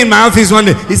told me in my office one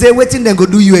day. He said, waiting then go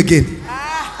do you again.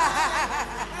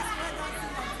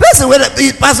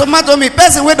 Pastor Mama told me,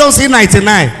 person we don't see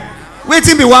 99.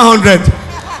 Waiting be 100.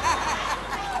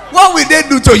 What will they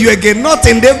do to you again?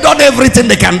 Nothing. They've done everything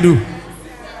they can do.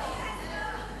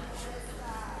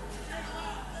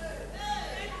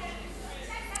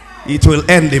 It will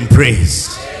end in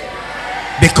praise,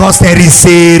 because there is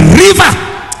a river.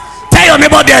 Tell your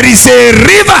neighbor, there is a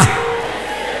river.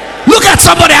 Look at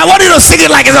somebody. I want you to sing it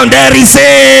like it's on. There is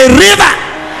a river.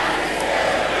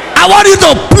 I want you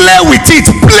to play with it.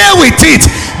 Play with it,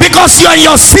 because you're in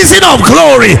your season of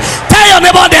glory. Tell your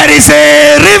neighbor, there is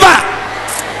a river.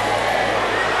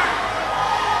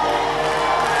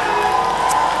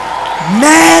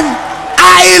 Man,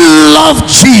 I love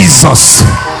Jesus.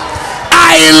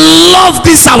 I love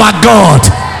this our God.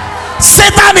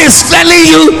 Satan is telling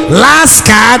you last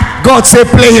card. God said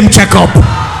play him check up,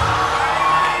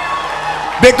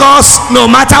 because no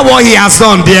matter what he has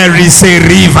done, there is a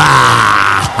river.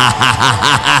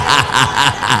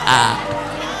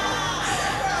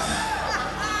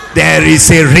 There is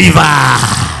a river.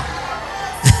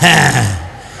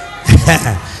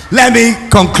 Let me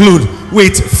conclude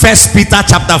with 1 Peter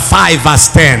chapter 5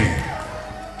 verse 10.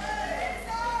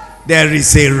 There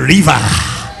is a river,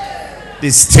 the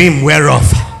stream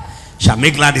whereof shall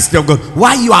make glad the city of God.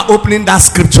 While you are opening that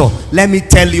scripture, let me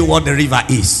tell you what the river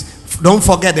is. Don't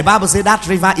forget, the Bible says that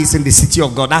river is in the city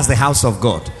of God. That's the house of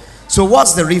God. So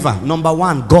what's the river? Number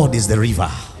one, God is the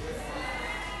river.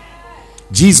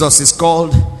 Jesus is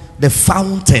called the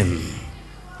fountain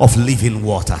of living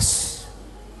waters.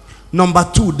 Number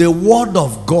two, the word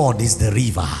of God is the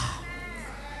river.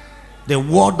 The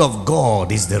word of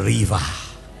God is the river.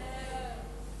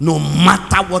 No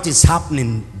matter what is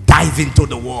happening, dive into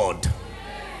the word.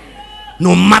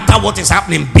 No matter what is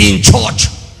happening, be in church.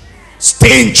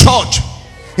 Stay in church.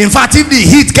 In fact, if the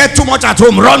heat gets too much at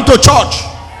home, run to church.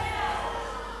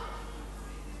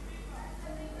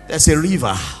 There's a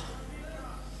river.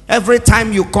 Every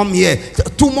time you come here,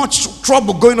 too much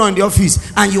trouble going on in the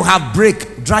office and you have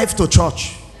break, drive to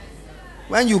church.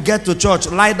 When you get to church,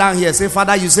 lie down here, say,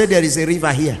 Father, you say there is a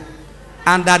river here,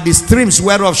 and that the streams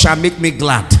whereof shall make me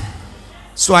glad.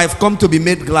 So I've come to be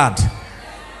made glad.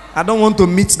 I don't want to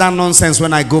meet that nonsense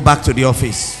when I go back to the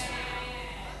office.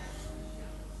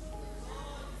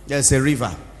 There's a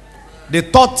river. The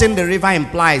third thing the river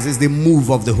implies is the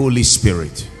move of the Holy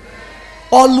Spirit.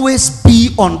 Always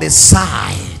be on the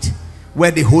side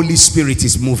where the Holy Spirit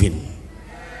is moving.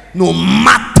 No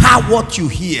matter what you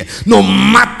hear, no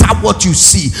matter what you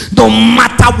see, no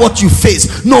matter what you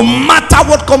face, no matter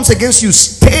what comes against you,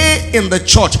 stay in the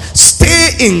church,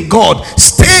 stay in God,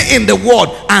 stay in the word,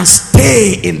 and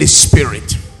stay in the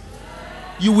Spirit.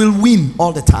 You will win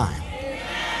all the time.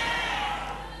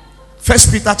 1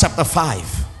 Peter chapter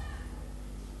 5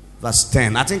 verse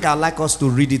 10. I think I'd like us to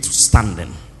read it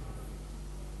standing.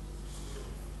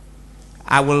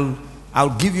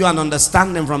 I'll give you an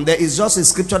understanding from there. It's just a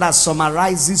scripture that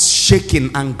summarizes shaking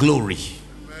and glory.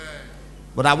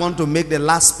 But I want to make the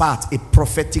last part a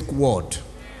prophetic word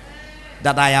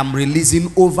that I am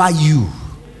releasing over you.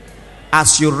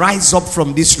 As you rise up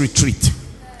from this retreat,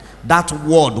 that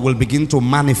word will begin to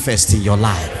manifest in your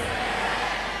life.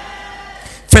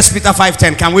 1 Peter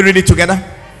 5:10. Can we read it together?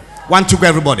 1, 2, go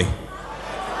everybody.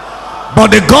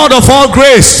 But the God of all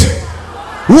grace,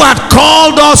 who had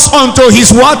called us unto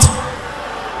his what?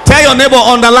 Tell your neighbor,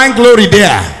 underline glory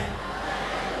there.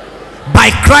 By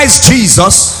Christ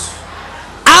Jesus,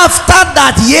 after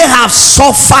that ye have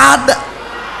suffered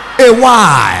a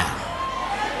while.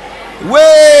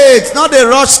 Wait, not a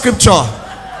rush scripture.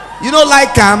 You know,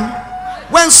 like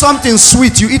when something's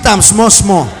sweet, you eat them small. Eat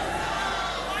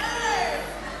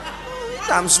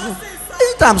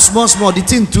them small. The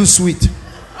thing too sweet.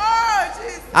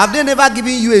 Have they never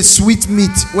given you a sweet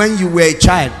meat when you were a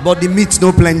child, but the meat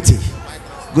no plenty?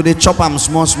 Go they chop them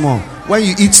small. When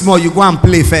you eat small, you go and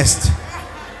play first,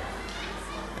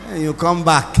 and you come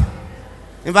back.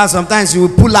 In fact, sometimes you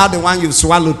will pull out the one you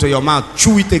swallowed to your mouth,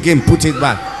 chew it again, put it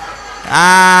back.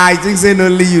 I think saying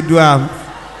only you do.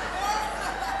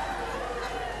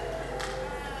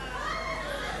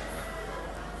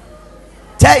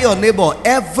 Tell your neighbor,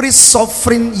 every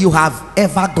suffering you have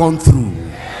ever gone through,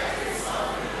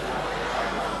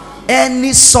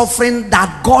 any suffering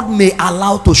that God may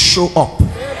allow to show up,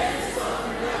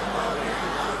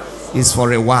 is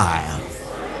for a while.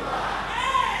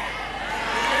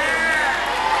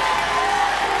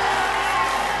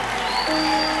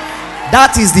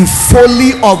 That is the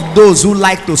folly of those who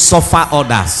like to suffer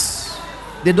others.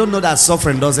 They don't know that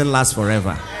suffering doesn't last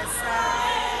forever.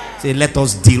 Say, let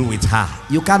us deal with her.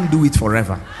 You can't do it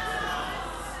forever.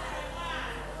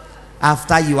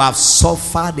 After you have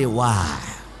suffered a while,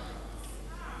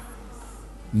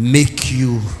 make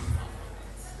you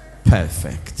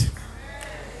perfect.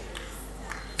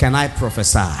 Can I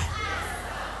prophesy?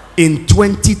 In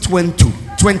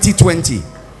 2020,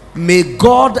 may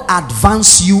God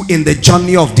advance you in the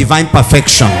journey of divine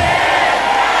perfection.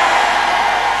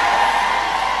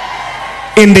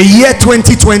 In the year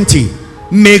 2020,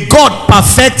 may God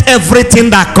perfect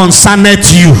everything that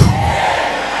concerneth you.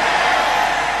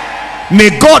 May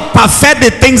God perfect the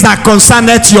things that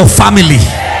concerneth your family.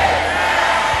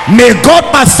 May God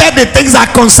perfect the things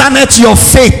that concerneth your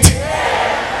faith,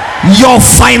 your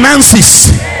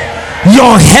finances,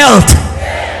 your health,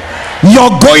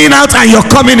 your going out and your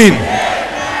coming in,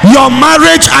 your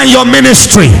marriage and your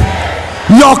ministry,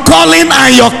 your calling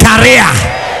and your career.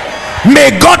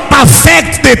 May God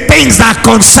perfect the things that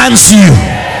concerns you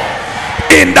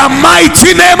in the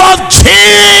mighty name of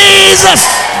Jesus.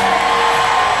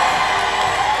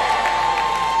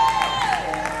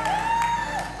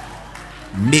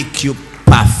 Make you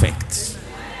perfect,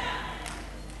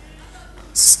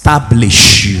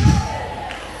 establish you.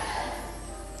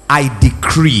 I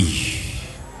decree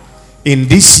in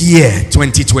this year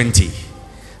 2020,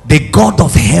 the God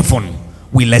of heaven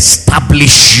will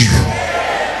establish you.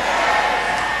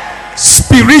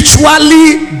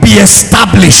 Spiritually be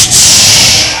established,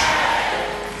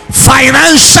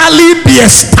 financially be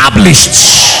established,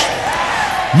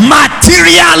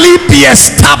 materially be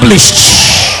established,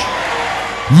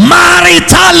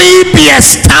 maritally be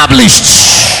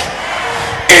established,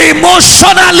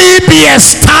 emotionally be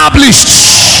established.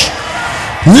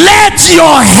 Let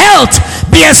your health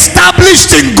be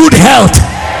established in good health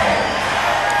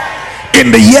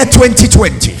in the year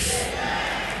 2020.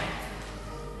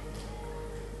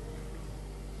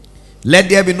 Let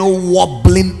there be no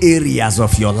wobbling areas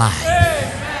of your life.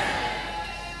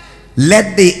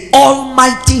 Let the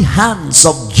almighty hands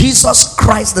of Jesus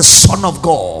Christ, the Son of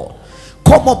God,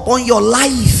 come upon your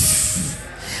life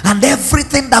and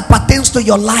everything that pertains to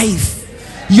your life,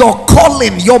 your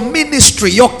calling, your ministry,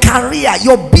 your career,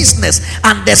 your business,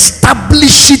 and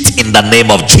establish it in the name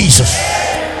of Jesus.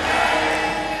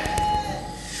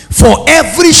 For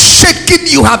every shaking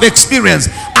you have experienced,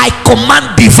 I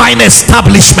command divine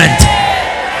establishment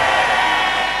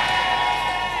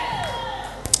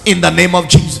in the name of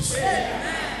Jesus.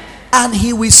 And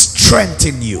he will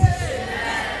strengthen you.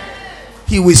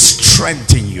 He will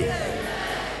strengthen you.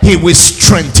 He will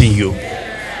strengthen you.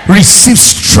 Receive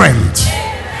strength.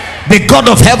 The God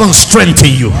of heaven strengthen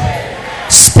you.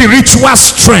 Spiritual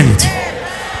strength,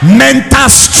 mental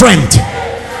strength,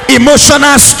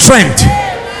 emotional strength,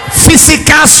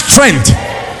 physical strength,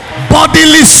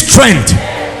 bodily strength,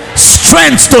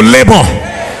 strength to labor,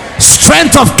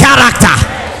 strength of character,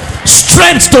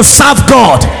 strength to serve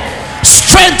God,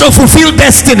 strength to fulfill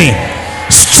destiny,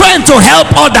 strength to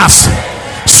help others,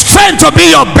 strength to be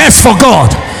your best for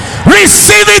God.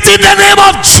 Receive it in the name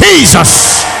of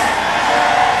Jesus.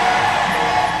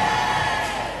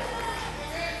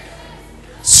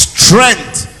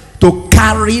 Strength to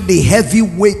carry the heavy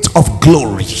weight of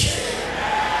glory.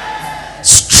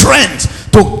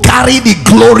 Strength to carry the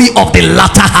glory of the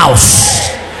latter house.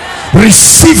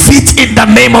 Receive it in the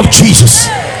name of Jesus.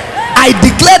 I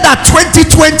declare that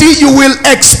 2020 you will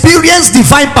experience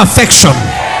divine perfection.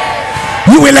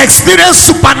 You will experience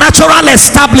supernatural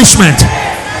establishment.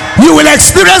 You will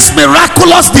experience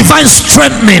miraculous divine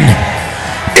strengthening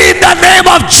in the name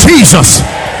of Jesus.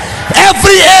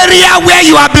 Every area where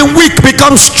you have been weak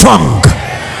becomes strong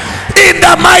in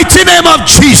the mighty name of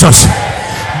Jesus.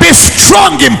 Be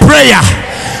strong in prayer.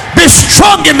 Be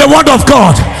strong in the word of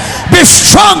God. Be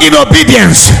strong in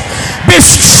obedience. Be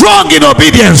strong in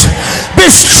obedience. Be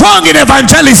strong in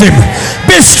evangelism.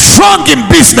 Be strong in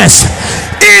business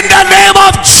in the name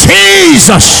of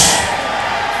Jesus.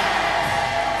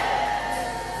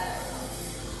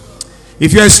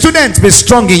 If you're a student, be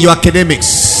strong in your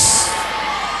academics.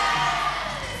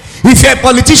 If you're a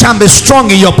politician, be strong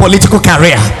in your political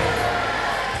career.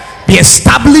 Be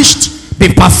established,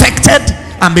 be perfected,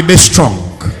 and be made strong.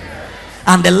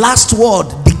 And the last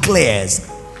word declares,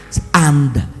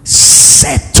 and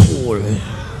settle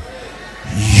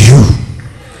you.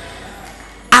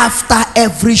 After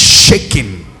every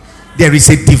shaking, there is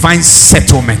a divine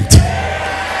settlement.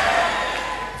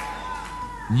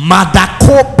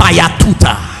 Madako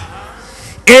payatuta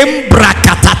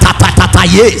embrakatatatata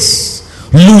yes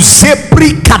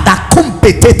luzebri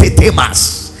kadakumpetete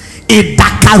temas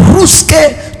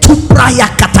idakaruske tupraya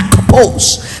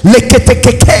katakapos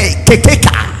leketekeke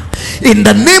kekeka. In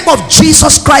the name of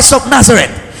Jesus Christ of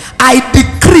Nazareth, I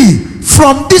decree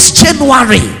from this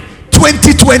January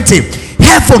 2020,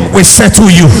 heaven will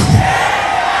settle you.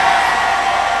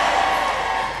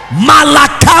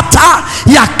 Malakata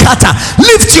yakata.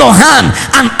 Lift your hand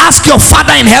and ask your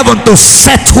Father in heaven to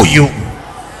settle you.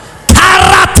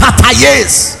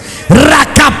 Karatatayes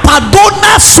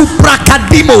rakapadona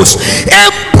suprakadimos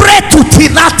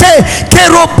embretutinate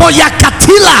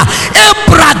keroboyakatila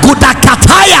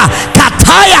embragudakataya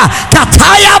kataya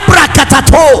kataya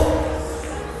brakatato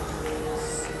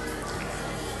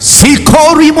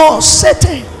sikorimo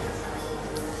sete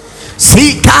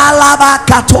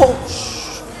sikalabakato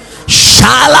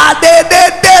shala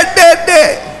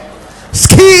de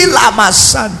skila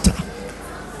masanta.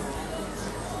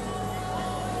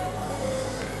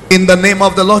 In the name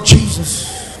of the Lord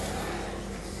Jesus,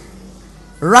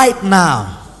 right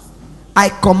now I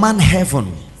command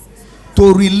heaven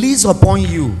to release upon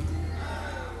you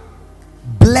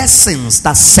blessings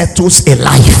that settles a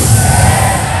life.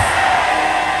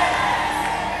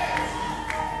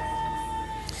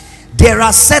 There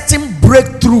are certain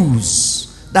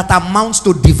breakthroughs that amounts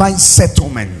to divine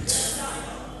settlement.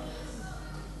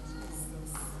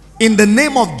 In the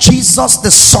name of Jesus,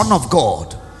 the Son of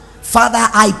God, Father,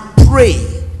 I pray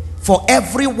for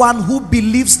everyone who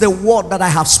believes the word that I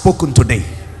have spoken today.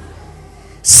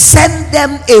 Send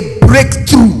them a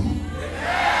breakthrough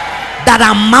that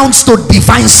amounts to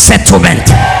divine settlement.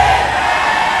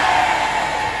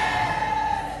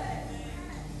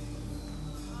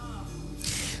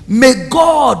 May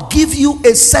God give you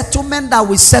a settlement that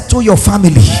will settle your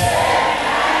family.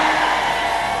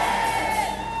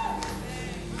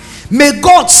 May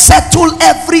God settle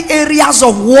every areas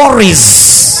of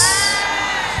worries.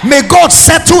 May God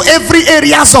settle every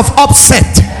areas of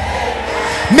upset.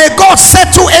 May God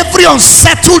settle every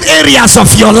unsettled areas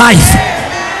of your life.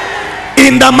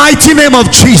 In the mighty name of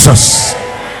Jesus.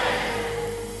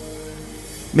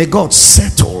 May God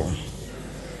settle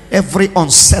every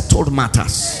unsettled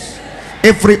matters,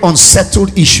 every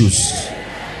unsettled issues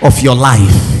of your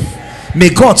life. May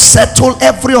God settle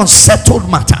every unsettled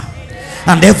matter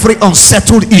and every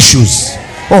unsettled issues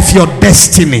of your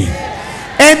destiny.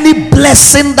 Any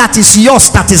blessing that is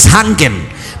yours that is hanging,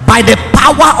 by the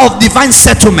power of divine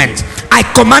settlement, I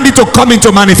command it to come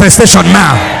into manifestation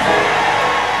now.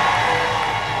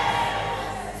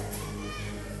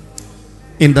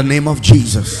 In the name of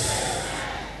Jesus.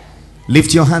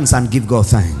 Lift your hands and give God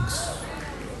thanks.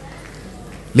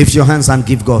 Lift your hands and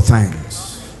give God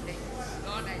thanks.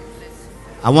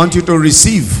 I want you to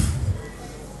receive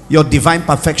your divine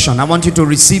perfection. I want you to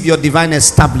receive your divine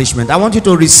establishment. I want you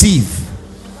to receive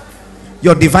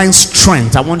your divine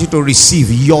strength. I want you to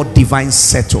receive your divine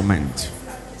settlement.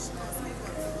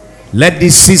 Let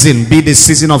this season be the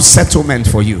season of settlement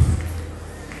for you.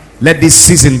 Let this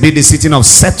season be the season of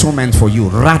settlement for you.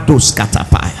 Rados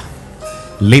katapaya,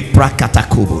 lepra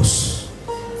katakubos,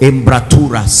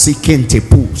 embratura sikente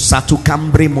pu,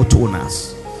 satukambre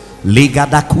motonas,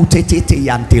 legadakute tete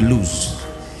yanteluz,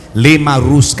 lema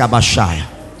rus kabashaya.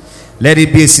 Let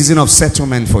it be a season of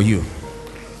settlement for you.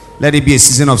 Let it be a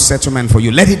season of settlement for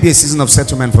you. Let it be a season of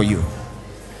settlement for you.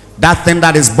 That thing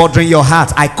that is bothering your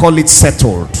heart, I call it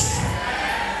settled.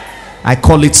 I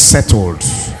call it settled.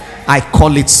 I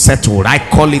call it settled. I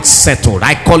call it settled.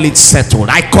 I call it settled.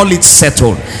 I call it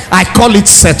settled. I call it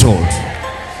settled.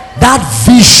 That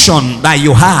vision that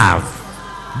you have,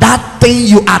 that thing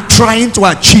you are trying to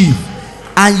achieve,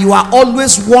 and you are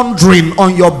always wondering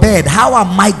on your bed, how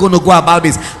am I going to go about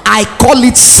this? I call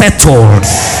it settled.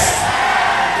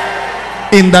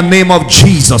 In the name of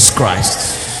Jesus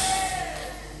Christ.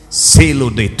 Selo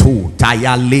de tu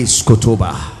tayales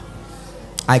kotoba.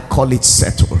 I call it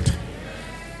settled.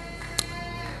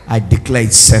 I declare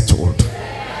it settled.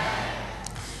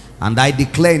 And I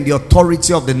declare in the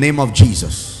authority of the name of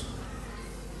Jesus,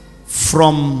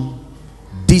 from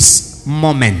this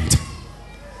moment,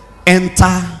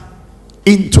 enter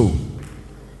into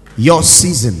your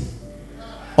season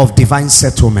of divine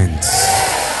settlement.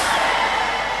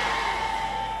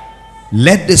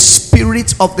 Let the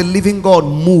Spirit of the living God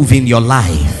move in your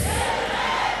life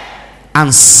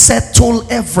and settle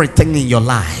everything in your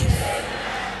life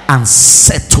and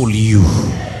settle you.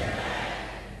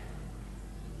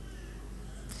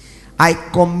 I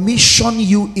commission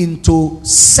you into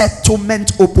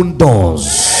settlement open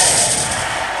doors.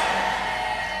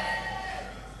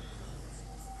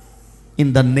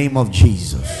 In the name of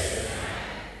Jesus.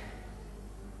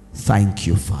 Thank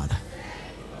you, Father.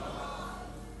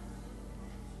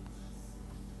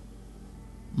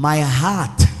 My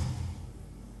heart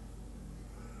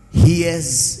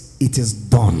hears it is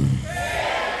done.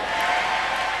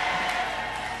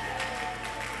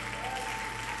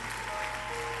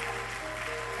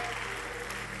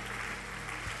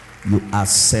 You are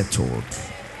settled.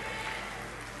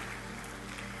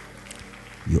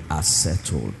 You are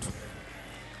settled.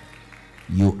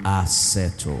 You are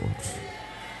settled.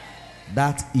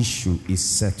 That issue is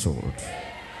settled.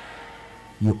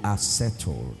 You are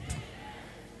settled.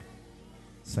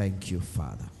 Thank you,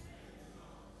 Father.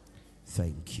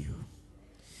 Thank you.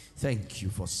 Thank you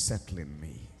for settling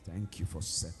me. Thank you for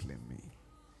settling me.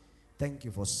 Thank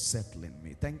you for settling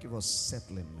me. Thank you for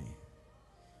settling me.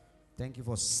 Thank you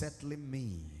for settling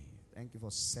me. Thank you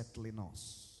for settling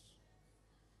us.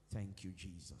 Thank you,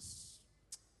 Jesus.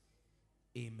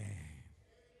 Amen.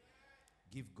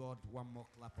 Give God one more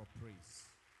clap of praise.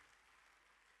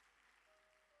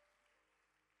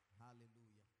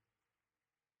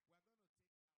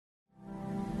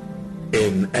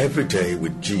 In Every Day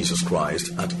with Jesus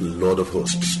Christ at Lord of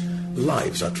Hosts,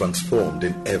 lives are transformed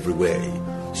in every way.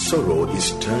 Sorrow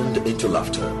is turned into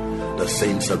laughter. The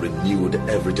saints are renewed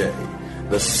every day.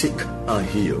 The sick are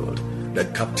healed. The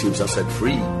captives are set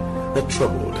free. The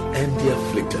troubled and the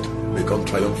afflicted become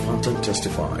triumphant and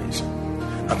testifies.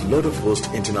 At Lord of Hosts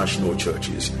International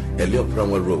Churches, Elliot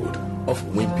Bramwell Road, off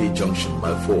Wimpy Junction,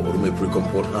 Mile 4, Rumepri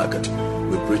Comport Harcourt,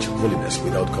 we preach holiness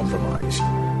without compromise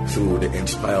through the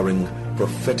inspiring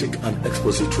prophetic and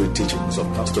expository teachings of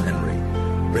Pastor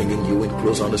Henry, bringing you in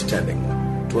close understanding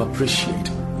to appreciate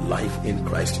life in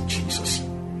Christ Jesus.